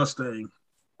E Mustang.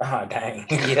 Oh dang.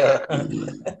 Yeah.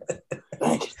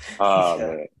 Oh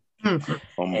man.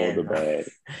 I'm over the bag.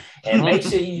 And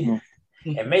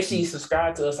make sure you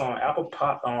subscribe to us on Apple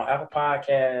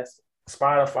Podcasts,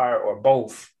 Spotify, or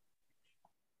both.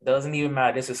 Doesn't even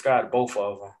matter. Just subscribe to both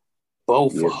of them.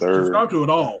 Both. Yes, sir. Subscribe to it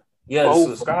all. Yeah,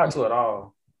 subscribe to it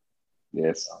all.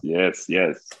 Yes. Yeah.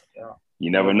 You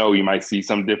never know. You might see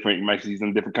some different. You might see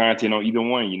some different content on either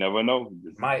one. You never know.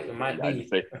 It might be.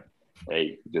 Say,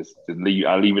 hey, just leave.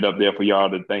 I leave it up there for y'all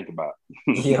to think about.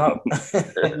 Yep.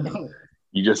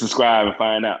 You just subscribe and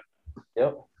find out.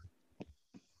 Yep.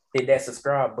 Hit that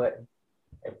subscribe button.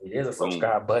 If it is a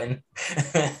subscribe button.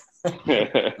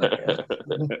 Yeah.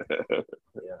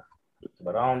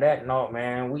 But on that note,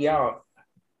 man, we out.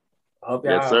 I hope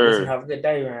y'all listen, have a good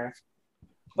day, man.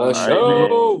 For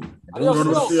sure.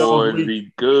 Boys,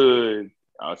 be good.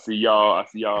 I'll see y'all at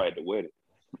the wedding.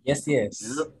 Yes. Yep.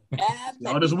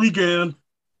 Y'all this weekend.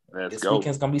 Let's This go.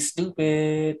 weekend's gonna be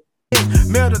stupid.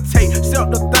 Meditate, sell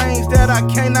the things that I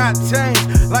cannot change.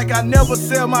 Like I never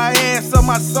sell my ass or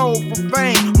my soul for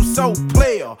fame. I'm so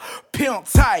player, pimp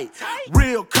tight,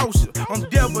 real kosher. I'm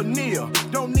debonair.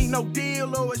 Don't need no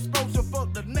deal or exposure.